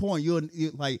one point you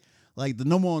like the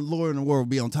number one lawyer in the world would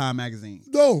be on Time magazine.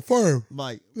 No, firm.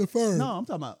 Like the firm. No, I'm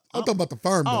talking about. I'm talking about the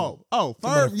firm. Oh,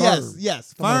 firm.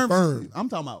 Yes. Firm. I'm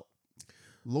talking about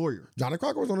lawyer. Johnny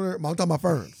Crocker was on there. I'm talking about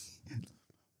firms.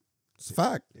 It's a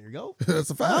fact. There you go. It's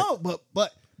a fact. No,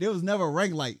 but there was never a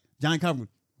rank like Johnny Crocker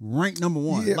ranked number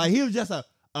one. Yeah. Like he was just a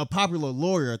popular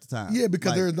lawyer at the time. Yeah,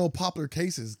 because there are no popular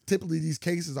cases. Typically, these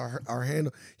cases are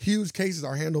handled. Huge cases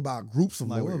are handled by groups of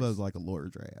lawyers. What if it was like a lawyer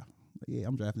draft? Yeah,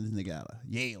 I'm drafting this nigga out of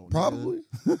Yale. Probably.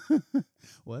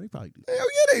 Well, they probably do. Hell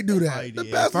yeah, they do that. The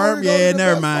best firm. Yeah,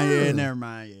 never mind. Yeah, never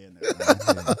mind.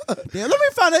 Yeah, let me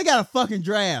find out they got a fucking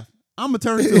draft. I'm gonna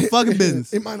turn it into a fucking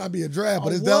business. It might not be a draft,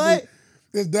 but it's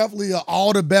definitely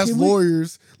all the best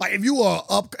lawyers. Like if you are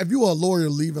a lawyer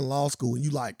leaving law school and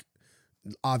you like,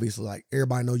 obviously like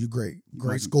everybody know you great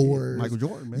scores. Michael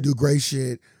Jordan, man. You do great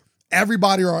shit.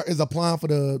 Everybody is applying for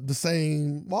the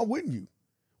same. Why wouldn't you?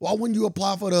 Why wouldn't you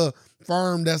apply for the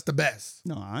firm that's the best?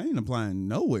 No, I ain't applying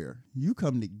nowhere. You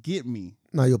come to get me.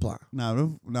 No, you apply.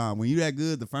 No, when you that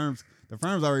good, the firms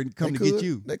already come to get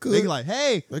you. They could. They like,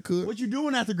 hey, they could. What you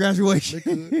doing after graduation?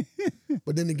 They could.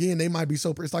 But then again, they might be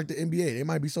so. It's like the NBA. They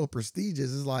might be so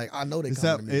prestigious. It's like I know they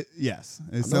come to me. Yes,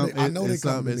 I know they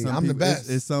come to me. I'm the best.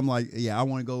 It's something like, yeah, I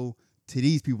want to go to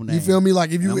these people now. You feel me?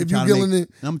 Like if you dealing it,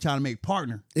 I'm trying to make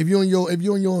partner. If you in your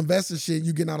investor shit,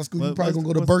 you getting out of school, you probably gonna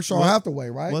go to Berkshire Hathaway,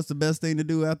 right? What's the best thing to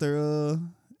do after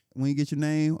when you get your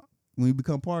name? When you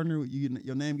become partner,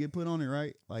 your name get put on it,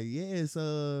 right? Like, it's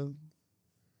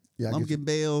Lumpkin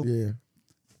Bell. Yeah.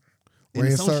 And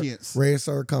associates.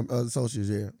 Associates,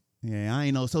 yeah. Yeah, I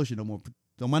ain't no associate no more.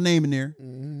 Throw my name in there.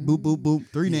 Mm-hmm. Boop, boop, boop.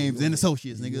 3 names and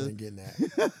associates, nigga. You ain't getting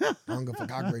that. I don't give a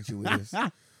fuck how great you is.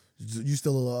 You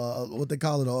still what they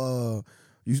call it?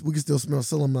 We can still smell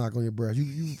Silimac on your breath.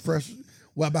 You fresh,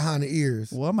 right behind the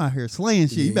ears. Well, I'm out here slaying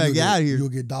shit. You better get out of here. You'll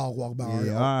get dog walk by.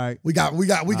 Yeah, all right. We got. You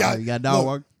got dog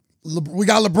walk. We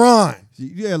got LeBron.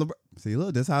 Yeah, LeBron. See,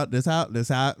 look, this how.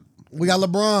 We got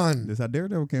LeBron. This how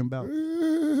Daredevil came about.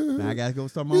 Now I gotta go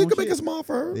start my own shit. You can make it small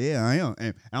for her. Yeah, I am.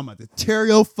 And I'm about to tear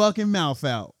your fucking mouth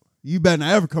out. You better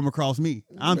not ever come across me.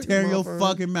 I'm tearing your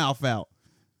fucking mouth out.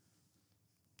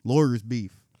 Lawyers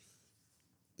beef.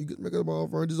 You could make it a ball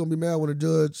friend. Just don't be mad when the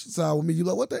judge side with me. You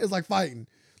like, what the? It's like fighting.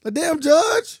 Like, damn,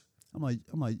 judge. I'm like,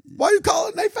 Why you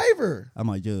calling they favor? I'm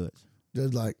like, Judge.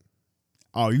 Judge like,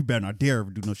 Oh, you better not dare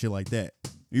do no shit like that.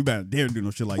 You better dare do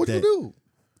no shit like what that. you do?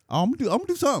 Oh, I'm gonna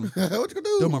do something. What you gonna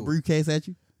do? Throw my briefcase at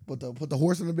you. Put the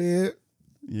horse in the bed.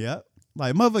 Yep.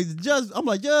 Like motherfucker, Judge. I'm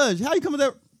like, Judge, how you coming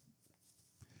there?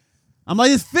 I'm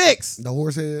like, it's fixed. The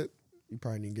horse head. You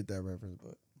probably didn't get that reference,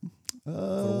 but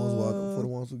for the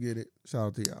ones who get it, shout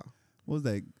out to y'all. What's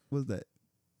that?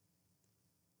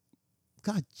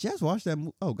 God, just watched that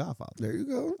movie. Oh, Godfather. There you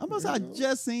go. I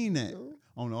just seen that.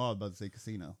 Oh no, I was about to say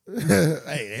Casino.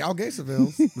 Hey, they all gangster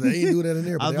films. They ain't do that in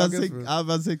there. But I was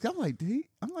about to say.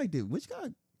 I'm like, dude, which guy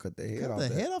cut the head cut off the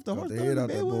that. head off the horse? Cut the head off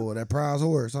that boy. That prize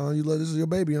horse, huh? You this is your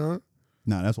baby, huh?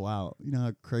 Nah, that's wild. You know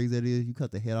how crazy that is? You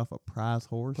cut the head off a prize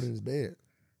horse. Put it in his bed.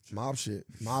 Mob shit.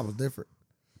 Mob was different.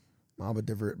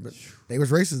 But they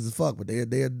was racist as fuck. But they a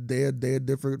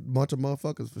different bunch of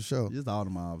motherfuckers for sure. Just all the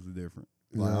mobs are different.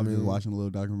 You Like know what I'm I just mean? watching a little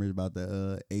documentary about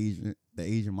the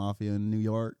Asian mafia in New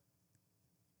York.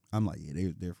 I'm like, yeah, they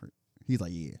was different. He's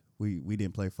like, yeah, we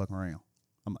didn't play fucking around.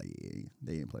 I'm like, yeah,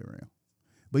 they didn't play around.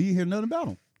 But you hear nothing about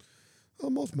them. Well,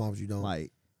 most mobs you don't.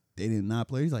 Like, they did not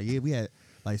play. He's like, yeah, we had,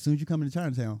 like, as soon as you come into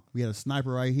Chinatown, we had a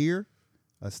sniper right here,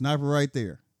 a sniper right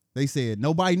there. They said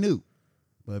nobody knew.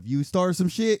 But if you started some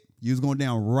shit, you was going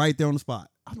down right there on the spot.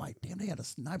 I'm like, damn, they had a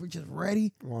sniper just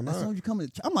ready. Why As soon not? as you come in,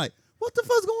 I'm like, what the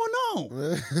fuck's going on?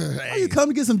 Why Hey, you come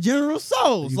to get some General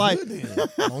Soul's? you Like, good then.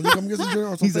 Don't you come get some dinner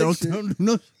or some he said, fake don't shit. tell them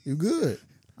no. You good.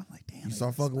 I'm like, damn. You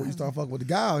start fucking with the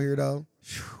guy out here though.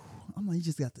 I'm like, you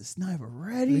just got the sniper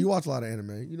ready. You watch a lot of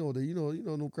anime. You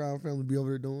know no crowd family be over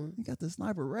there doing. You got the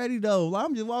sniper ready though. Like,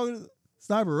 I'm just walking,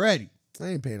 sniper ready. I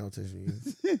ain't paying no attention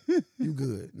to you. You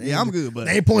good. They Yeah, ain't- I'm good, but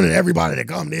They ain't pointing at everybody that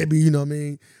come. They be, you know what I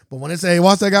mean? But when they say,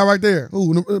 watch that guy right there.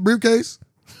 Ooh, the briefcase.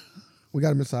 We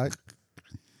got him inside.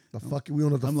 The fuck, we don't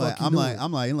know what the I'm fuck like,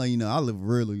 you doing. you know, I live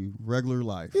really regular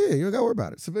life. Yeah, you don't got to worry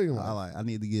about it. Civilian life. I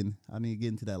need to get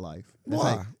into that life.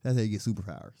 Why? That's how you get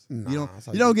superpowers. Nah, that's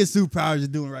how you don't get superpowers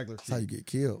just doing regular That's how shit. you get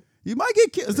killed. You might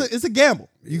get killed. It's a gamble.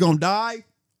 You gonna die,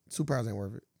 Superpowers ain't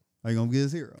worth it. or you gonna get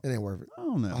his hero. It ain't worth it. I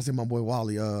don't know. I see my boy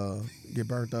Wally get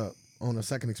burnt up on a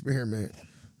second experiment.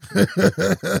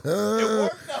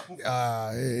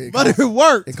 But it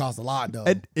worked. It cost a lot though.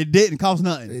 It didn't cost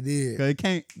nothing. It did. Cause it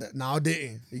can't. No, it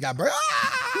didn't. He got burnt.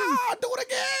 Do it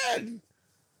again.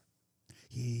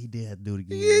 Yeah, he did have to do it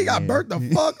again. Yeah, he got man. burnt the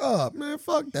fuck up, man.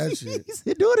 Fuck that shit. He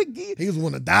said, "Do it again." He was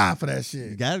going to die for that You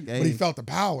shit. got But he felt the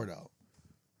power though.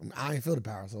 I ain't feel the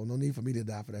power, so no need for me to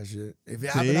die for that shit. If it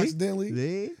happened See? accidentally,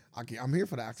 See? I'm here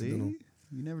for the accidental. See?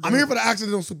 You never. I'm here for the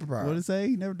accidental superpower. What it say?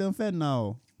 You never done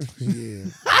fentanyl. Yeah.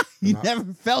 You Nah.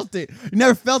 never felt it. You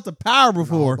never felt the power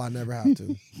before. I hope I never have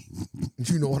to.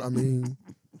 You know what I mean?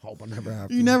 Hope I never have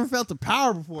to. You never felt the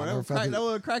power before. I That never was felt it. that what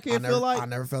a I crackhead never, feel like. I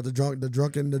never felt the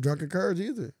drunken courage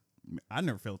either. I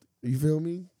never felt it. You feel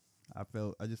me? I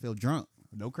just felt drunk.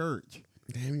 No courage.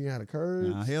 Damn, you had a courage.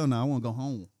 Nah, hell no. I want to go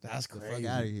home. That's Fuck crazy.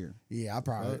 out of here. Yeah, I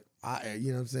probably.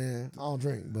 You know what I'm saying? I don't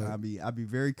drink, but I'd be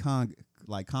very conscious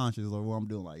of what I'm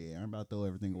doing. Like, yeah, I'm about to throw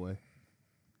everything away.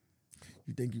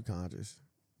 you think you conscious.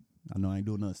 I know I ain't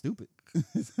doing nothing stupid. I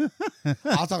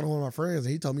was talking to one of my friends,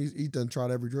 and he told me he done tried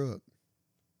every drug.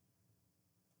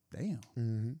 Damn.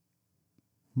 Mm-hmm.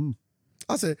 Hmm.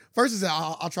 I said, first he said,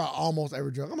 I'll try almost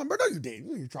every drug. I'm like, bro, no, you didn't.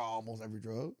 You didn't try almost every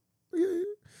drug. Yeah.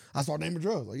 I started naming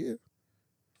drugs. Like, yeah.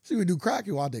 See, we do crack.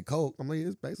 Well, I did coke. I'm like, yeah,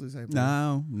 it's basically the same thing.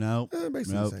 No. Basically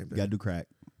the same thing. You gotta do crack.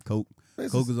 Coke.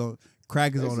 Basically, Coke is on.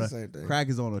 Crack is basically on the a. same thing. Crack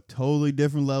is on a totally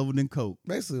different level than coke.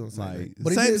 Basically on the same Like thing.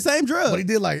 But same drug. But he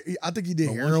did I think he did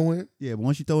But once heroin. Yeah, but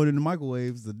once you throw it in the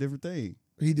microwave, it's a different thing.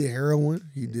 He did heroin.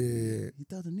 He did. You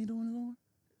throw the needle in it on?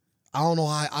 I don't know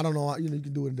how. You know, you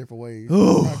can do it in different ways.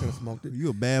 Oh. I could have smoked it. You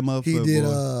a bad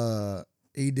motherfucker.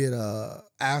 He did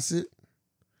acid.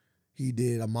 He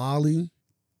did a Molly.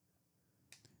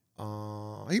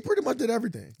 He pretty much did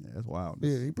everything. Yeah, that's wild.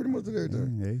 Yeah, he pretty much did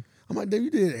everything. Hey. I'm like, Dave, you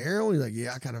did heroin? He's like,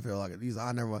 yeah, I kind of feel like it.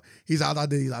 I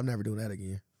did these. I'm never doing that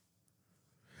again.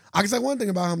 I can say one thing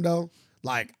about him though.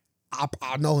 Like,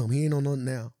 I know him. He ain't on nothing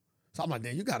now. So I'm like,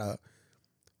 damn,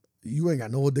 you ain't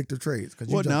got no addictive traits. Cause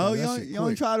Well, no, you only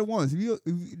only tried it once. If you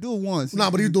do it once. Nah,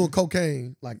 but he was doing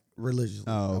cocaine like religiously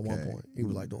Oh, at one okay. point. He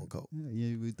was like doing coke.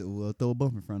 Yeah, we throw a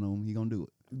bump in front of him. He gonna do it.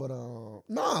 But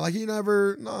he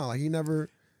never.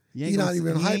 He not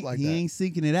even hype like he that. ain't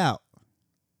seeking it out.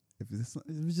 If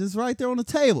it's just right there on the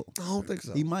table, I don't think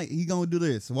so. he gonna do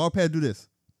this. Warpath do this.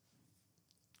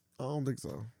 I don't think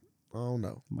so. I don't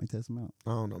know. Might test him out. I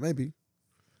don't know. Maybe.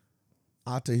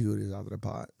 I'll tell you who it is after the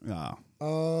pod. Ah,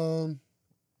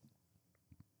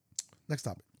 Next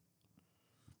topic.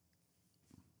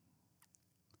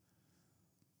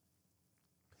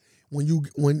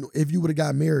 if you would have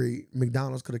got married,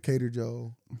 McDonald's could have catered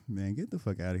your. Man, get the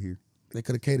fuck out of here. They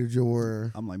could have catered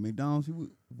your. I'm like, McDonald's,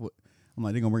 what? I'm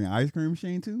like, they gonna bring an ice cream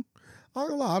machine too? I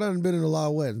don't know. I done been in a lot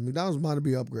of weddings. McDonald's might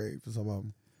be an upgrade for some of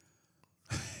them.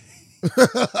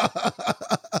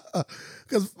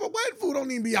 Because wedding food don't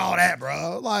even be all that,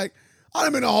 bro. Like, I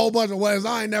done been to a whole bunch of weddings.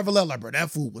 I ain't never left like, bro, that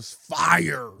food was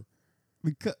fire.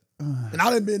 Because And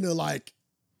I done been to like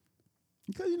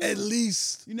you at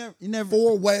least you never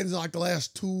 4 weddings in like the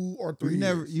last 2 or 3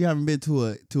 years. you haven't been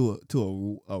to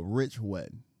a rich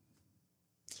wedding.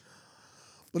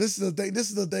 But this is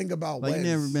the thing about Like weddings.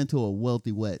 you never been to a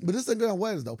wealthy wedding. But this is the thing about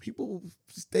weddings though. People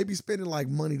they be spending like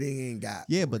money they ain't got.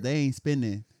 Yeah, but they ain't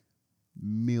spending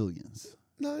millions.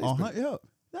 No, they Or spend-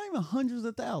 not even hundreds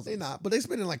of thousands. they not. But they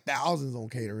spending like thousands on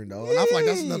catering though. And I feel like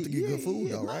that's enough to get good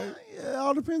food though, nah, right? Yeah, it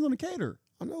all depends on the caterer.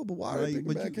 I know, but why are Like, they picking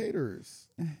but bad you- caterers?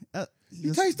 Uh, You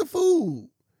just- taste the food.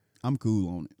 I'm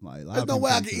cool on it. Like, a lot There's of no people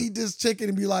way I taste can it. eat this chicken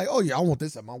and be like, oh yeah, I want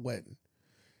this at my wedding.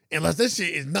 Unless this shit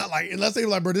is not like, unless they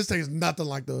like, bro, this tastes nothing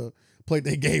like the plate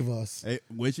they gave us. Hey,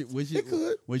 what you It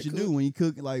could. what It you could. do when you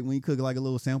cook like a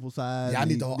little sample size? Yeah, I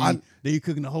and need you- the- Then you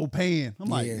cooking the whole pan. I'm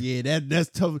like, Yeah. yeah, that's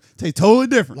tough. Tastes totally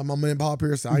different. Like my man Paul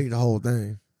Pierce said, I eat the whole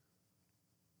thing.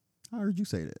 I heard you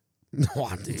say that. No,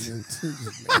 I didn't. Just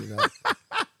made it up.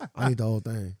 I need the whole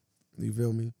thing. You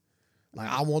feel me? Like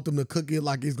I want them to cook it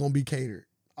like it's gonna be catered.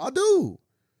 I do.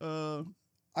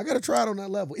 I gotta try it on that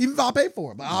level. Even if I pay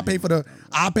for it. But I'll pay for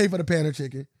the pan of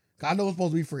chicken. 'Cause I know it's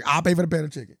supposed to be free. I'll pay for the pan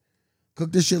of chicken.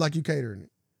 Cook this shit like you catering it.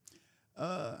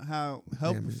 How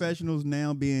health Damn, professionals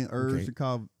now being urged Okay. to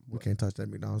call. We can't touch that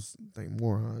McDonald's thing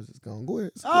more, huh? It's just gone. Go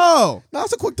ahead. Oh, No,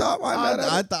 it's a quick top.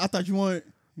 I thought you wanted.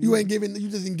 You ain't giving. You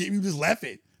just didn't give. You just left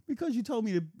it. Because you told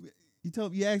me to.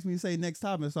 You asked me to say next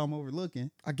topic, so I'm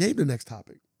overlooking. I gave the next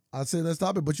topic. I said next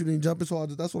topic, but you didn't jump in, so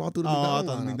that's what I threw the Oh, I McDonald's.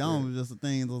 thought line out McDonald's there. was just a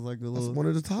thing. It was like a That's little. one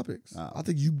of the topics. Oh. I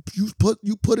think you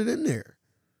put it in there.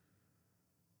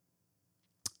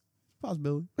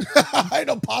 Possibility. Ain't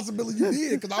no possibility you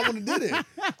did because I wouldn't have did it.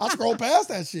 I scrolled past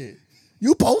that shit.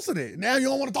 You posted it. Now you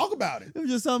don't want to talk about it. It was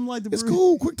just something like the. It's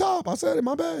cool. Quick top. I said it.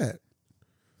 My bad.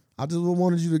 I just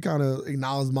wanted you to kind of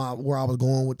acknowledge where I was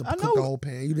going with the I cook know. the whole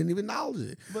pan. You didn't even acknowledge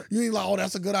it. But- You ain't like, oh,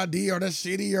 that's a good idea or that's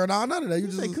shitty or none of that. You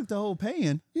You say just cook the whole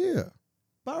pan. yeah.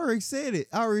 But I already said it.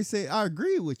 I already said I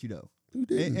agree with you though, You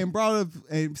did. and brought up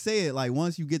and said like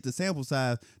once you get the sample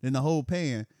size, then the whole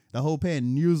pan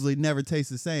usually never tastes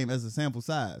the same as the sample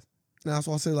size. That's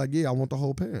why I said like, yeah, I want the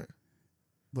whole pan.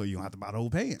 But you don't have to buy the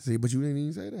whole pan. See, but you didn't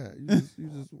even say that. You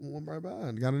just went right by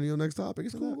and got into your next topic.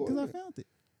 It's cool. Go Because I ahead. found it,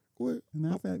 Go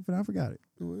ahead. but I forgot it.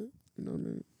 Go ahead. You know what I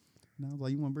mean? And I was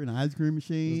like, you want to bring an ice cream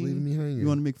machine? Just leaving me hanging. You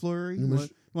want a McFlurry? You You mach-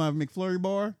 want to have a McFlurry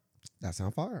bar? That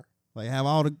sound fire. Like have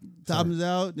all the Sorry. toppings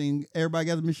out, then everybody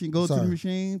got the machine. Go to the Sorry.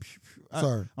 machine.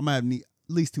 Sorry. I'm gonna have at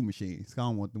least 2 machines. I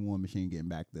don't want the one machine getting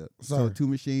backed up. So Sorry. 2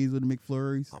 machines with the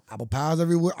McFlurries. Apple pies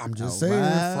everywhere. I'm just All saying.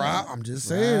 right. I'm just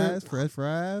saying. Fries, fresh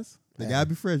fries. They Yeah. gotta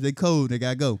be fresh. They cold. They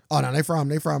gotta go. Oh no, they fry them.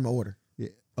 They fry them to order. Yeah.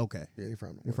 Okay. Yeah, they fry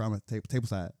them. They fry them at the table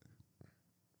side.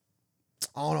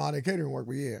 I don't know how their catering work,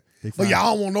 but yeah. They fry. But yeah, I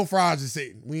don't want no fries just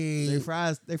sitting. We They ain't,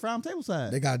 fries. They fry them table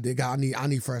side. they got. I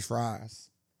need fresh fries.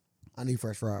 I need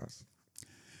fresh fries.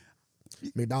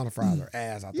 McDonald's fries are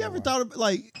ass out You there. ever thought of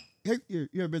like? You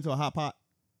ever been to a hot pot?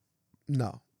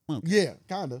 No. Okay. Yeah,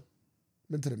 kinda.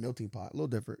 Been to the melting pot. A little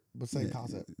different, but same Yeah,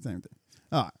 concept. Same thing.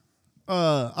 All right.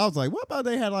 I was like, what about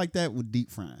they had like that with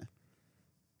deep frying?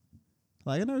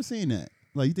 Like I never seen that.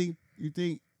 Like you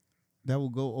think that will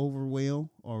go over well,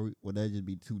 or would that just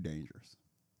be too dangerous?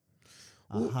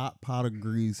 A Well- hot pot of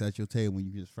grease at your table when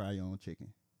you just fry your own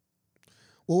chicken.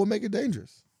 What would make it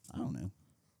dangerous? I don't know.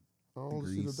 I don't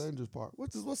see Grease. the dangerous part.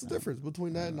 What's the difference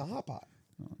between that and the hot pot?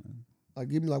 I don't know. Like,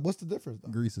 give me like, what's the difference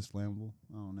though? Grease is flammable.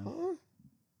 I don't know. Huh?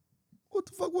 What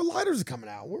the fuck? What lighters are coming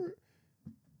out? Where?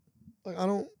 Like, I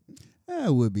don't. Yeah,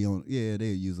 it would be on. Yeah,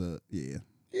 they'll use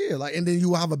Yeah, like, and then you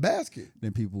will have a basket.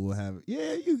 Then people will have it.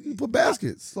 Yeah, You you put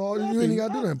baskets. So Yeah, I you ain't think- got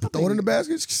to do I that. Throw it in the think-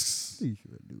 baskets. You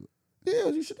should do it. Yeah,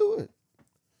 you should do it.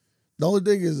 The only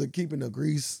thing is keeping the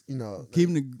grease. You know,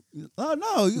 Keeping the. Oh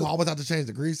no, you always have to change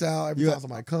the grease out every You- time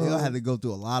somebody comes. You'll have to go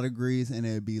through a lot of grease, and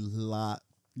it'll be a lot.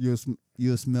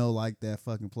 You'll smell like that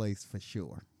fucking place for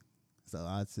sure. So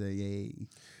I'd say, yay.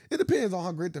 It depends on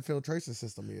how great the filtration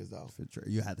system is, though.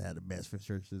 You have to have the best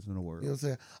filtration system in the world. You know what I'm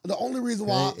saying? The only reason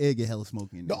why It get hella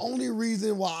smoky in the there. only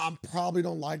reason why I probably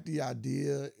don't like the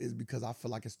idea is because I feel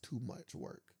like it's too much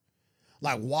work.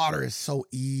 Like water is so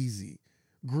easy.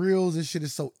 Grills and shit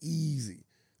is so easy.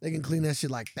 They can clean that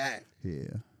shit like that.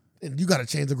 Yeah. And you got to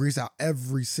change the grease out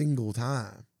every single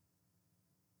time.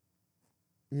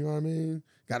 You know what I mean?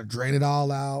 Got to drain it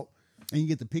all out. And you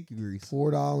get the picky grease.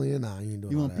 $4 in. Nah, you ain't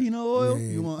doing You all want that. peanut oil? You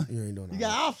You want? ain't doing all You got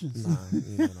that. options. Nah, you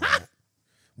ain't doing all that.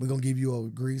 We're gonna give you a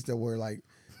grease that we're like,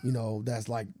 that's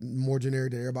like more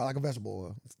generic than everybody, like a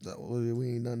vegetable oil.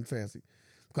 We ain't nothing fancy.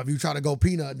 Because if you try to go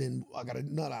peanut, then I got a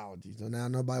nut allergy. So now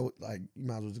nobody would, like, you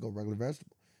might as well just go regular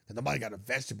vegetable. Because nobody got a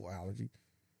vegetable allergy.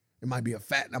 It might be a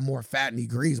more fatty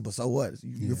grease, but so what?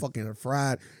 You're fucking a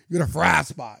fried. You're in a fried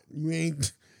spot. You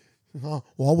ain't. Well,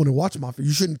 I want to watch my.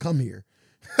 You shouldn't come here.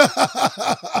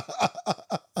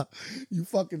 You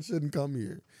fucking shouldn't come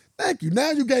here. Thank you.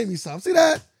 Now you gave me some. See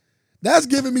that? That's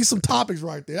giving me some topics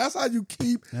right there. That's how you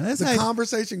keep the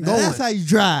conversation going. That's how you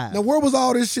drive. Now, where was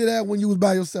all this shit at when you was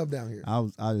by yourself down here?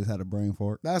 I just had a brain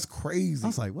fart. That's crazy. I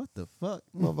was like, what the fuck?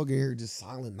 Motherfucker here just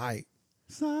silent night.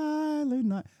 Silent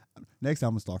night. Next time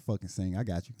I'm gonna start fucking singing. I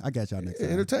got you. I got y'all next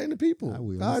time. Entertain the people. I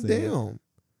will. God damn.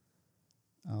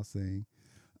 I'll sing.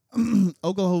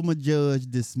 Oklahoma judge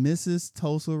dismisses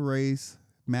Tulsa race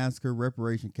massacre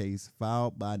reparation case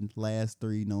filed by the last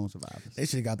 3 known survivors. They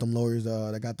should have got them lawyers.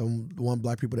 They got them one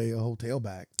black people their hotel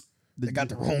back. They got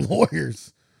the wrong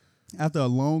lawyers. After a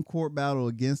long court battle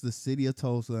against the city of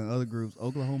Tulsa and other groups,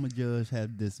 Oklahoma judge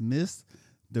have dismissed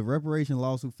the reparation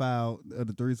lawsuit filed of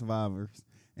the 3 survivors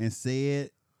and said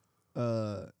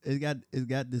it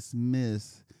got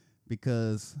dismissed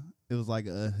because it was like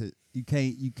you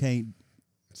can't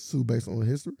sue based on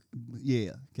history.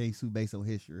 Yeah, can't sue based on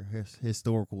history,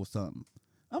 historical or something.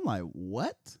 I'm like,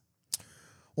 what?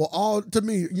 Well, to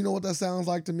me, you know what that sounds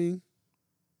like to me?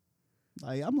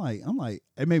 Like I'm like,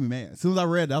 it made me mad. As soon as I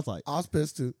read that, I was like, I was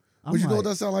pissed too. But you know what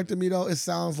that sounds like to me though? It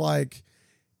sounds like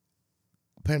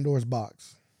Pandora's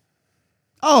box.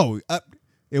 Oh,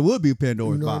 it would be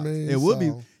Pandora's box. What I mean? It would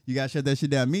be. You gotta shut that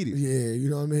shit down immediately. Yeah, you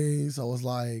know what I mean? So it's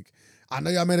like, I know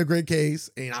y'all made a great case,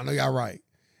 and I know y'all right.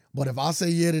 But if I say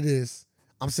yeah to this,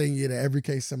 I'm saying yeah to every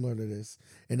case similar to this.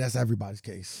 And that's everybody's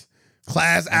case.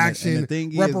 Class action, and the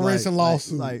thing reparation is,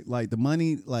 lawsuit. Like the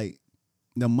money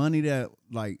that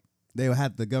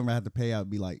the government have to pay out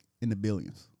be like in the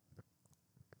billions.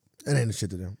 It ain't a shit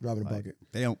to them. Drop in the bucket.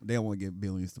 They don't want to give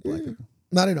billions to black people.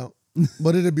 No, they don't.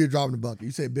 But it'll be a drop in the bucket.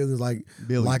 You say billions like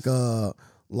billions.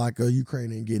 like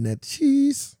Ukraine ain't getting that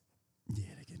cheese. Yeah,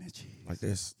 they getting that cheese. Like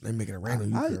this. They making it rain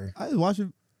on Ukraine. I just watched it.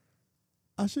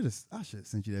 I should have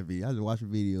sent you that video. I just watched a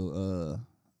video.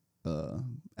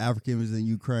 Africans in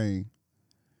Ukraine,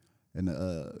 and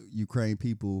the Ukraine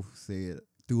people said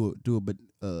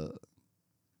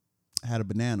had a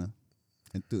banana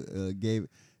and gave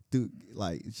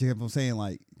like she kept on saying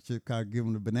like she kind of give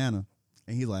him the banana,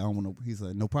 and he's like I don't want no. He's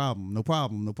like no problem.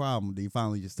 Then he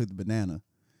finally just took the banana,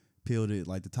 peeled it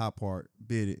like the top part,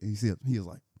 bit it, and he was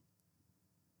like,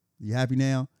 "You happy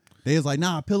now?" They was like,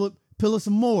 "Nah, peel it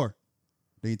some more."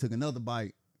 Then he took another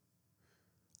bite.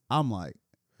 I'm like,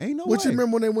 ain't no way. What you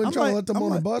remember when they wouldn't try to let them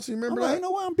on the bus? You remember that? Ain't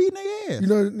no way I'm beating their ass. You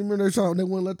know, remember they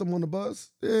wouldn't let them on the bus?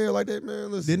 Yeah, like that,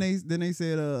 man. Listen. Then they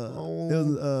said it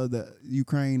was, the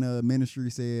Ukraine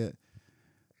ministry said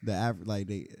the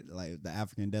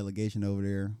African delegation over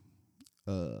there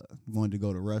wanted to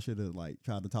go to Russia to like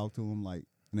try to talk to them, like,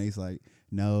 and they's like,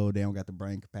 no, they don't got the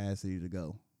brain capacity to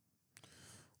go.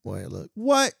 Boy, look.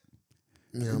 What?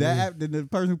 You know the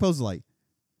person who posted like,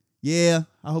 yeah,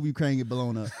 I hope Ukraine get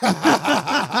blown up.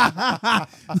 I'm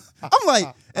like,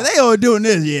 and they all doing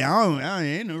this. Yeah, I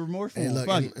ain't no remorse for and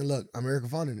them. look, America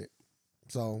funded it.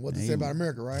 So what they say about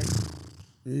America, right?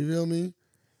 You feel me?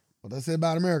 What they say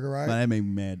about America, right? But that made me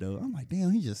mad though. I'm like,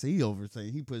 damn, he over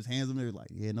saying he put his hands on there like,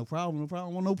 yeah, no problem. I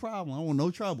want no problem. I want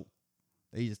no trouble.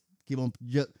 They just keep on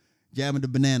jabbing the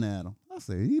banana at him. I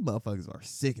say, these motherfuckers are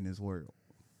sick in this world.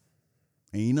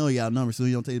 And you know he outnumbered, so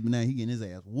he don't take the banana, he getting his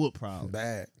ass whooped probably.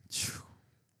 Bad.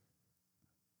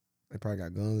 They probably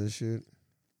got guns and shit.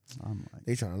 I'm like,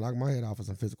 they trying to knock my head off for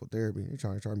some physical therapy. They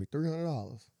trying to charge me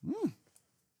 $300.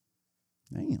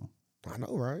 Damn. I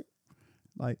know, right?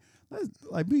 Like,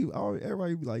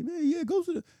 everybody be like, man, yeah,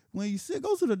 when you sick,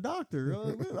 go to the doctor.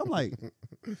 I'm like,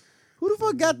 who the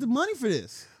fuck got the money for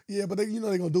this? Yeah, but they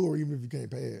gonna do it even if you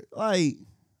can't pay it. Like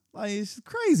it's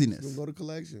craziness. You go to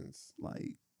collections.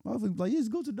 Like, yeah,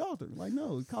 just go to the doctor. Like,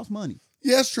 no, it costs money.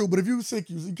 Yeah, it's true. But if you're sick,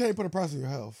 you can't put a price on your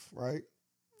health, right?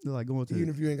 They're like going to even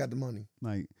if you ain't got the money.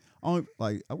 Like,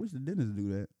 I wish the dentists do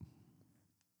that.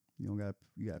 You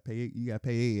gotta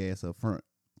pay their ass up front.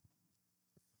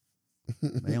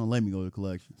 They don't let me go to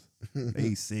collections.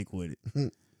 They sick with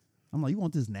it. I'm like, you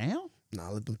want this now? Nah,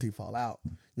 let them teeth fall out.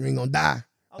 You ain't gonna die.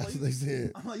 That's what they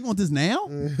said. I'm like, you want this now?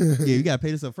 Yeah, you gotta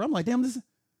pay this up front. I'm like, damn, this.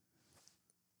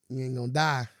 You ain't gonna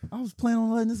die. I was planning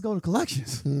on letting this go to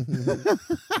collections. Now,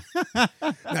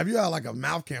 if you had like a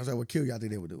mouth cancer that would kill you, I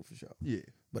think they would do it for sure. Yeah.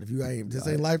 But if you ain't, this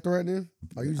ain't life threatening,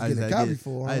 or you just I getting a had to cavity get-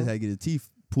 for, I just had to get the teeth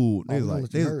pulled. Oh, They we was gonna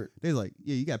like, let you hurt. they was like,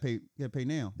 yeah, you gotta pay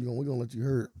now. we're gonna let you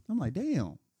hurt. I'm like,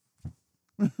 damn.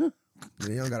 Then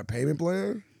you don't got a payment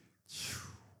plan.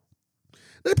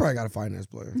 They probably got a finance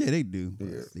plan. Yeah, they do. But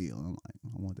Yeah. still, I'm like, I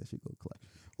want that shit to go collect.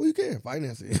 Well, you can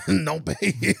finance it. Don't pay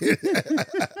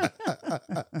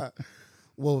it.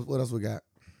 What else we got?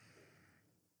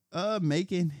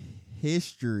 Making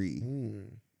history.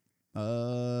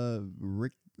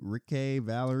 Mm. Ricky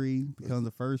Valerie becomes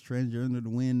the first transgender to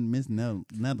win Miss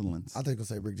Netherlands. I think I'll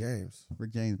say Rick James.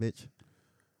 Rick James, bitch.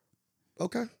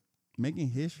 Okay. Making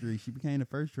history, she became the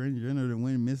first transgender to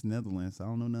win Miss Netherlands. I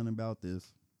don't know nothing about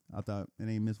this. I thought it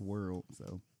ain't Miss World,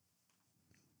 so.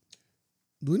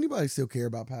 Do anybody still care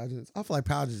about pageants? I feel like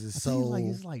pageants is I so. think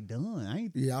it's like done. I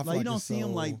ain't, Yeah, I feel like you like don't it's see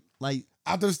them so- like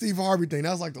After the Steve Harvey thing,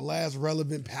 that was like the last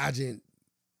relevant pageant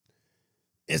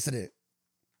incident.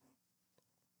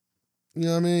 You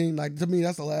know what I mean? Like, to me,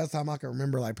 that's the last time I can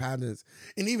remember like pageants.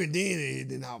 And even then, it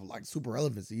didn't have like super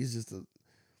relevancy. It's just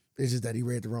that he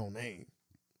read the wrong name.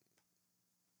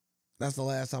 That's the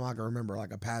last time I can remember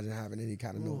like a pageant having any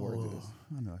kind of noteworthiness.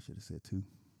 I know I should have said two.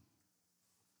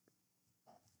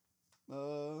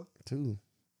 Two.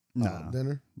 Nah.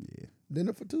 Dinner? Yeah.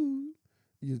 Dinner for two?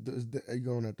 Are you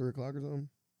going at 3 o'clock or something?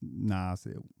 Nah, I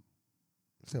said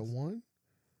Said 1?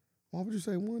 Why would you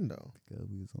say 1 though? because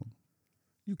we was on.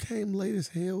 You came late as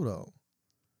hell though.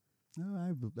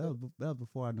 No, that was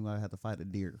before I knew I had to fight a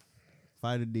deer.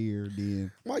 Fight a deer,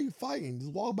 then. Why are you fighting?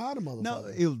 Just walk by the motherfucker. No,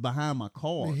 it was behind my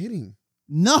car. Man, hit him.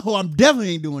 No, I'm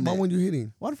definitely ain't doing Why that. when you hit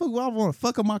him? Why the fuck would I want to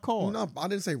fuck up my car? No, I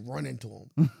didn't say run into him.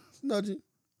 Just nudge him.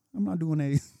 I'm not doing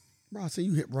that. Bro, I said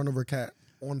you hit run over a cat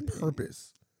on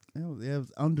purpose. That was that's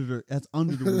under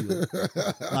the wheel.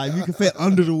 Like if you can fit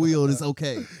under the wheel, it's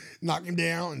okay. Knock him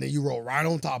down, and then you roll right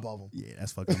on top of him. Yeah,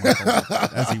 that's fucking my car.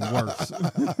 That's even worse.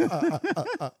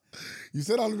 You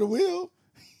sit under the wheel.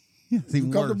 It's You even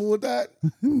worse. comfortable with that?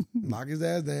 Knock his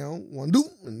ass down. One doop.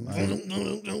 And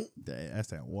That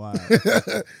sound wild.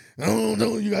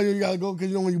 you gotta go because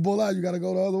you know when you pull out, you gotta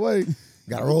go the other way. You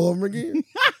gotta roll over again.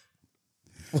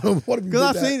 What if you did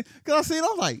Cause that? I seen,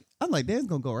 I'm like, Dan's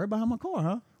gonna go right behind my car,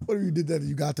 huh? What if you did that and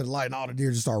you got to the light and all the deer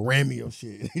just start ramming your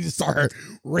shit? They just start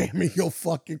ramming your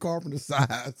fucking car from the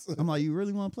sides. I'm like, you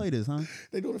really want to play this, huh?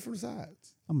 They doing it from the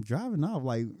sides. I'm driving off.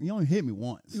 Like, you only hit me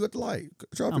once. You at the light.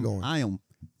 Traffic going. I am.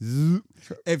 Zoop.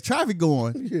 If traffic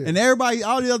going Yeah. and everybody,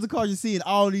 all the other cars you seeing,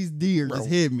 all these deer Bro, just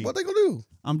hit me. What they gonna do?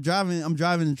 I'm driving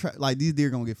in like these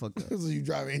deer gonna get fucked up. So you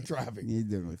driving in traffic. Yeah,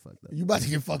 they're gonna get fucked up. You about to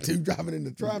get fucked up. You driving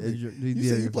into traffic. Yeah, You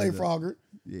said you play Frogger.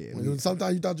 Yeah. When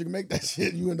sometimes you thought you could make that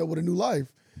shit, you end up with a new life.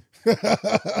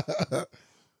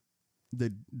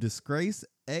 The disgraced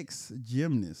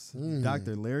ex-gymnast,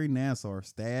 Dr. Larry Nassar,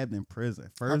 stabbed in prison.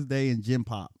 First day in gym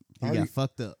pop. He got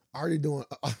fucked up. Already doing.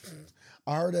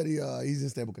 I heard that he's in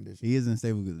stable condition. He is in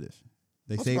stable condition.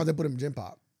 They I'm say, surprised they put him in gym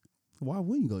pop why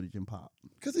wouldn't you go to gym pop?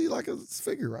 because he like a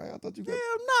figure, right? I thought you got.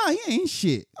 Hell nah, he ain't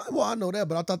shit. Well, I know that,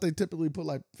 but I thought they typically put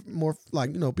like more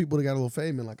like people that got a little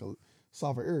fame in like a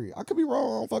softer area. I could be wrong.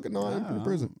 I don't fucking know. I ain't been in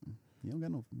prison. You don't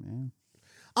got no, man.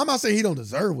 I'm not saying he don't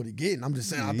deserve what he getting. I'm just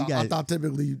saying Yeah, I thought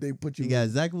typically they put you He got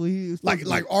exactly what he was supposed to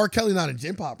like do. R. Kelly not in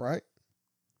gym pop, right?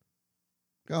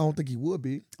 I don't think he would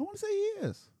be. I want to say he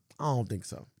is. I don't think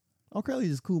so. R. Kelly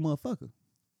just a cool motherfucker.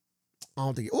 I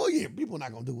don't think. Oh yeah, people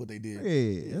not gonna do what they did.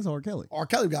 Yeah, that's R. Kelly. R.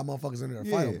 Kelly got motherfuckers in there to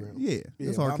Yeah, fight over him. yeah,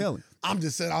 that's but R. Kelly. I'm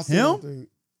just saying. I still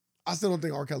don't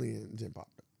think R. Kelly in gym pop.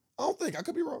 I don't think. I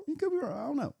could be wrong. He could be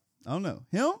wrong. I don't know.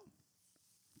 Him,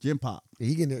 gym pop.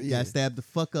 He can. He Yeah. got stabbed the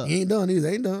fuck up. He ain't done either.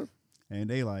 They ain't done. And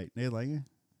they're like, yeah,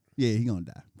 he gonna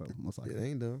die, bro. Most Yeah, likely. they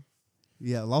ain't done.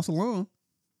 Yeah, lost a lung.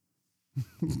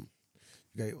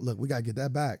 Okay, look, we gotta get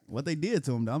that back. What they did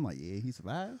to him, though, I'm like, yeah, he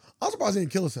survived. I'm surprised he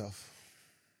didn't kill himself.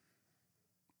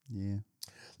 Yeah.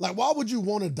 Like, why would you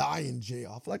want to die in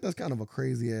jail? I feel like that's kind of a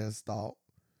crazy ass thought.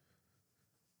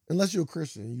 Unless you're a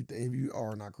Christian, if you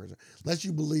are not Christian, unless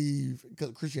you believe,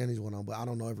 because Christianity's one on, but I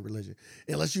don't know every religion.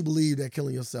 Unless you believe that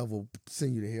killing yourself will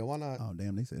send you to hell, why not? Oh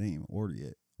damn, they said they ain't even ordered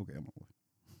yet. Okay, I'm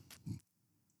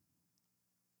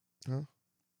on. Huh?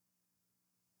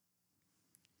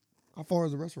 How far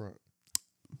is the restaurant?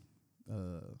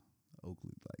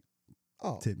 Oakley, like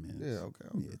Oh, 10 minutes. yeah, okay.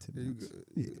 Yeah, 10 Yeah, you minutes. good.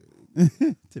 Yeah.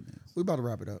 10 minutes. We about to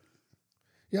wrap it up.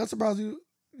 Yeah, I'm surprised you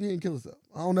didn't kill yourself.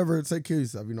 I don't ever say kill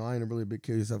yourself. I ain't really a big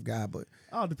kill yourself guy, but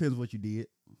All depends what you did.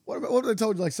 what if they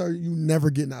told you, like, sir, you never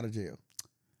getting out of jail?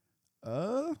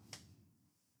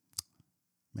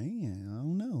 Man, I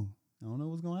don't know. I don't know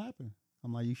what's gonna happen.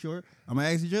 I'm like, you sure? I'm gonna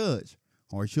ask the judge.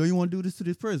 Are you sure you want to do this to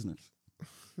these prisoners?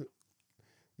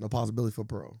 No possibility for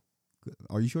parole.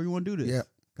 Are you sure you want to do this? Yep.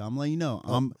 'Cause I'm letting you know.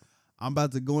 I'm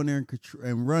about to go in there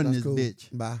and run That's this cool.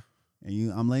 bitch. Bye.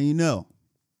 And I'm letting you know.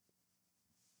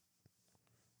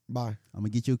 Bye. I'm gonna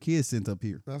get your kids sent up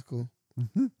here. That's cool.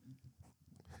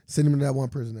 Send him to that one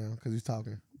prison now because he's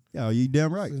talking. Yeah, you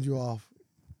damn right. Send you off.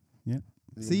 Yeah.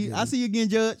 You See, I see you again,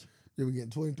 Judge. You be getting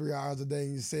 23 hours a day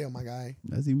in your cell, my guy.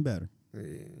 That's even better. Yeah,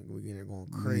 we getting there going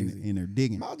crazy. In there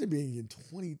digging. Imagine being getting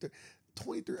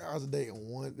 23 hours a day in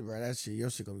one. Bro, that shit, your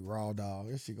shit gonna be raw, dog.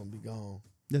 Your shit gonna be gone.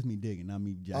 That's me digging, not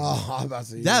me jacking. Oh, I was about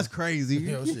to say. That's crazy.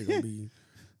 Your shit gonna be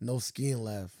no skin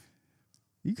left.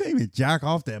 You can't even jack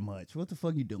off that much. What the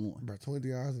fuck you doing? Bro,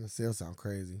 23 hours in a cell sound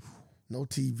crazy. No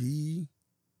TV.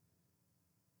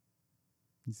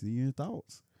 You see your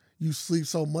thoughts. You sleep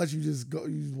so much, you just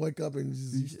wake up and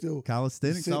you still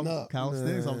Calisthenics sitting off, up.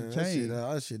 calisthenics off the chain.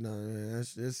 That shit, no, man.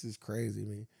 This is crazy,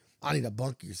 man. I need a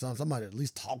bunkie or something. Somebody to at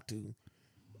least talk to.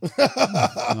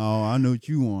 Oh, I know what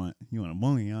you want. You want a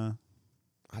bunkie, huh?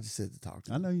 I just said to talk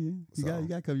to. I know you. You got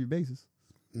to cover your bases.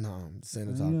 No, I'm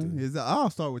saying to talk to. I'll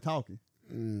start with talking.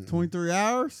 23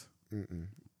 hours.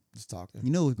 Just talking.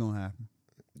 You know what's gonna happen.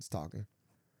 Just talking.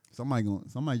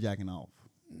 Somebody jacking off.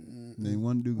 Then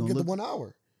one dude gonna Get look. the 1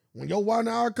 hour. When your 1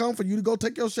 hour come for you to go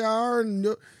take your shower and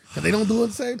because they don't do it at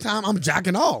the same time, I'm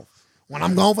jacking off. When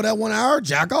I'm gone for that 1 hour,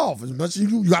 jack off as much as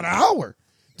you got an hour.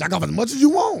 Jack off as much as you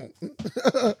want.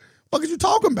 What are you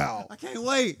talking about? I can't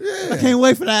wait. Yeah. I can't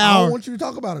wait for that I hour. don't want you to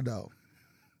talk about it though.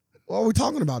 What are we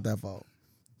talking about that for?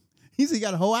 He said he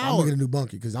got a whole I'm hour. gonna get a new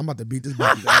bunkie because I'm about to beat this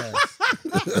bunkie's ass.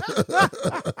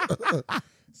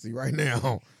 See right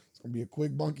now, it's gonna be a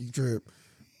quick bunkie trip.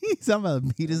 He's about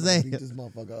to beat his I'm ass. gonna beat this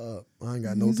motherfucker up. I ain't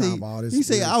got no time for all this. You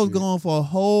say weird I was shit. gone for a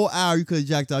whole hour. You could have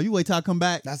jacked off. You wait till I come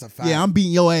back. That's a fact. Yeah, I'm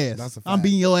beating your ass. That's a I'm fact.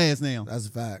 beating your ass now. That's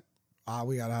a fact.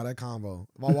 We gotta have that combo.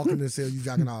 If I walk in this cell, you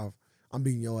jacking off, I'm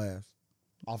beating your ass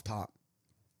off top.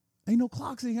 Ain't no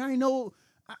clocks in here. I ain't know.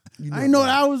 You I ain't know that.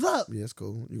 that I was up. Yeah, it's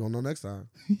cool. You gonna know next time.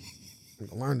 You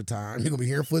gonna learn the time. You gonna be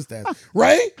hearing footsteps.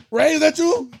 Ray, is that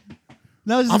you?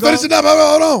 No, just I'm go- finishing up.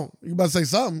 Hold on. You about to say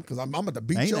something because I'm about to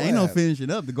beat Ain't, your ain't ass. no finishing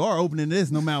up. The guard opening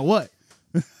this no matter what.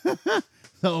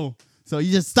 so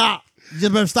you just stop. You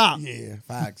just better stop. Yeah,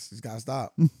 facts. Just gotta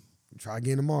stop. Try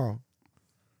again tomorrow.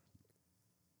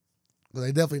 But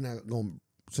they definitely not gonna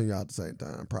send you out at the same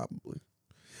time, probably.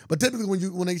 But typically,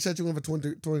 when they set you in for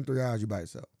 23 hours, you by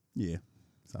yourself. Yeah.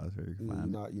 Sounds very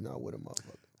fine. You're not with a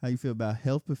motherfucker. How you feel about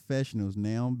health professionals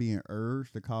now being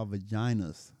urged to call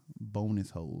vaginas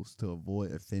bonus holes to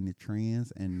avoid offending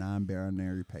trans and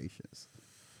non-binary patients?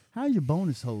 How your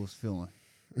bonus holes feeling?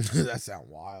 That sound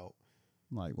wild.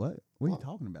 Like what? What are you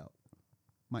talking about?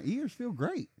 My ears feel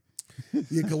great.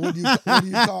 Yeah, cause what do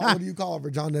you call a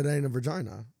vagina that ain't a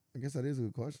vagina? I guess that is a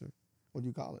good question. What do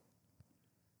you call it?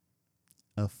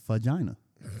 A vagina.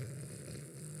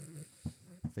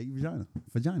 Fake vagina.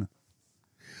 Vagina.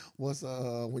 What's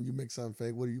when you make something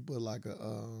fake? What do you put like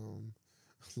an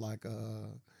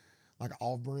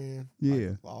off brand?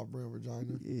 Yeah. Off brand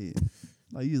vagina. Yeah.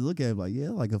 Like you look at it like, yeah,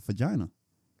 like a vagina.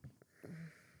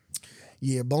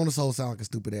 Yeah, bonus hole sound like a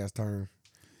stupid ass term.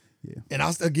 Yeah. And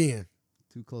again,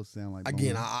 Too close to sound like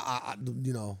Again, bone. I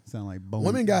you know, Sound like bone.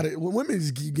 women got it. Women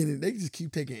just keep getting. They just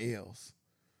keep taking L's.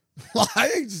 Like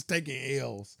they just taking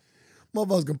L's.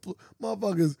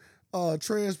 Motherfuckers,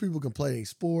 trans people can play a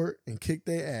sport and kick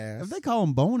their ass. If they call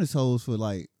them bonus holes for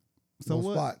like, so no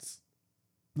what? spots.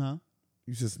 Huh?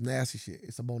 You just nasty shit.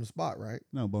 It's a bonus spot, right?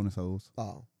 No bonus holes.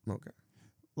 Oh, okay.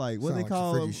 Like what Sound they like some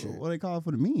call? freaky shit. What they call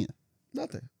for the men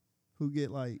Nothing. who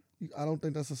get like I don't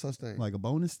think that's a such thing. a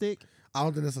bonus stick? I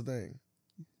don't think that's a thing.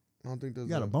 I don't think there's.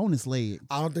 You got a bonus leg.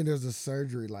 I don't think there's a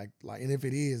surgery like, and if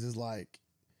it is, it's like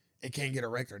it can't get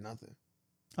erect or nothing.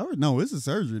 Oh no, it's a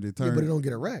surgery to Yeah, turn. but it don't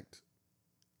get erect.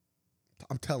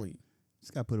 I'm telling you.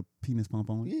 Just got to put a penis pump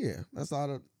on it. Yeah, that's all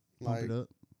the Pump like. it up.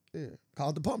 Yeah, call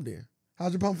it the pump. Then,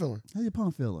 how's your pump feeling? How your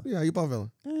pump feel? Yeah, how your pump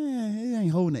feeling? It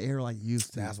ain't holding the air like you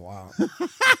used to. That's wild.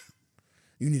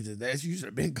 You need to. You should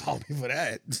have been calling me for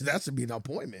that. That should be an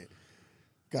appointment.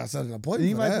 Got to set an appointment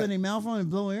Anybody for put that. their mouth on it and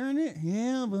blow air in it?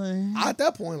 Yeah, but At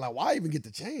that point, like, why even get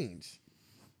the change?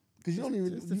 Because you don't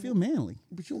even. just to feel manly.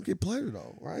 But you don't get pleasure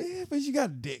though, right? Yeah, but you got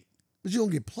a dick. But you don't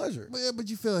get pleasure. But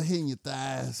you feel it hitting your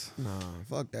thighs. Nah,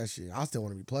 fuck that shit. I still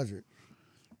want to be pleasured.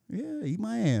 Yeah, eat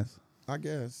my ass. I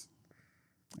guess.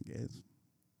 I guess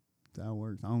that's how it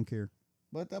works. I don't care.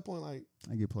 But at that point, like,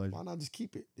 I get pleasure. why not just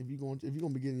keep it? If you're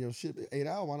gonna be getting your shit 8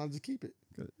 hours, why not just keep it?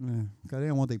 Cause they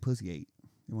don't want their pussy ate.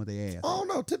 They want their ass. I don't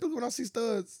know. Typically, when I see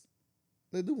studs,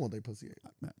 they do want their pussy ate.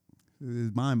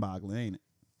 It's mind boggling, ain't it?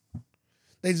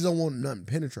 They just don't want nothing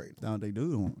penetrating. That's what they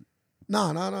do.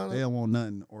 Nah. They don't want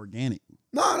nothing organic.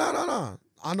 No.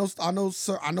 I know,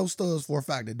 sir. I know studs for a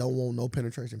fact that don't want no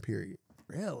penetration. Period.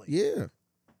 Really? Yeah.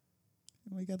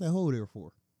 What you got that hole there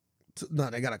for? No,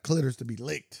 they got a clitoris to be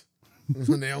licked.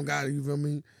 They don't got it. You feel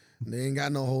me? They ain't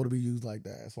got no hole to be used like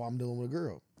that. That's why I'm dealing with a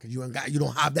girl. Cause you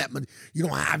don't have that much. You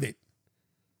don't have it.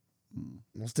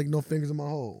 Don't stick no fingers in my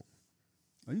hole.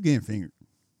 Oh, you getting fingered?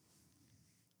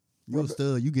 You a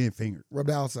stud? You getting fingered? Rub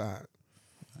the outside.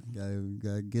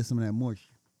 Gotta get some of that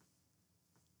moisture.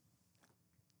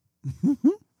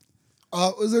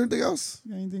 Is there anything else?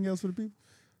 You got anything else for the people?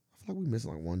 I feel like we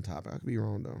missing like one topic. I could be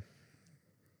wrong though.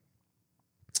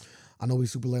 I know we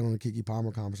super late on the Keke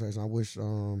Palmer conversation. I wish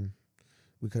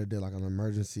we could have did like an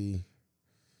emergency.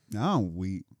 Nah, I'm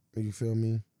weak. You feel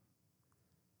me?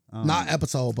 Not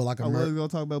episode, but like a. I was gonna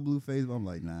talk about Blueface, but I'm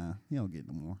like, nah, he don't get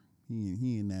no more.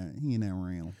 He in that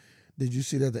realm. Did you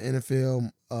see that the NFL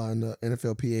and the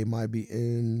NFLPA might be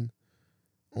in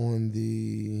on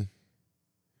the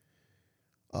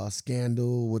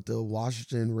scandal with the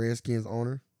Washington Redskins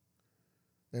owner?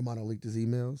 They might have leaked his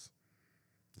emails.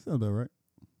 Sounds about right.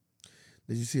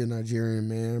 Did you see a Nigerian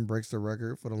man breaks the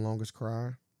record for the longest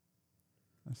cry?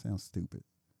 That sounds stupid.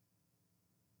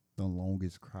 The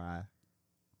longest cry.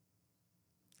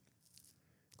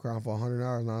 Crying for 100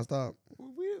 hours nonstop.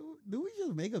 Do we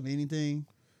just make up anything?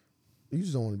 You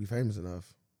just don't want to be famous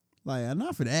enough. Like,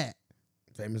 enough for that.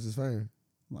 Famous is fame.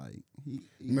 Like,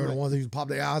 remember the ones that used to pop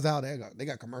their eyes out? They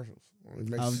got commercials. I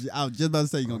was just about to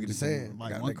say you're going to get saying,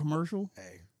 like one commercial.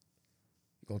 Hey,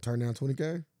 you going to turn down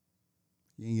 20K?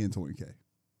 You ain't getting 20K.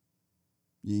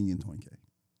 You ain't getting 20K.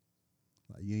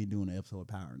 Like, you ain't doing an episode of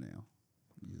Power now.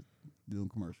 You doing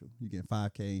commercial. You getting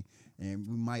 5K, and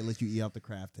we might let you eat off the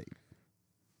craft tape.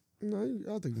 No,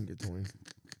 I think you can get 20.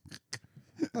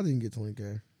 I think you can get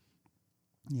 20K.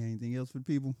 Yeah, anything else for the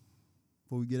people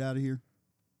before we get out of here?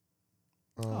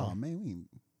 Oh, man, we ain't.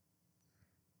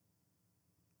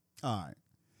 All right.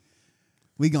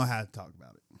 We going to have to talk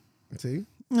about it. See?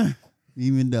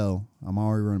 Even though I'm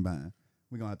already running behind.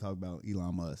 We're going to have to talk about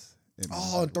Elon Musk.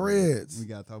 And Threads. We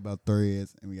got to talk about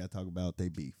Threads, and we got to talk about their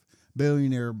beef.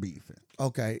 Billionaire beef.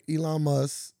 Okay, Elon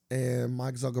Musk and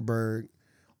Mike Zuckerberg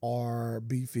are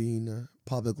beefing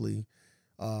publicly.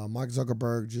 Mike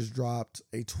Zuckerberg just dropped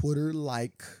a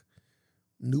Twitter-like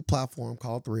new platform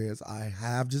called Threads. I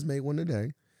have just made one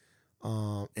today,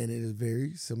 and it is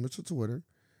very similar to Twitter.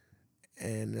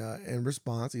 And in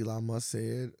response, Elon Musk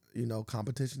said,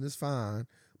 competition is fine,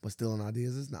 but stealing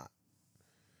ideas is not.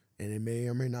 And it may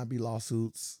or may not be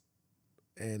lawsuits,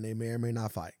 and they may or may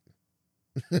not fight.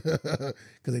 Because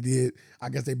they did, I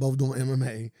guess they both doing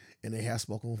MMA, and they have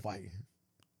spoken on fighting.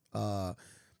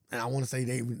 And I want to say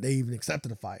they even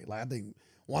accepted the fight. Like, I think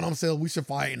one of them said we should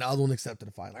fight, and the other one accepted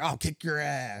the fight. Like, I'll kick your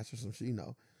ass or some shit,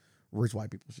 rich white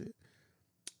people shit.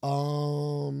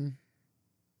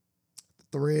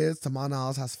 Threads, to my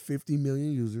knowledge, has 50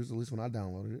 million users, at least when I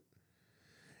downloaded it.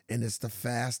 And it's the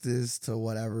fastest to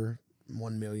whatever,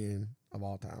 1 million of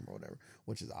all time or whatever,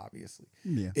 which is obviously.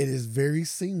 Yeah. It is very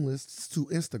seamless to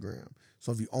Instagram.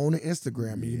 So if you own an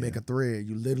Instagram and you make a thread,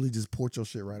 you literally just port your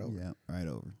shit right over. Yeah, right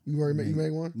over. You already you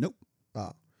made one? Nope.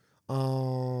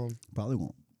 Probably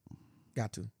won't.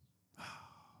 Got to.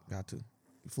 You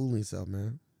fooling yourself,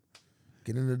 man.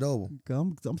 Get in the dough.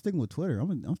 I'm sticking with Twitter.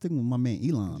 I'm sticking with my man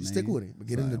Elon. Man. Stick with him, but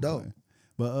get in the dough.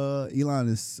 But Elon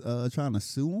is trying to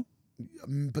sue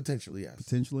him. Potentially, yes.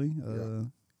 Potentially.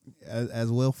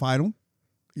 As well fight him.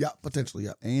 Yeah, potentially,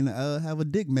 yeah. And have a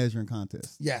dick measuring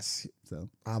contest. Yes. So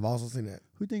I've also seen that.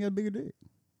 Who think got a bigger dick?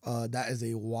 That is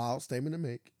a wild statement to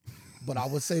make. But I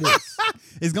would say this.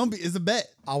 It's a bet.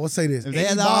 I would say this. If they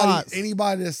had the odds.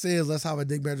 Anybody that says let's have a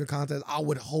dick measuring contest, I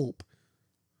would hope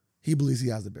he believes he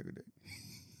has the bigger dick.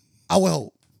 I would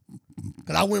hope.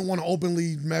 Because I wouldn't want to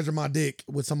openly measure my dick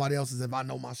with somebody else's if I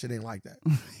know my shit ain't like that.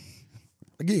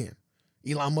 Again,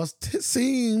 Elon Musk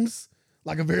seems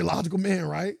like a very logical man,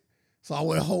 right? So I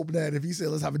would hope that if he said,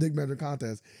 let's have a dick measuring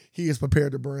contest, he is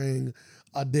prepared to bring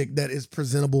a dick that is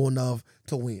presentable enough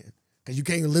to win. Because you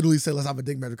can't literally say, let's have a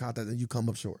dick measuring contest and you come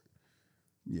up short.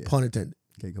 Yeah. Pun intended.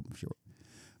 Can't come up short.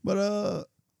 But,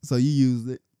 so you used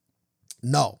it?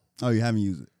 No. Oh, you haven't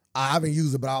used it? I haven't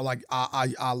used it, but I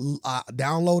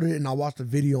downloaded it and I watched a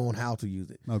video on how to use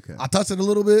it. Okay. I touched it a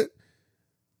little bit.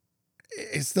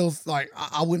 It's still like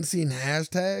I wouldn't see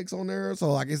hashtags on there,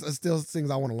 so like it's still things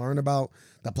I want to learn about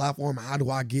the platform. How do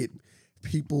I get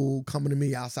people coming to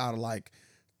me outside of like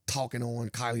talking on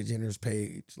Kylie Jenner's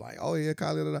page? Like, oh yeah,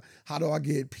 Kylie. Da, da. How do I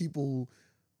get people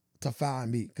to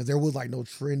find me? Because there was like no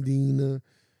trending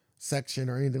section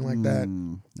or anything like that.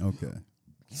 Okay.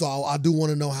 So I do want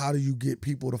to know, how do you get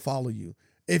people to follow you?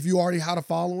 If you already had a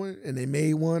following and they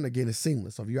made one, again, it's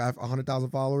seamless. So if you have 100,000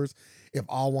 followers, if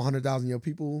all 100,000 of your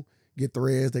people get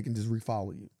Threads, they can just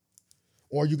refollow you.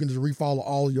 Or you can just refollow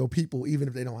all of your people, even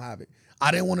if they don't have it.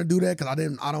 I didn't want to do that because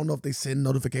I don't know if they send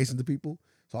notifications to people.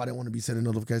 So I didn't want to be sending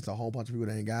notifications to a whole bunch of people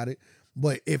that ain't got it.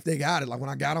 But if they got it, like when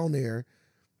I got on there,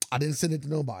 I didn't send it to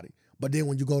nobody. But then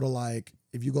when you go to like,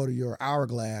 if you go to your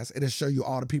Hourglass, it'll show you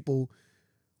all the people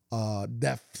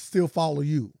that still follow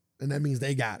you. And that means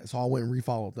they got it. So I went and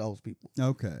refollowed those people.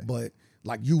 Okay. But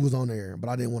like you was on there, but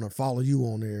I didn't want to follow you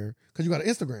on there because you got an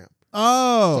Instagram.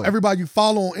 Oh. So everybody you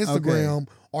follow on Instagram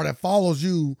or that follows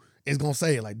you is going to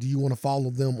say like, do you want to follow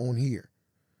them on here?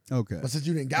 Okay. But since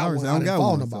you didn't got one, I don't didn't got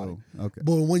follow one, nobody. so, okay.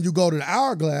 But when you go to the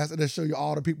Hourglass, it'll show you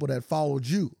all the people that followed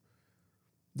you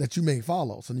that you may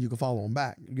follow. So then you can follow them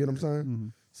back. You get what I'm saying? Mm-hmm.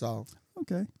 So,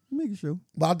 Okay. Making sure.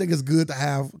 but I think it's good to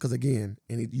have, because again,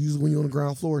 and usually when you're on the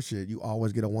ground floor shit, you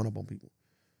always get a one-up on people.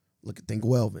 Think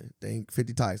Welvin, think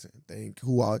 50 Tyson, think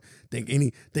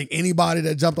anybody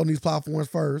that jumped on these platforms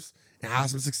first and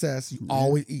has some success, you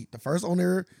always eat. The first on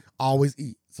there, always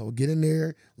eat. So get in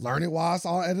there, learn it while it's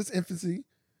all at its infancy.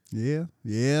 Yeah.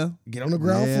 Yeah. Get on the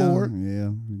ground floor.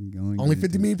 Yeah. Only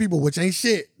 50 million people, which ain't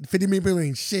shit. 50 million people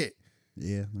ain't shit.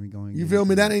 Yeah. Let me go and You get feel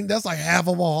into me? it. That's like half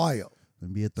of Ohio. Let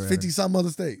me be a threader. 50 some other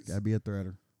states. Gotta be a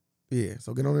threader. Yeah,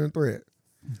 so get on there and thread.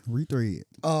 Rethread.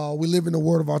 We live in the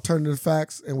world of alternative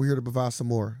facts, and we're here to provide some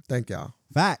more. Thank y'all.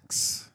 Facts.